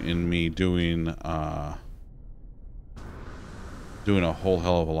point in me doing a whole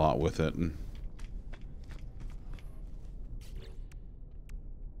hell of a lot with it.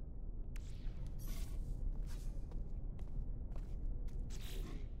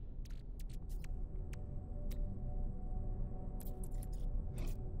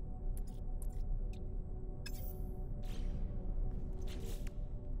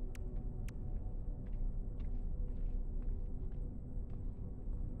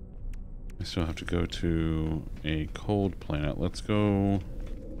 I still have to go to a cold planet. Let's go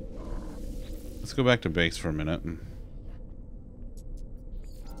back to base for a minute. And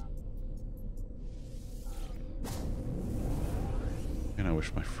I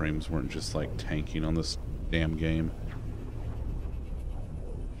wish my frames weren't just like tanking on this damn game.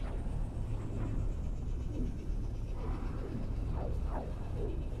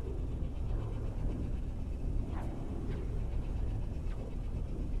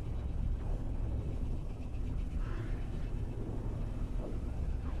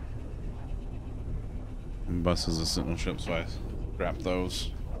 Bus is a sentinel ship, so I scrapped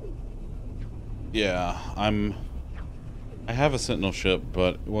those. Yeah, I have a sentinel ship,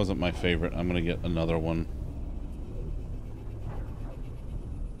 but it wasn't my favorite. I'm gonna get another one.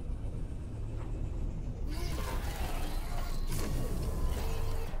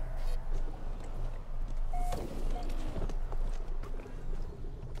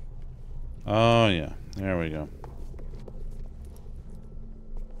 Oh yeah, there we go.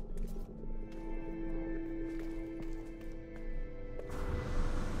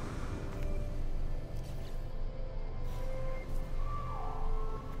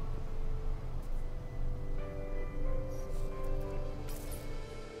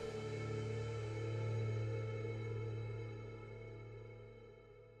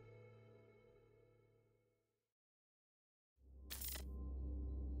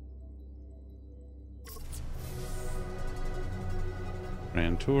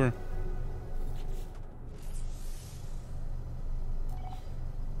 Grand tour.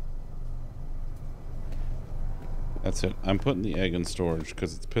 That's That's it. I'm putting the egg in storage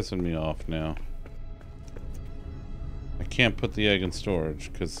because it's pissing me off now. I can't put the egg in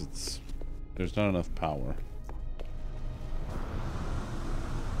storage because there's not enough power.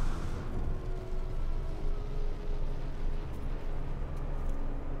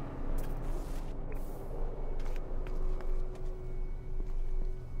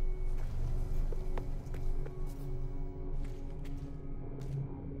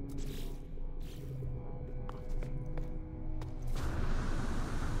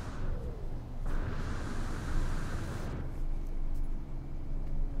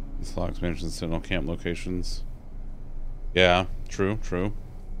 This log mentions Sentinel camp locations. Yeah, true, true.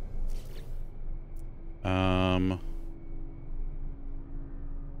 Oh,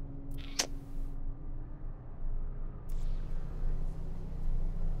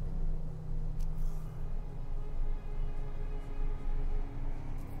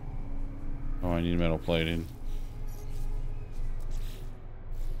 I need metal plating.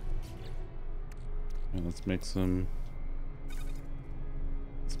 And let's make some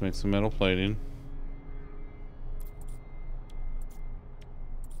metal plating.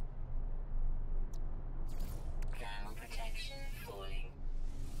 Thermal protection falling.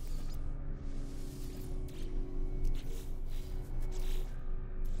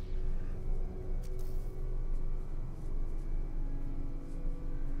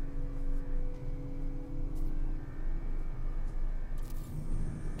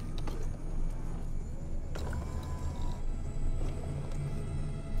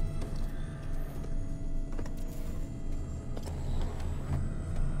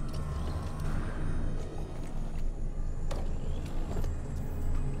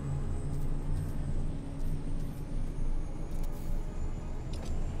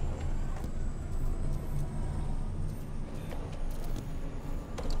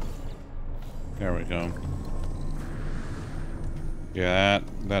 There we go. Yeah,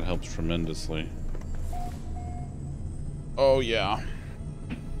 that helps tremendously. Oh yeah.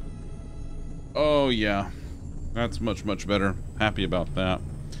 Oh yeah. That's much, much better. Happy about that.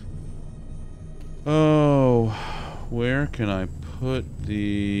 Oh, where can I put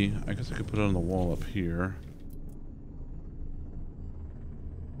the... I guess I could put it on the wall up here.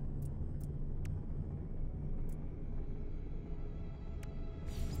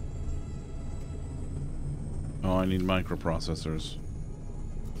 Oh, I need microprocessors.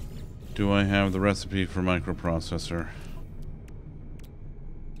 Do I have the recipe for microprocessor?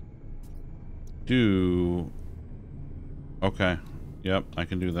 Okay. Yep, I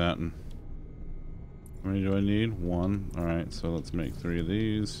can do that. And how many do I need? 1. Alright, so let's make 3 of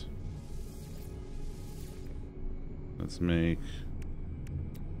these. Let's make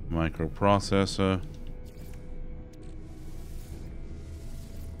microprocessor.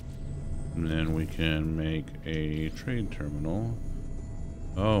 And then we can make a trade terminal.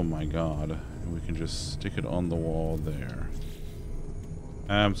 Oh my god. And we can just stick it on the wall there.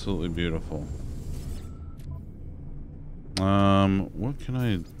 Absolutely beautiful. What can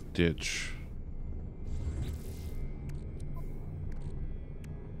I ditch?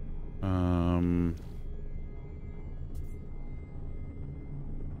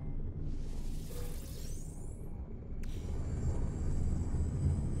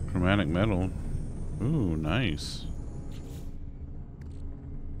 Chromatic metal. Ooh, nice.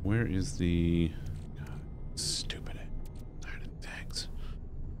 Where is the... God, stupid iron tags.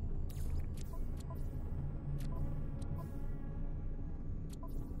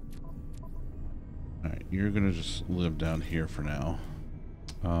 Alright, you're gonna just live down here for now.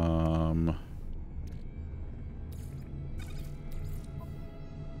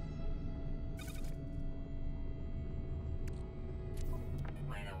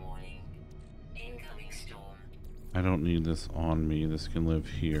 I don't need this on me. This can live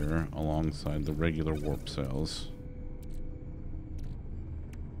here alongside the regular warp cells.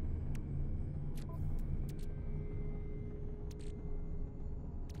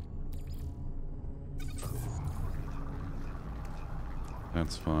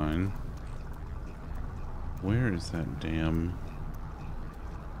 That's fine. Where is that damn...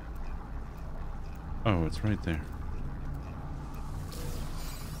 Oh, it's right there.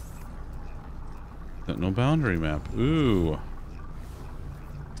 No boundary map. Ooh.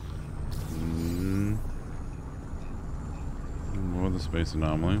 More the space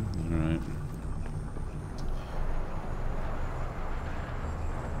anomaly. Alright.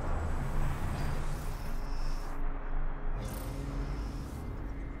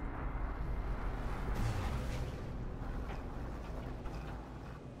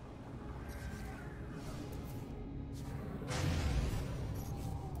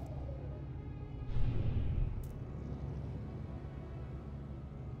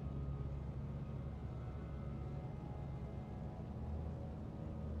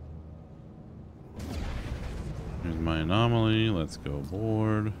 anomaly. Let's go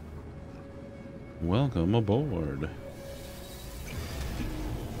aboard. Welcome aboard.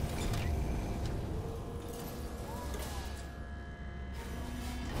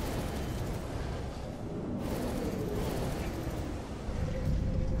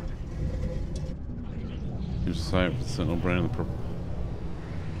 Site with Sentinel brand of the purple.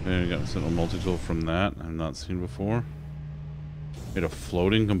 Okay, we got Sentinel multi-tool from that. I've not seen before. Made of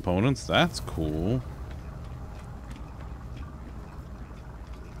floating components. That's cool.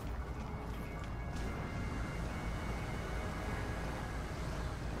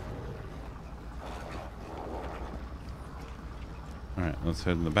 All right, let's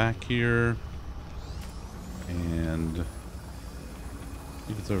head in the back here. And I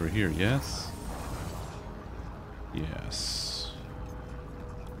think it's over here. Yes. Yes.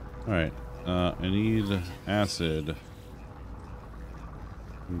 Alright. I need acid.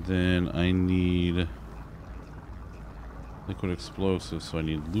 Then I need liquid explosive, so I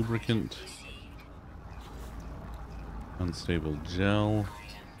need lubricant, unstable gel,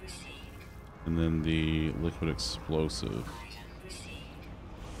 and then the liquid explosive.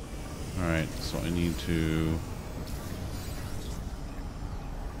 Alright, so I need to...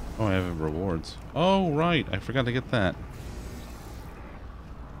 Oh, I have rewards. Oh, right. I forgot to get that.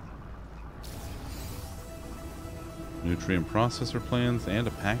 Nutrient processor plans and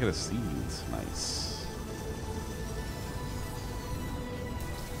a packet of seeds. Nice.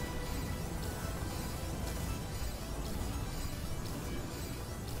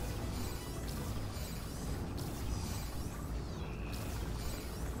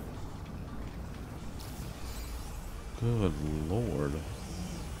 Good Lord.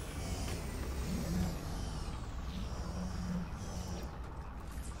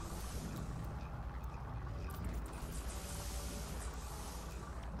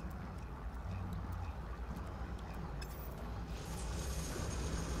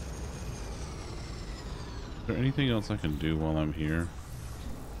 Is there anything else I can do while I'm here?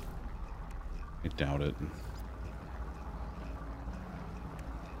 I doubt it.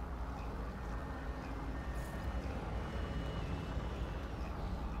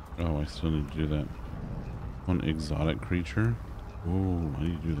 Oh, I still need to do that. One exotic creature. Oh, I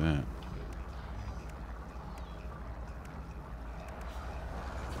need to do that.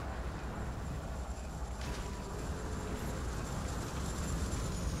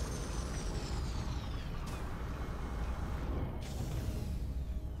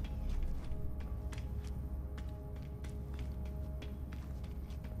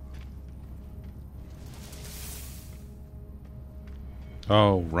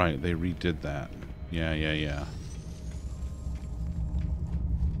 Oh, right. They redid that. Yeah.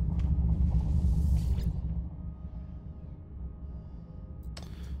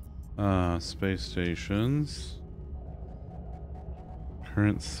 Space stations.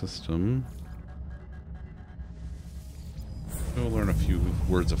 Current system. Go learn a few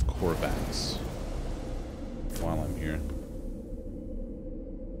words of Korvax while I'm here.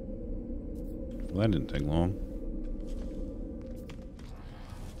 Well, that didn't take long.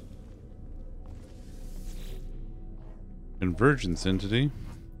 Convergence entity.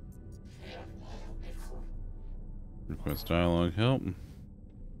 Request dialogue help.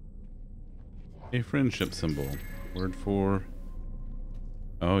 A friendship symbol. Word for...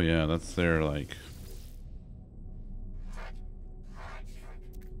 Oh yeah, that's their like...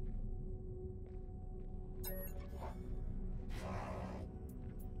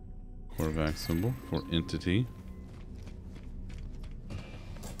 Korvax symbol for entity.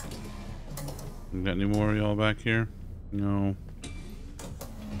 You got any more of y'all back here? No.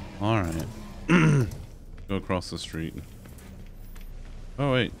 Alright. Go across the street.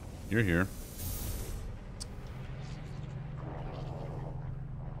 Oh wait, you're here.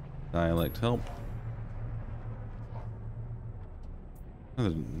 Dialect help.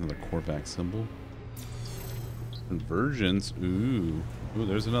 Another Korvax symbol. Convergence. Ooh. Ooh,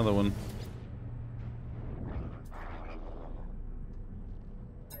 there's another one.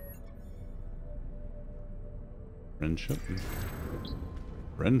 Friendship.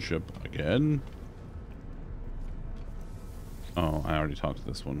 Friendship again? Oh, I already talked to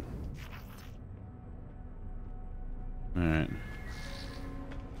this one. Alright.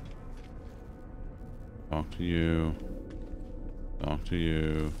 Talk to you. Talk to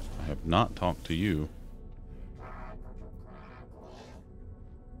you. I have not talked to you.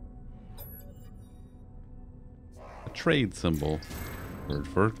 A trade symbol. Word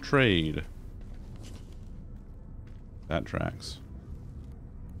for trade. That tracks.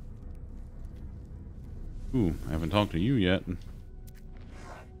 Ooh, I haven't talked to you yet.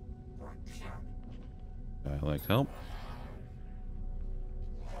 Dialect help.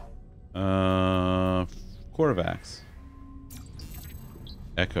 Corvax.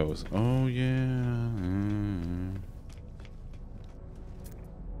 Echoes. Oh yeah.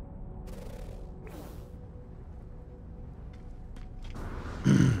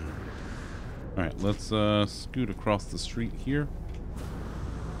 Alright, let's scoot across the street here.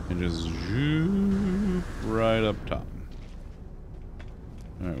 And just zoop right up top.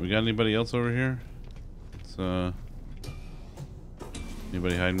 Alright, we got anybody else over here? It's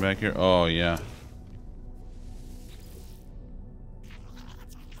anybody hiding back here? Oh yeah.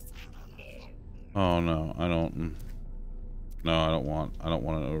 Oh no, I don't. No, I don't want an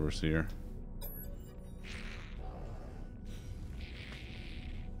overseer.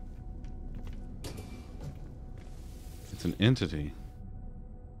 It's an entity.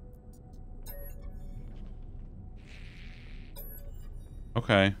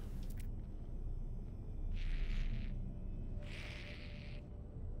 Okay.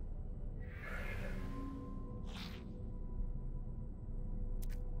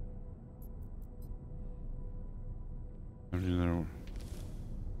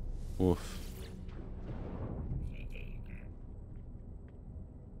 Oof.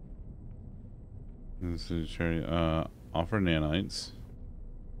 This is charity. Offer nanites.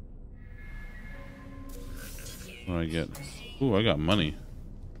 What do I get? Ooh, I got money.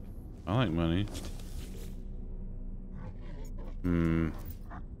 I like money.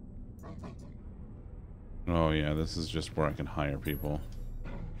 Oh yeah, this is just where I can hire people.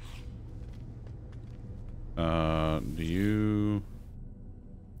 Do you...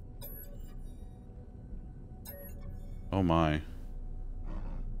 Oh my.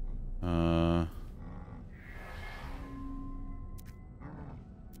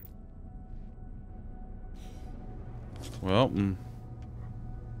 Well,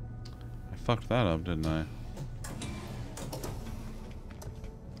 I fucked that up, didn't I?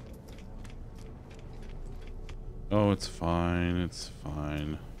 Oh, it's fine, it's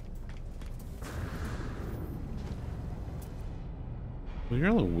fine. Well, you're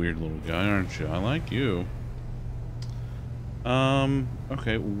a little weird little guy, aren't you? I like you.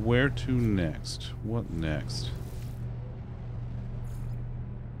 Okay, where to next? What next?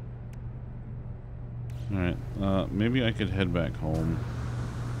 Alright, maybe I could head back home.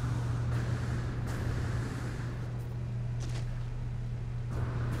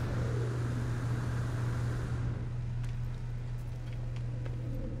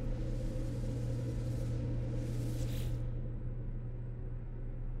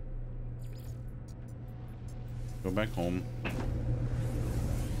 Go back home.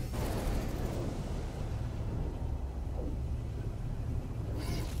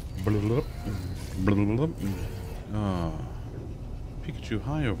 Oh, Pikachu,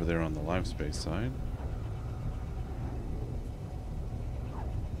 hi over there on the live space side.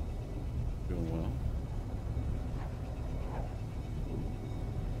 Doing well.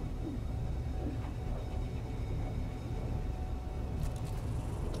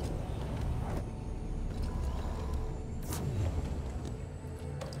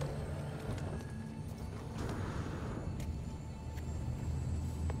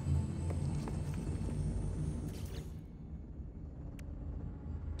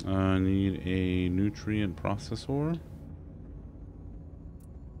 I need a nutrient processor.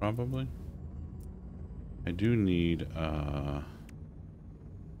 Probably. I do need oh,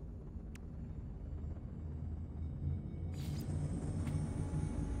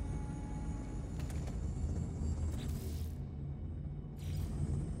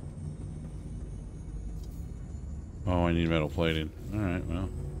 I need metal plating. Alright, well.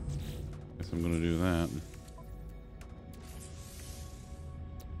 Guess I'm gonna do that.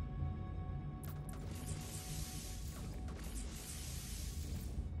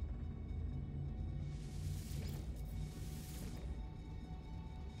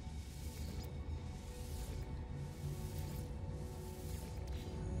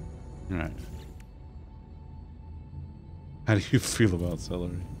 Alright. How do you feel about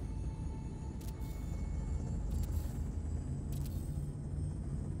celery?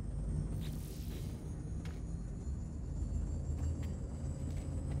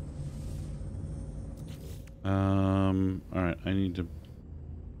 Alright, I need to...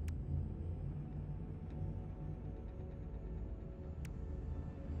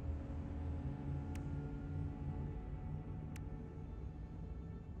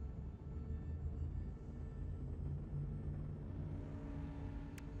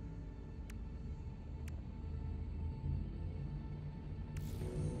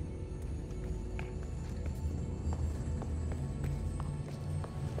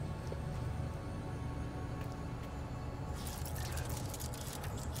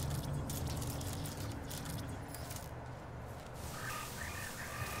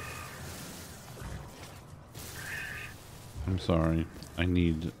 I'm sorry. I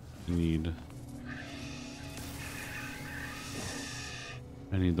need the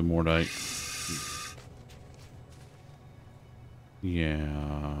Mordite.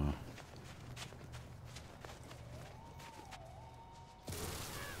 Yeah.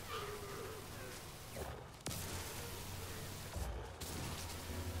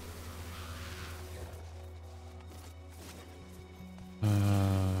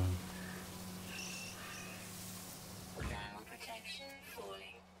 Thermal protection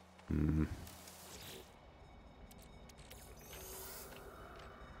falling. Hmm.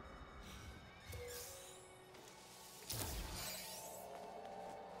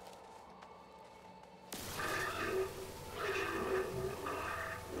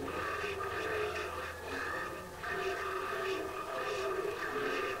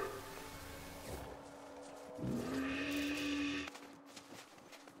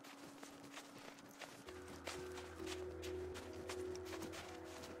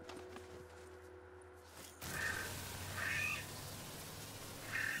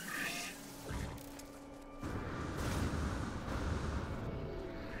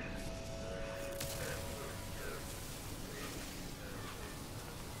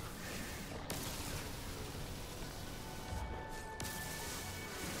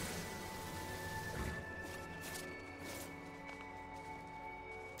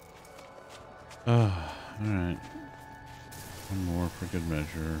 Alright. One more for good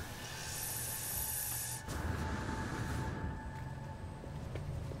measure.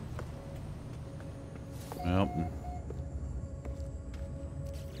 Well.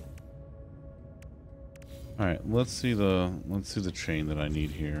 Alright, let's see the chain that I need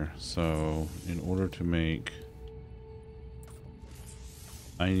here. So in order to make,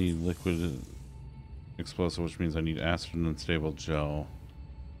 I need liquid explosive, which means I need acid and unstable gel.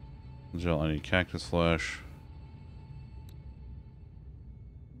 Gel, I need cactus flesh,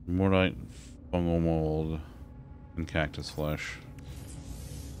 Mordite, fungal mold, and cactus flesh.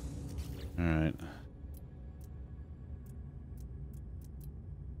 Alright.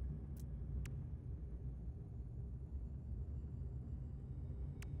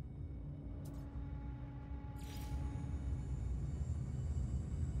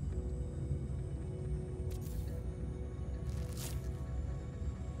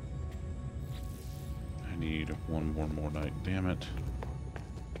 I need one more Mordite, damn it.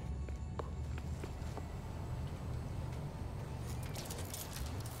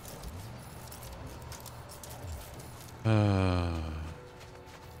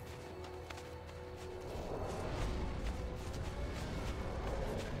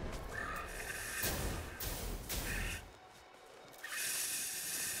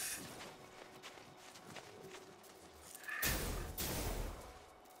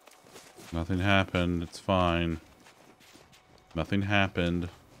 Nothing happened. It's fine. Nothing happened.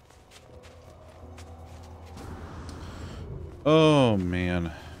 Oh,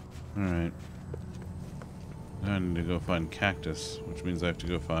 man. Alright. I need to go find cactus, which means I have to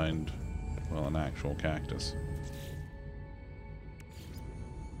go find, well, an actual cactus.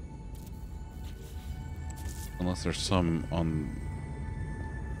 Unless there's some on...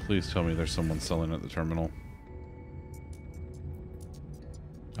 Please tell me there's someone selling at the terminal.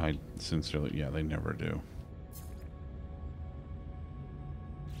 I sincerely, yeah, they never do.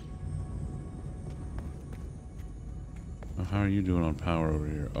 Oh, how are you doing on power over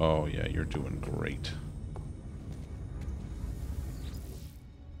here? Oh, yeah, you're doing great.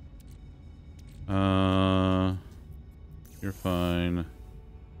 You're fine.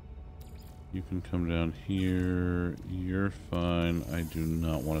 You can come down here. You're fine. I do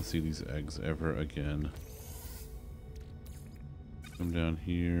not want to see these eggs ever again. Come down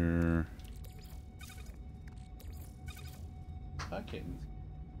here. Hi, kittens.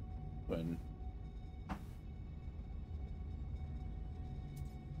 When?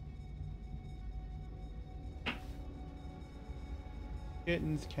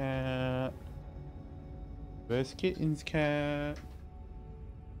 Kittens, cat. Where's kittens, cat?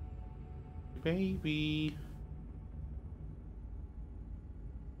 Baby.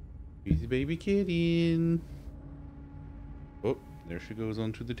 He's a baby kitten. Oh, there she goes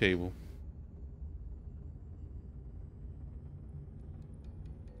onto the table.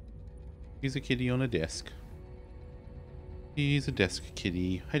 He's a kitty on a desk. He's a desk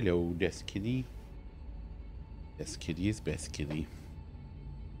kitty. Hello, desk kitty. Desk kitty is best kitty.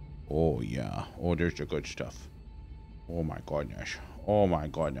 Oh, yeah. Oh, there's the good stuff. Oh, my goodness. Oh, my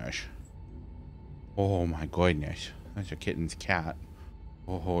goodness. Oh, my goodness. That's a kitten's cat.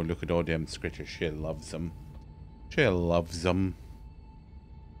 Oh, look at all them scritches. She loves them. She loves them.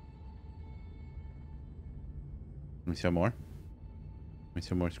 Want some more? Want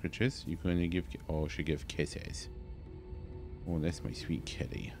some more scritches? You gonna give? Oh, she give kisses. Oh, that's my sweet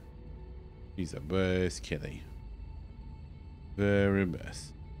kitty. She's the best kitty. Very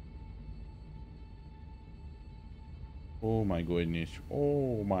best. Oh my goodness.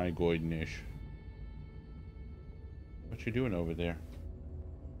 Oh my goodness. What you doing over there?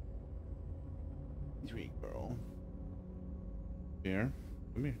 Sweet girl. Here.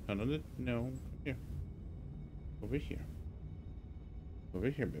 Come here. No. Come here. Over here. Over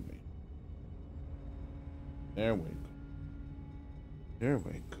here, baby. There we go. There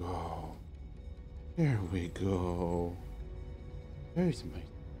we go. There we go. There's my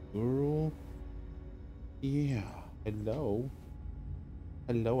girl. Yeah. Hello.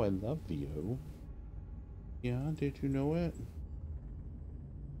 Hello, I love you. Yeah, did you know it?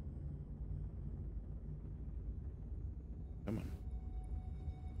 Come on.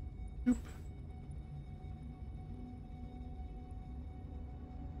 Oop.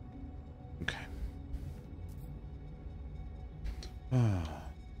 Okay.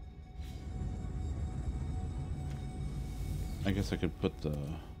 I guess I could put the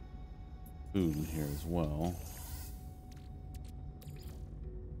food in here as well.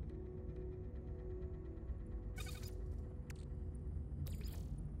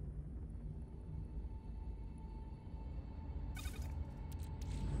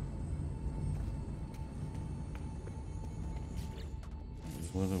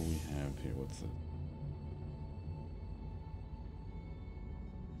 What do we have here? What's it?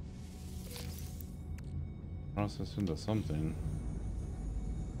 Process into something.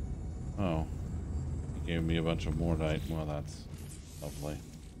 Oh. He gave me a bunch of mordite. Well, that's lovely.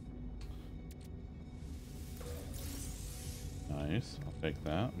 Nice. I'll take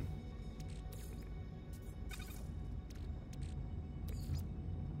that.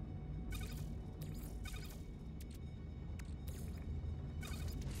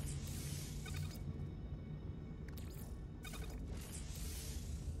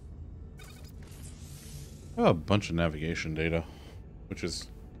 I have a bunch of navigation data, which is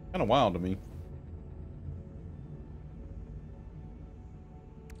kind of wild to me.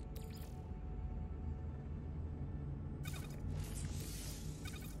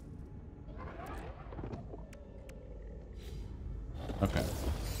 Okay.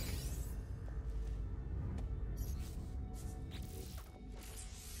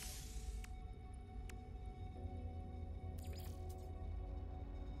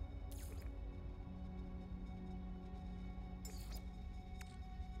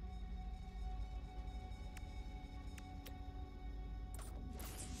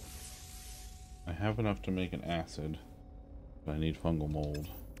 I have enough to make an acid, but I need fungal mold,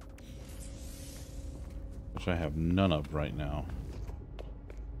 which I have none of right now.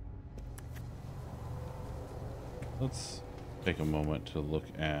 Let's take a moment to look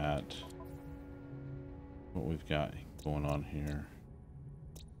at what we've got going on here.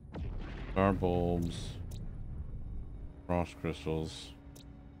 Star bulbs, frost crystals.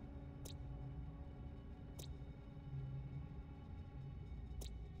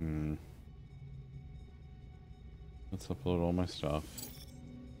 Let's upload all my stuff.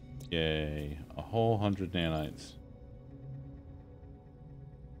 Yay, a whole 100 nanites.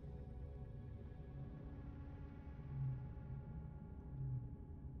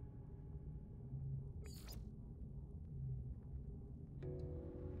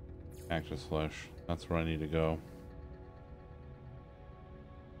 Cactus flesh, that's where I need to go.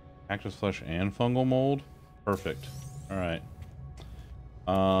 Cactus flesh and fungal mold? Perfect. Alright.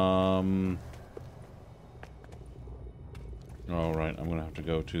 All right, I'm gonna have to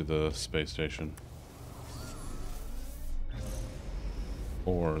go to the space station.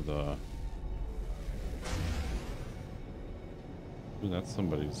 Or the... Ooh, that's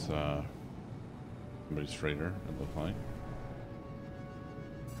somebody's freighter, it looked like.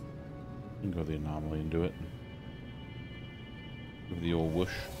 You can go to the anomaly and do it. Give the old whoosh.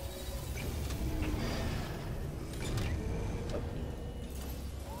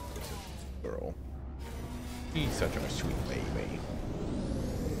 Girl. He's such a sweet baby.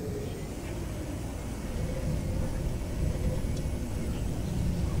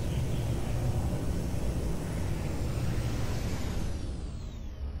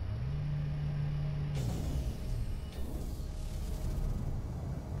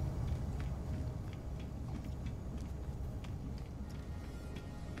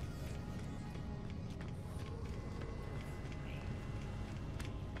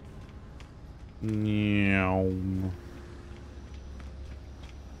 Meow.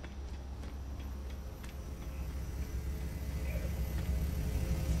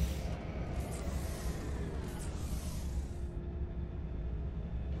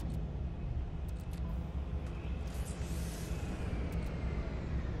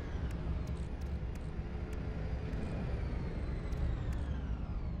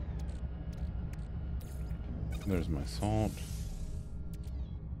 There's my salt.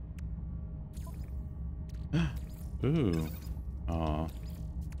 Ooh. Aw.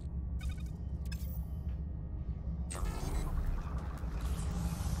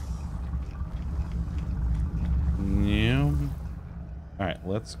 Yeah. Alright,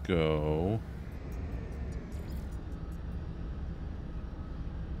 let's go.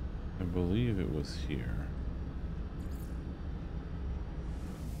 I believe it was here.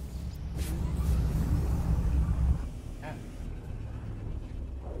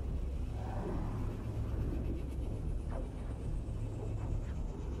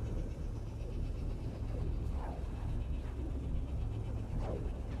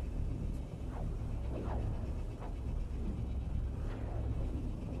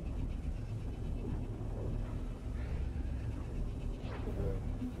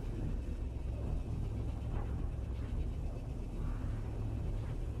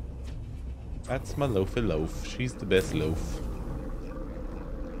 That's my loafy loaf. She's the best loaf.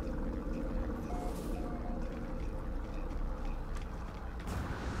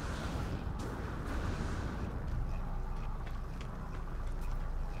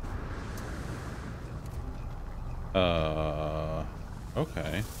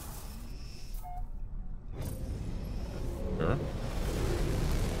 Okay. Sure.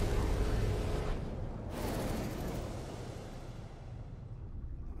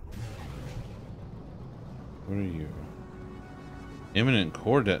 What are you? Imminent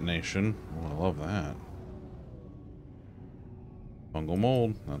core detonation. Oh, I love that. Fungal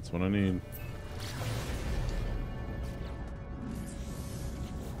mold. That's what I need.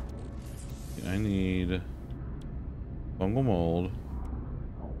 I need fungal mold,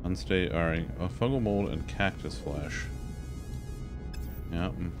 unstable. All right, fungal mold and cactus flesh.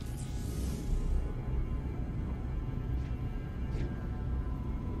 Yep.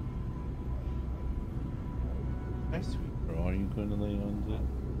 Hi, sweet girl. Are you going to lay on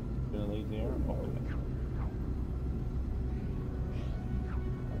the? Going to lay there?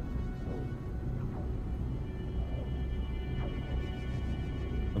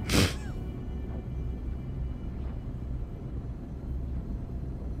 Okay.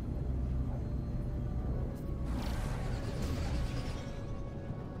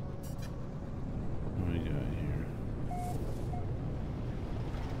 What do we got here?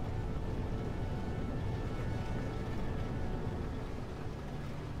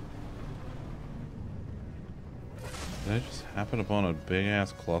 Did I just happen upon a big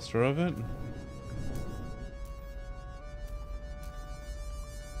ass cluster of it?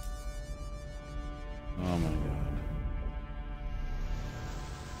 Oh my god.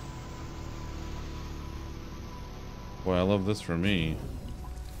 Boy, I love this for me.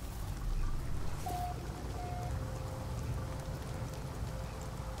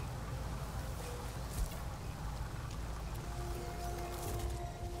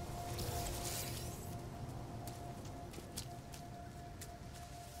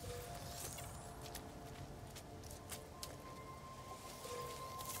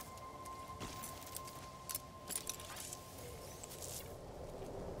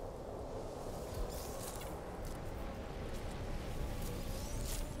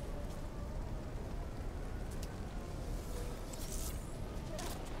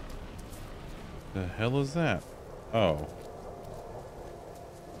 The hell is that? Oh.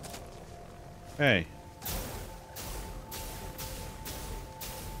 Hey.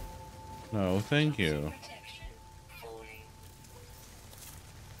 No, thank you.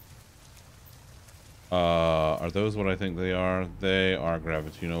 Are those what I think they are? They are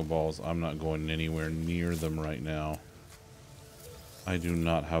Gravitino balls. I'm not going anywhere near them right now. I do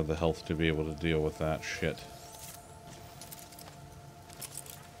not have the health to be able to deal with that shit.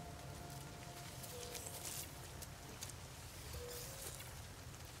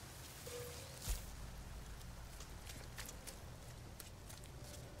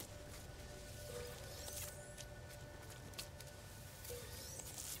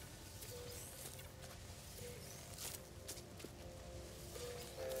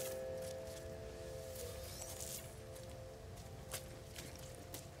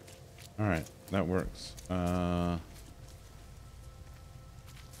 Alright, that works.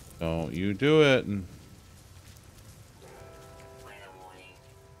 Don't you do it.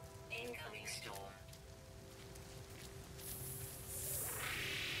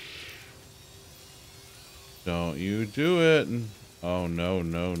 Don't you do it. Oh no,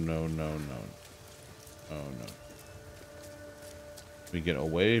 no, no, no, no. Oh no. We get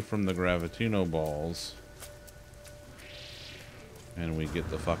away from the Gravitino balls. And we get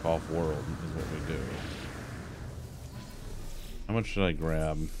the fuck off world is what we do. How much should I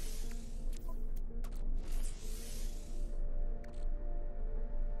grab?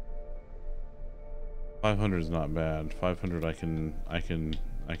 500 is not bad. 500 I can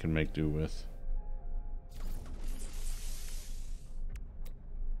make do with.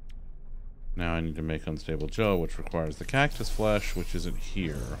 Now I need to make Unstable Joe, which requires the cactus flesh, which isn't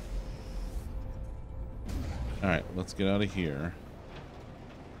here. Alright, let's get out of here.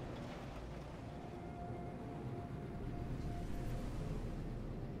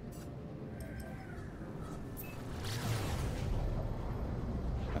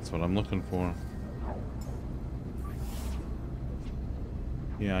 That's what I'm looking for.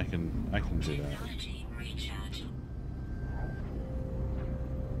 Yeah, I can do that. Technology recharge.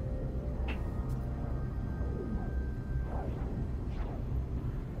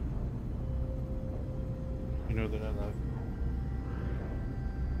 You know that I love you.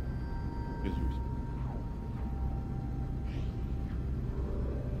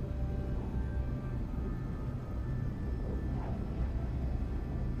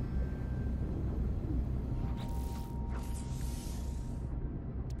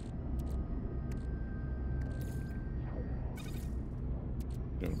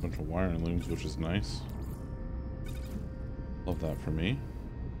 Got a bunch of wiring looms, which is nice. Love that for me.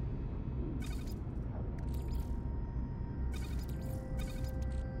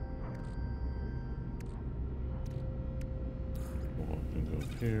 Go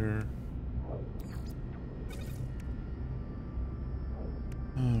up here.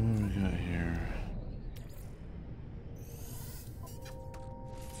 Oh, what do we got here?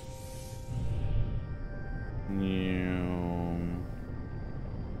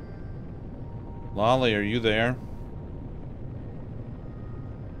 Lolly, are you there?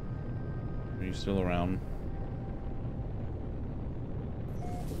 Are you still around?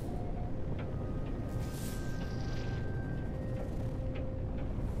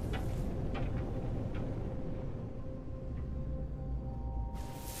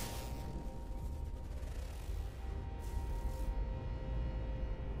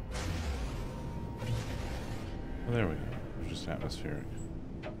 Oh, there we go. It's just atmospheric.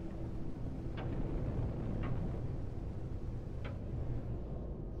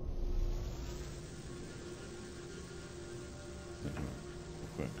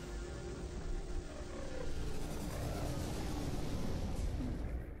 Quick.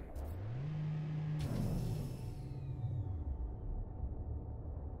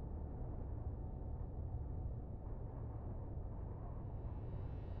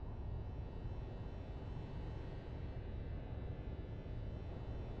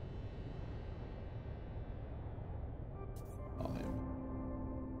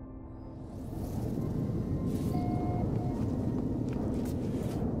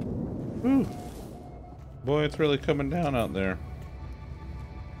 Whew. Boy, it's really coming down out there.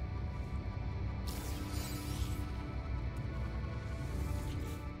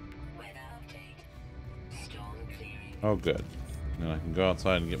 Weather update. Storm clearing. Oh, good. Then I can go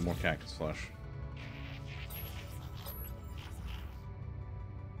outside and get more cactus flesh.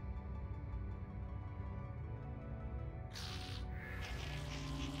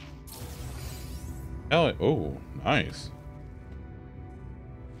 Hell, oh, nice.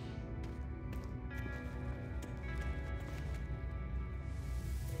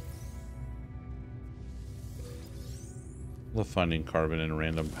 Love finding carbon in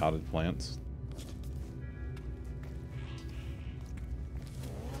random potted plants.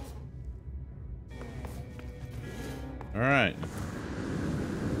 All right.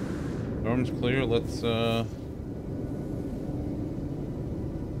 Storm's clear. Let's oh,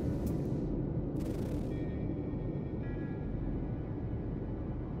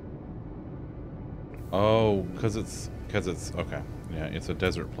 because it's okay. Yeah, it's a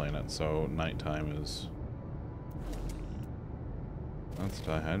desert planet, so nighttime is. That's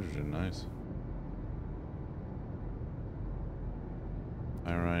dihydrogen, nice.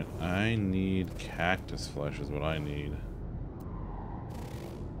 Alright, I need cactus flesh is what I need.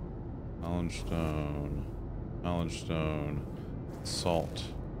 Knowledge stone, salt.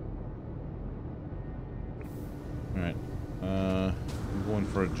 Alright, I'm going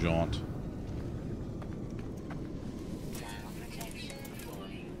for a jaunt. Thermal protection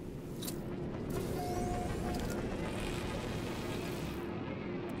falling.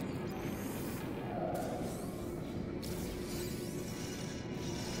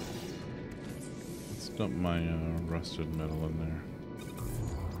 Let's dump my rusted metal in there.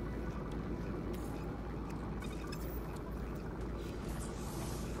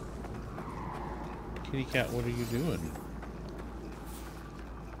 Kitty cat, what are you doing?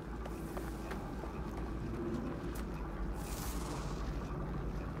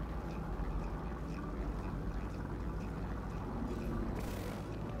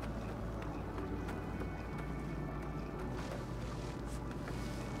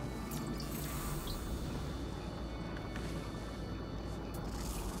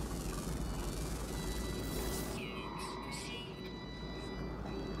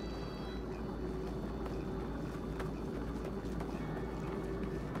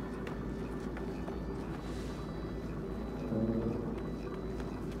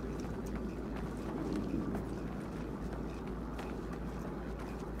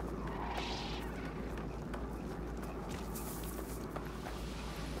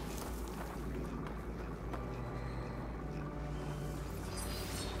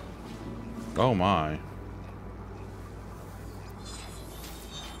 Oh my.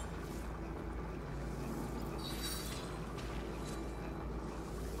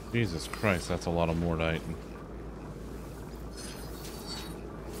 Jesus Christ, that's a lot of Mordite.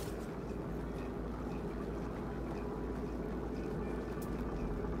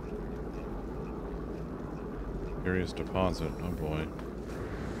 Curious deposit, oh boy.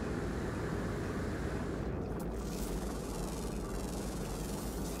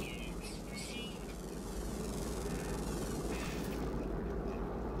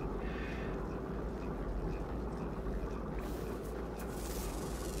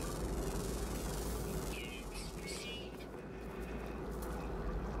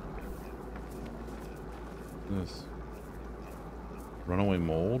 This runaway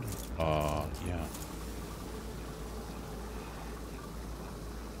mold? Yeah.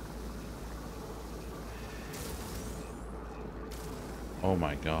 Oh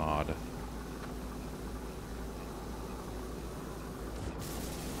my god.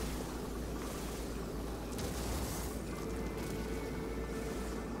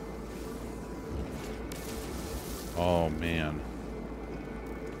 Oh man.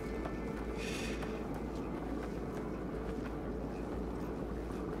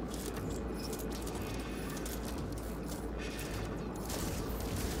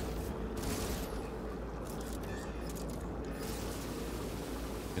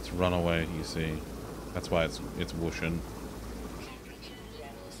 It's runaway, you see. That's why it's whooshing.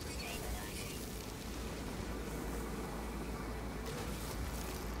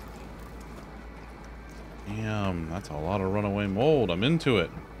 Damn, that's a lot of runaway mold. I'm into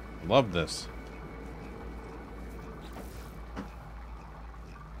it. Love this.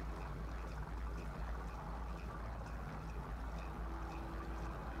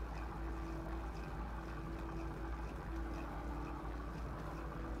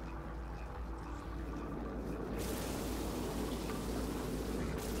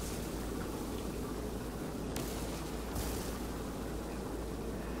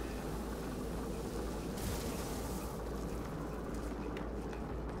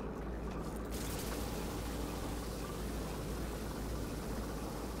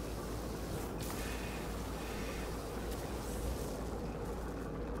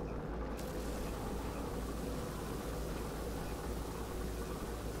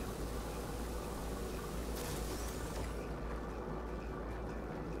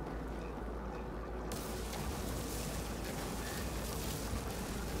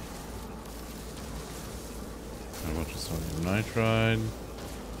 A bunch of sodium nitride.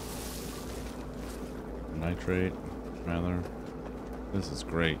 Nitrate, rather. This is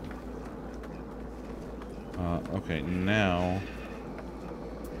great. Okay, now...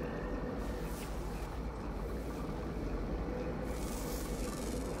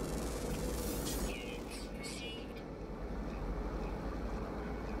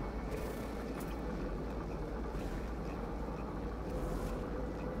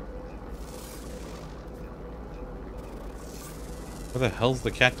 Where the hell's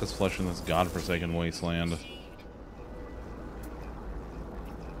the cactus flesh in this godforsaken wasteland?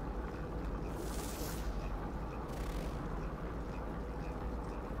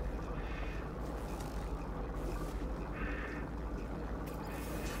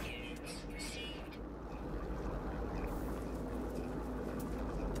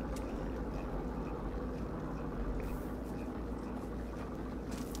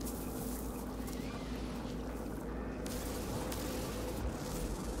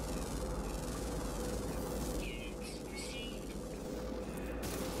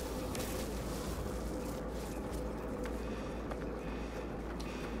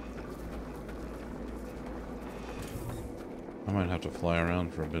 I might have to fly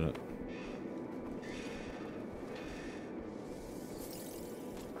around for a bit.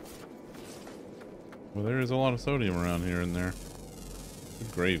 Well, there is a lot of sodium around here and there.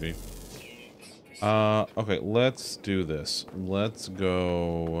 Good gravy. Okay, let's do this. Let's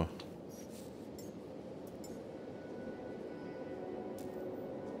go...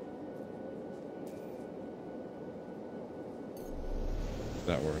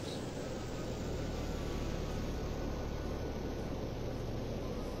 That works.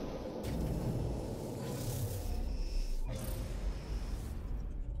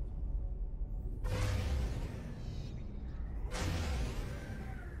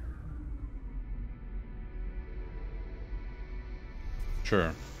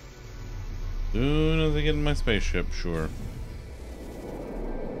 Sure. Soon as I get in my spaceship, sure.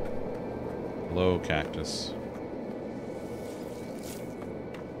 Hello, cactus.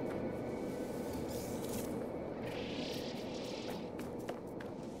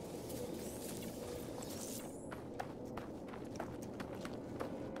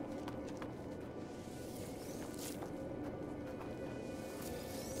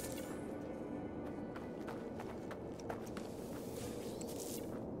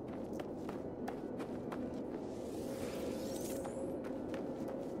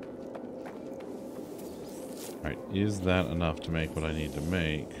 Alright, is that enough to make what I need to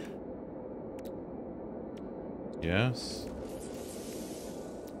make? Yes.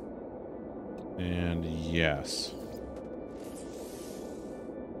 And yes.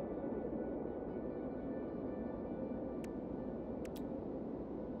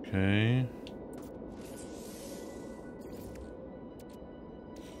 Okay.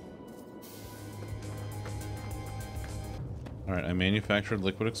 Alright, I manufactured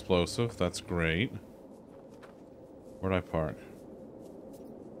liquid explosive. That's great. Where'd I park?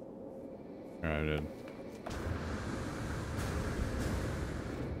 There I did.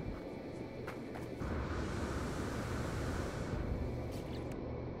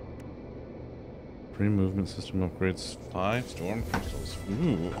 Pre-movement system upgrades 5 storm crystals.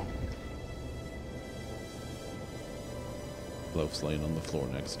 Ooh. Loaf's laying on the floor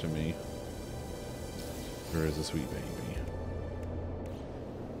next to me. There is a sweet baby.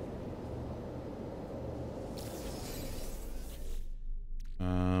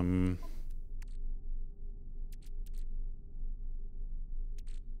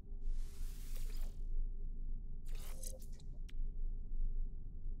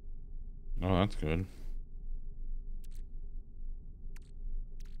 Oh, that's good.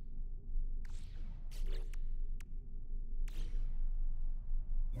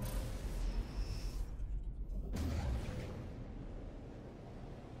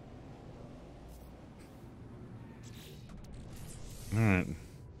 All right.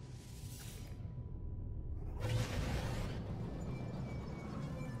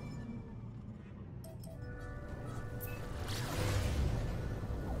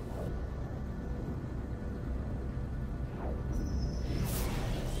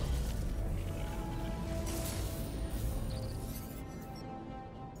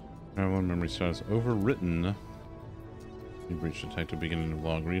 One memory status overwritten. You breached detective beginning of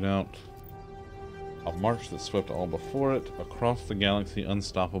log readout. A march that swept all before it, across the galaxy,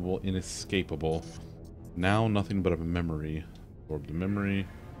 unstoppable, inescapable. Now nothing but a memory. Absorb the memory.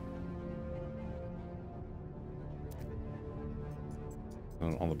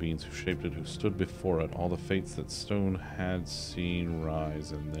 All the beings who shaped it, who stood before it, all the fates that stone had seen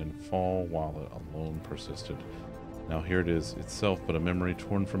rise and then fall while it alone persisted. Now here it is, itself but a memory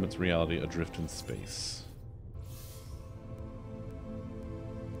torn from its reality, adrift in space.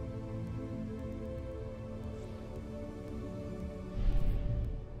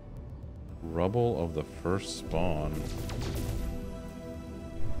 Rubble of the first spawn.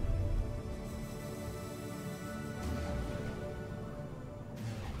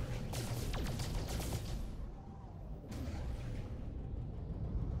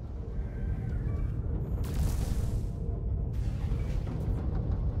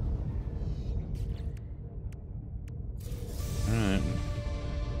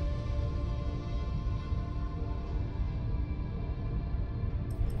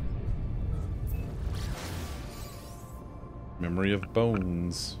 Memory of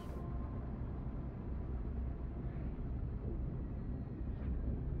bones.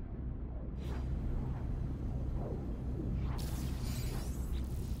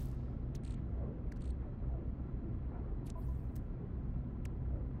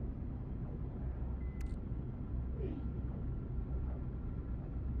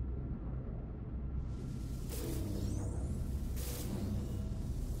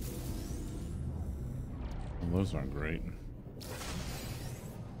 Well, those aren't great.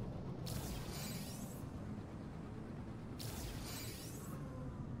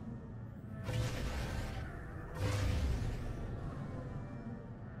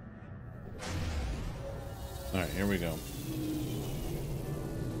 Alright, here we go.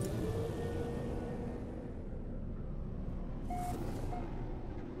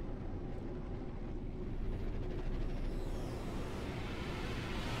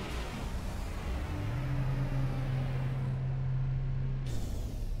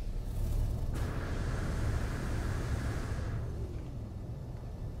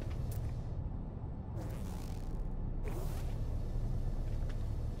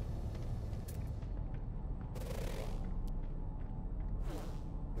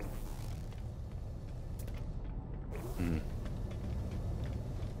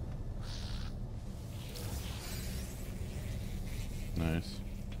 Nice.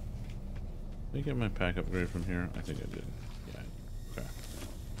 Did I get my pack upgrade from here? I think I did. Yeah. Okay.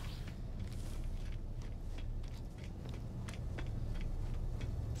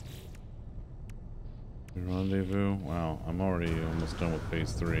 Rendezvous? Wow, I'm already almost done with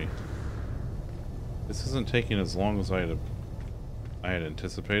phase 3. This isn't taking as long as I had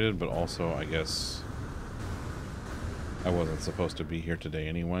anticipated, but also I guess I wasn't supposed to be here today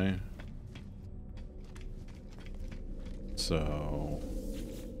anyway. So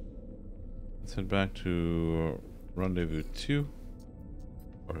let's head back to Rendezvous 2.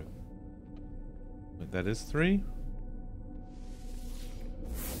 Or wait, that is 3?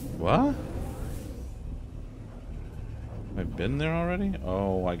 What? I've been there already?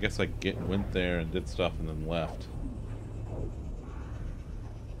 Oh, I guess I went there and did stuff and then left.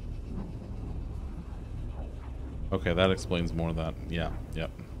 Okay, that explains more of that. Yeah,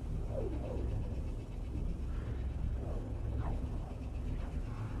 yep.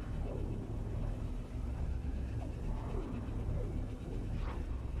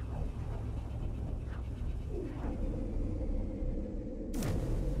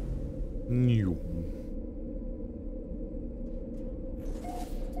 New.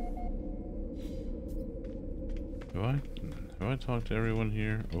 Do I talk to everyone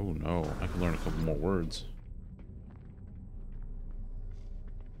here? Oh no, I can learn a couple more words.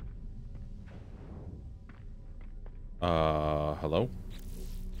 Hello?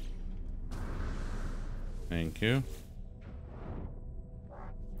 Thank you.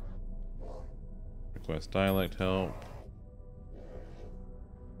 Request dialect help.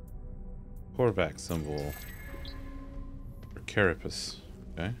 Korvac symbol. For Carapace.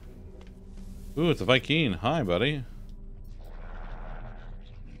 Okay. Ooh, it's a Viking. Hi, buddy.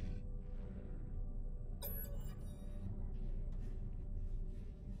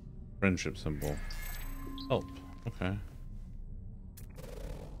 Friendship symbol. Help. Okay.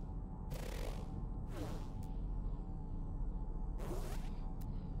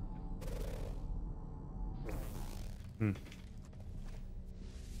 Hmm.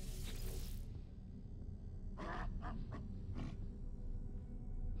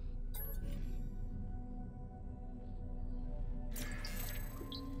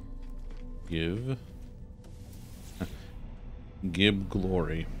 Give. Give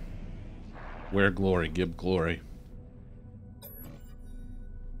glory. Wear glory, give glory.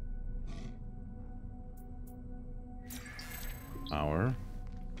 Power.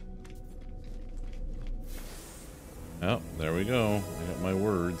 Oh, there we go. I got my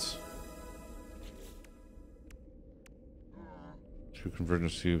words. 2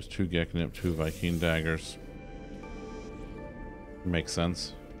 convergence cubes, 2 Geknip, 2 Viking daggers. Makes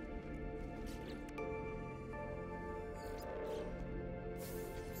sense.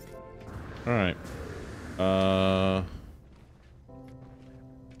 Alright.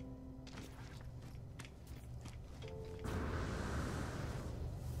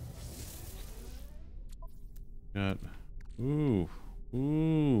 Got... Ooh.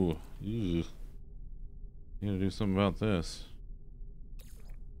 Ooh. Ew. Gotta do something about this.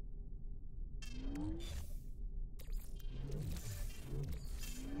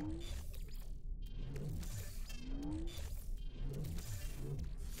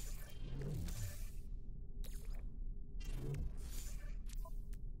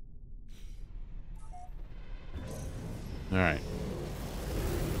 All right.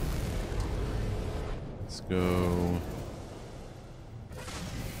 Let's go.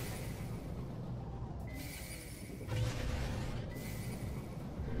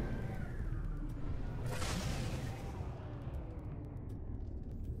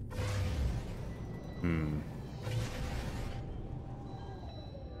 Am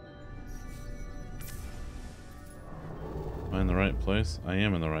I in the right place? I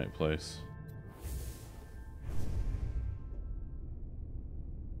am in the right place.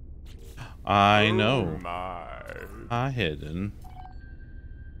 I know. Oh my. Hi, hidden.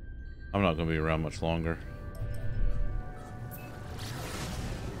 I'm not gonna be around much longer. I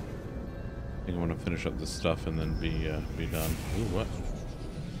think I'm gonna finish up this stuff and then be done. Ooh, what?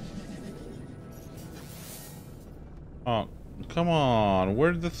 Oh, come on!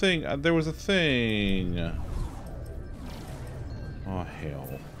 Where did the thing? There was a thing. Oh hell!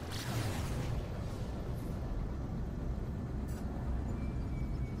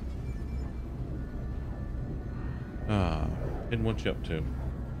 Ah, hidden, what you up to?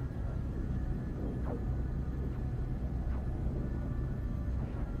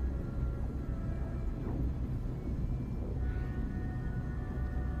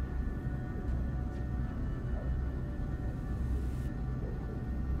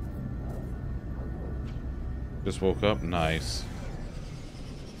 Just woke up? Nice.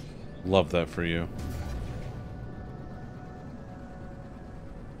 Love that for you.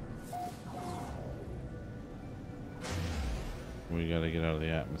 We gotta get out of the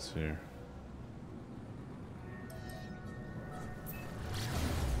atmosphere.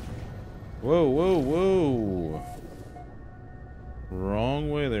 Whoa, whoa, whoa! Wrong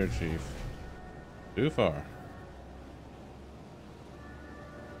way there, Chief. Too far.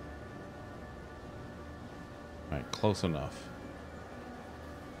 Alright, close enough.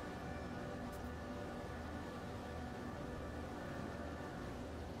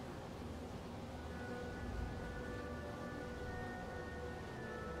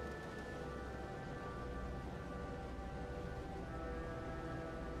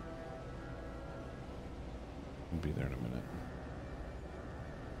 I'll be there in a minute.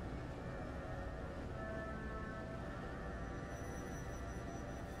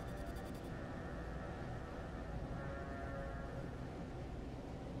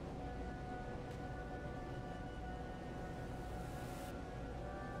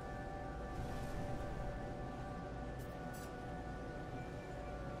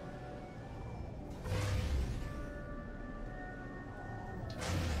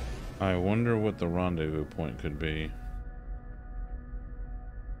 I wonder what the rendezvous point could be.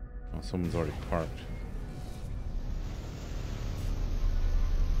 Oh, someone's already parked.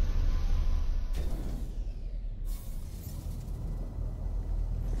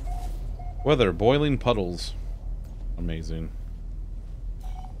 Weather, boiling puddles. Amazing.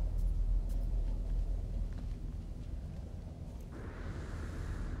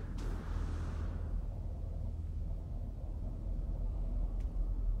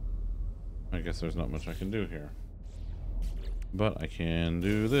 I guess there's not much I can do here. But I can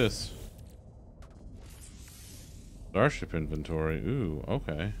do this. Starship inventory. Ooh,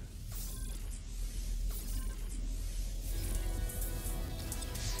 okay.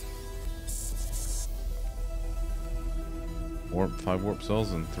 Warp, 5 warp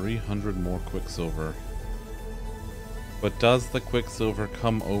cells and 300 more quicksilver. But does the quicksilver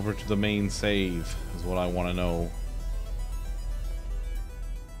come over to the main save? Is what I want to know.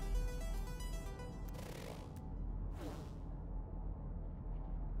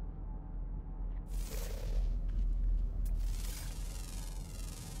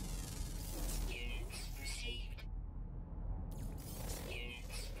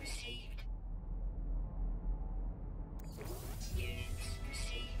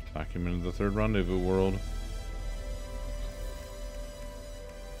 Documented the third rendezvous world.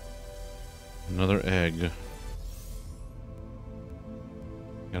 Another egg.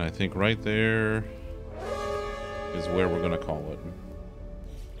 And I think right there is where we're gonna call it.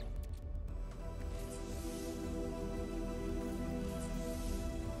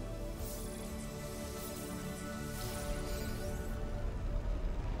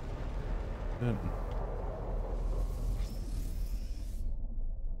 Good.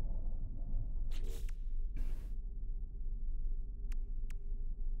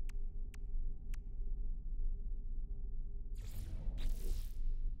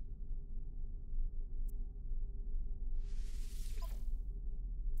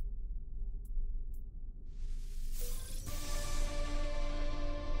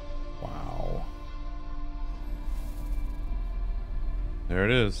 There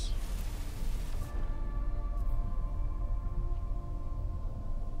it is.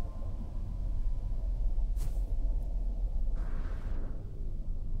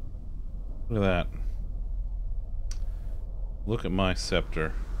 Look at that. Look at my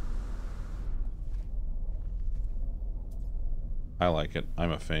scepter. I like it.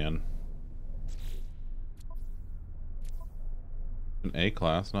 I'm a fan. An A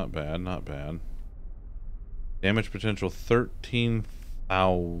class, not bad, not bad. Damage potential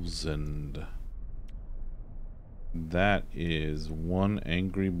 13,000. That is one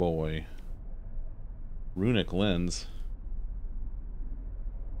angry boy. Runic lens.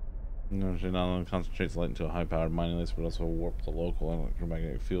 Not only concentrates light into a high-powered mining laser, but also warp the local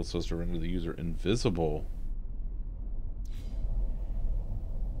electromagnetic field so as to render the user invisible.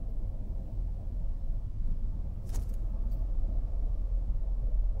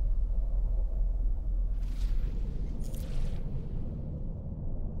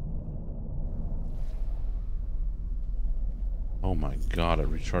 Oh my god, it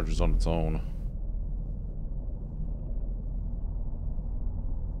recharges on its own.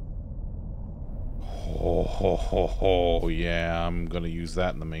 Oh, yeah, I'm gonna use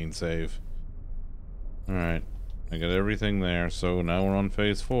that in the main save. Alright, I got everything there, so now we're on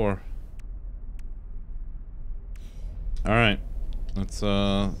phase 4. Alright, let's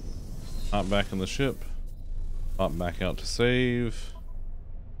hop back in the ship, hop back out to save,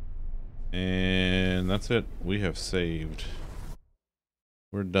 and that's it. We have saved.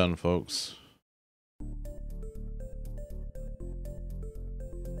 We're done, folks.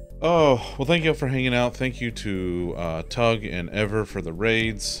 Oh, well, thank you all for hanging out. Thank you to Tug and Ever for the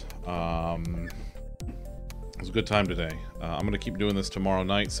raids. It was a good time today. I'm going to keep doing this tomorrow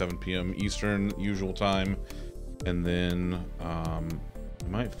night, 7 p.m. Eastern, usual time. And then I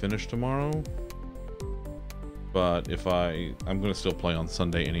might finish tomorrow. But if I'm gonna still play on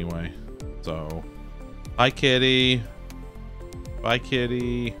Sunday anyway. So, hi kitty. Bye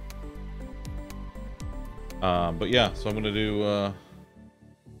kitty. But yeah, so I'm gonna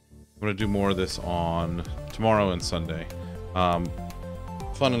do more of this on tomorrow and Sunday.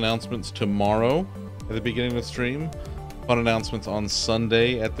 Fun announcements tomorrow at the beginning of stream. Fun announcements on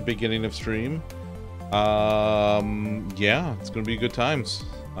Sunday at the beginning of stream. Yeah, it's gonna be good times.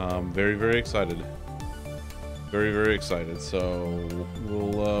 Very, very excited. Very, very excited. So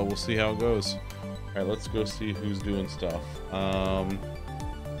we'll see how it goes. All right, let's go see who's doing stuff.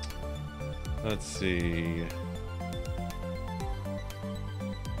 Let's see.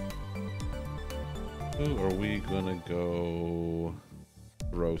 Who are we gonna go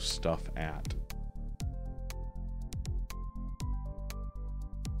throw stuff at?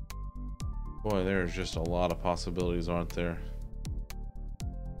 Boy, there's just a lot of possibilities, aren't there?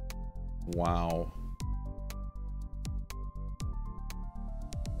 Wow.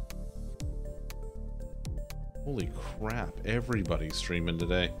 Holy crap, everybody's streaming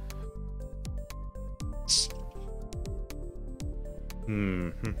today.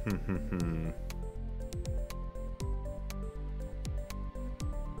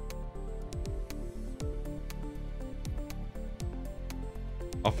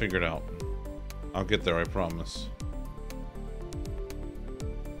 I'll figure it out. I'll get there, I promise.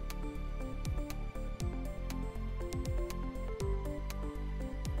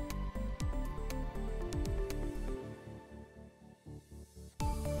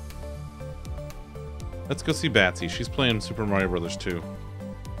 Let's go see Batsy. She's playing Super Mario Brothers 2.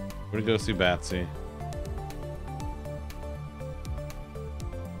 We're gonna go see Batsy.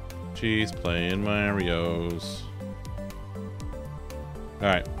 She's playing Mario's.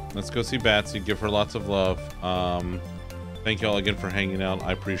 Alright, let's go see Batsy. Give her lots of love. Thank y'all again for hanging out.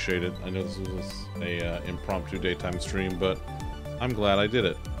 I appreciate it. I know this was a impromptu daytime stream, but I'm glad I did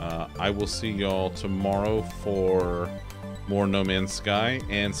it. I will see y'all tomorrow for more No Man's Sky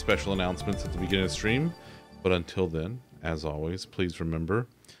and special announcements at the beginning of the stream. But until then, as always, please remember,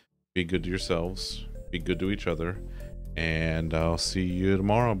 be good to yourselves, be good to each other, and I'll see you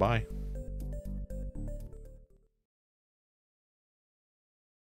tomorrow. Bye.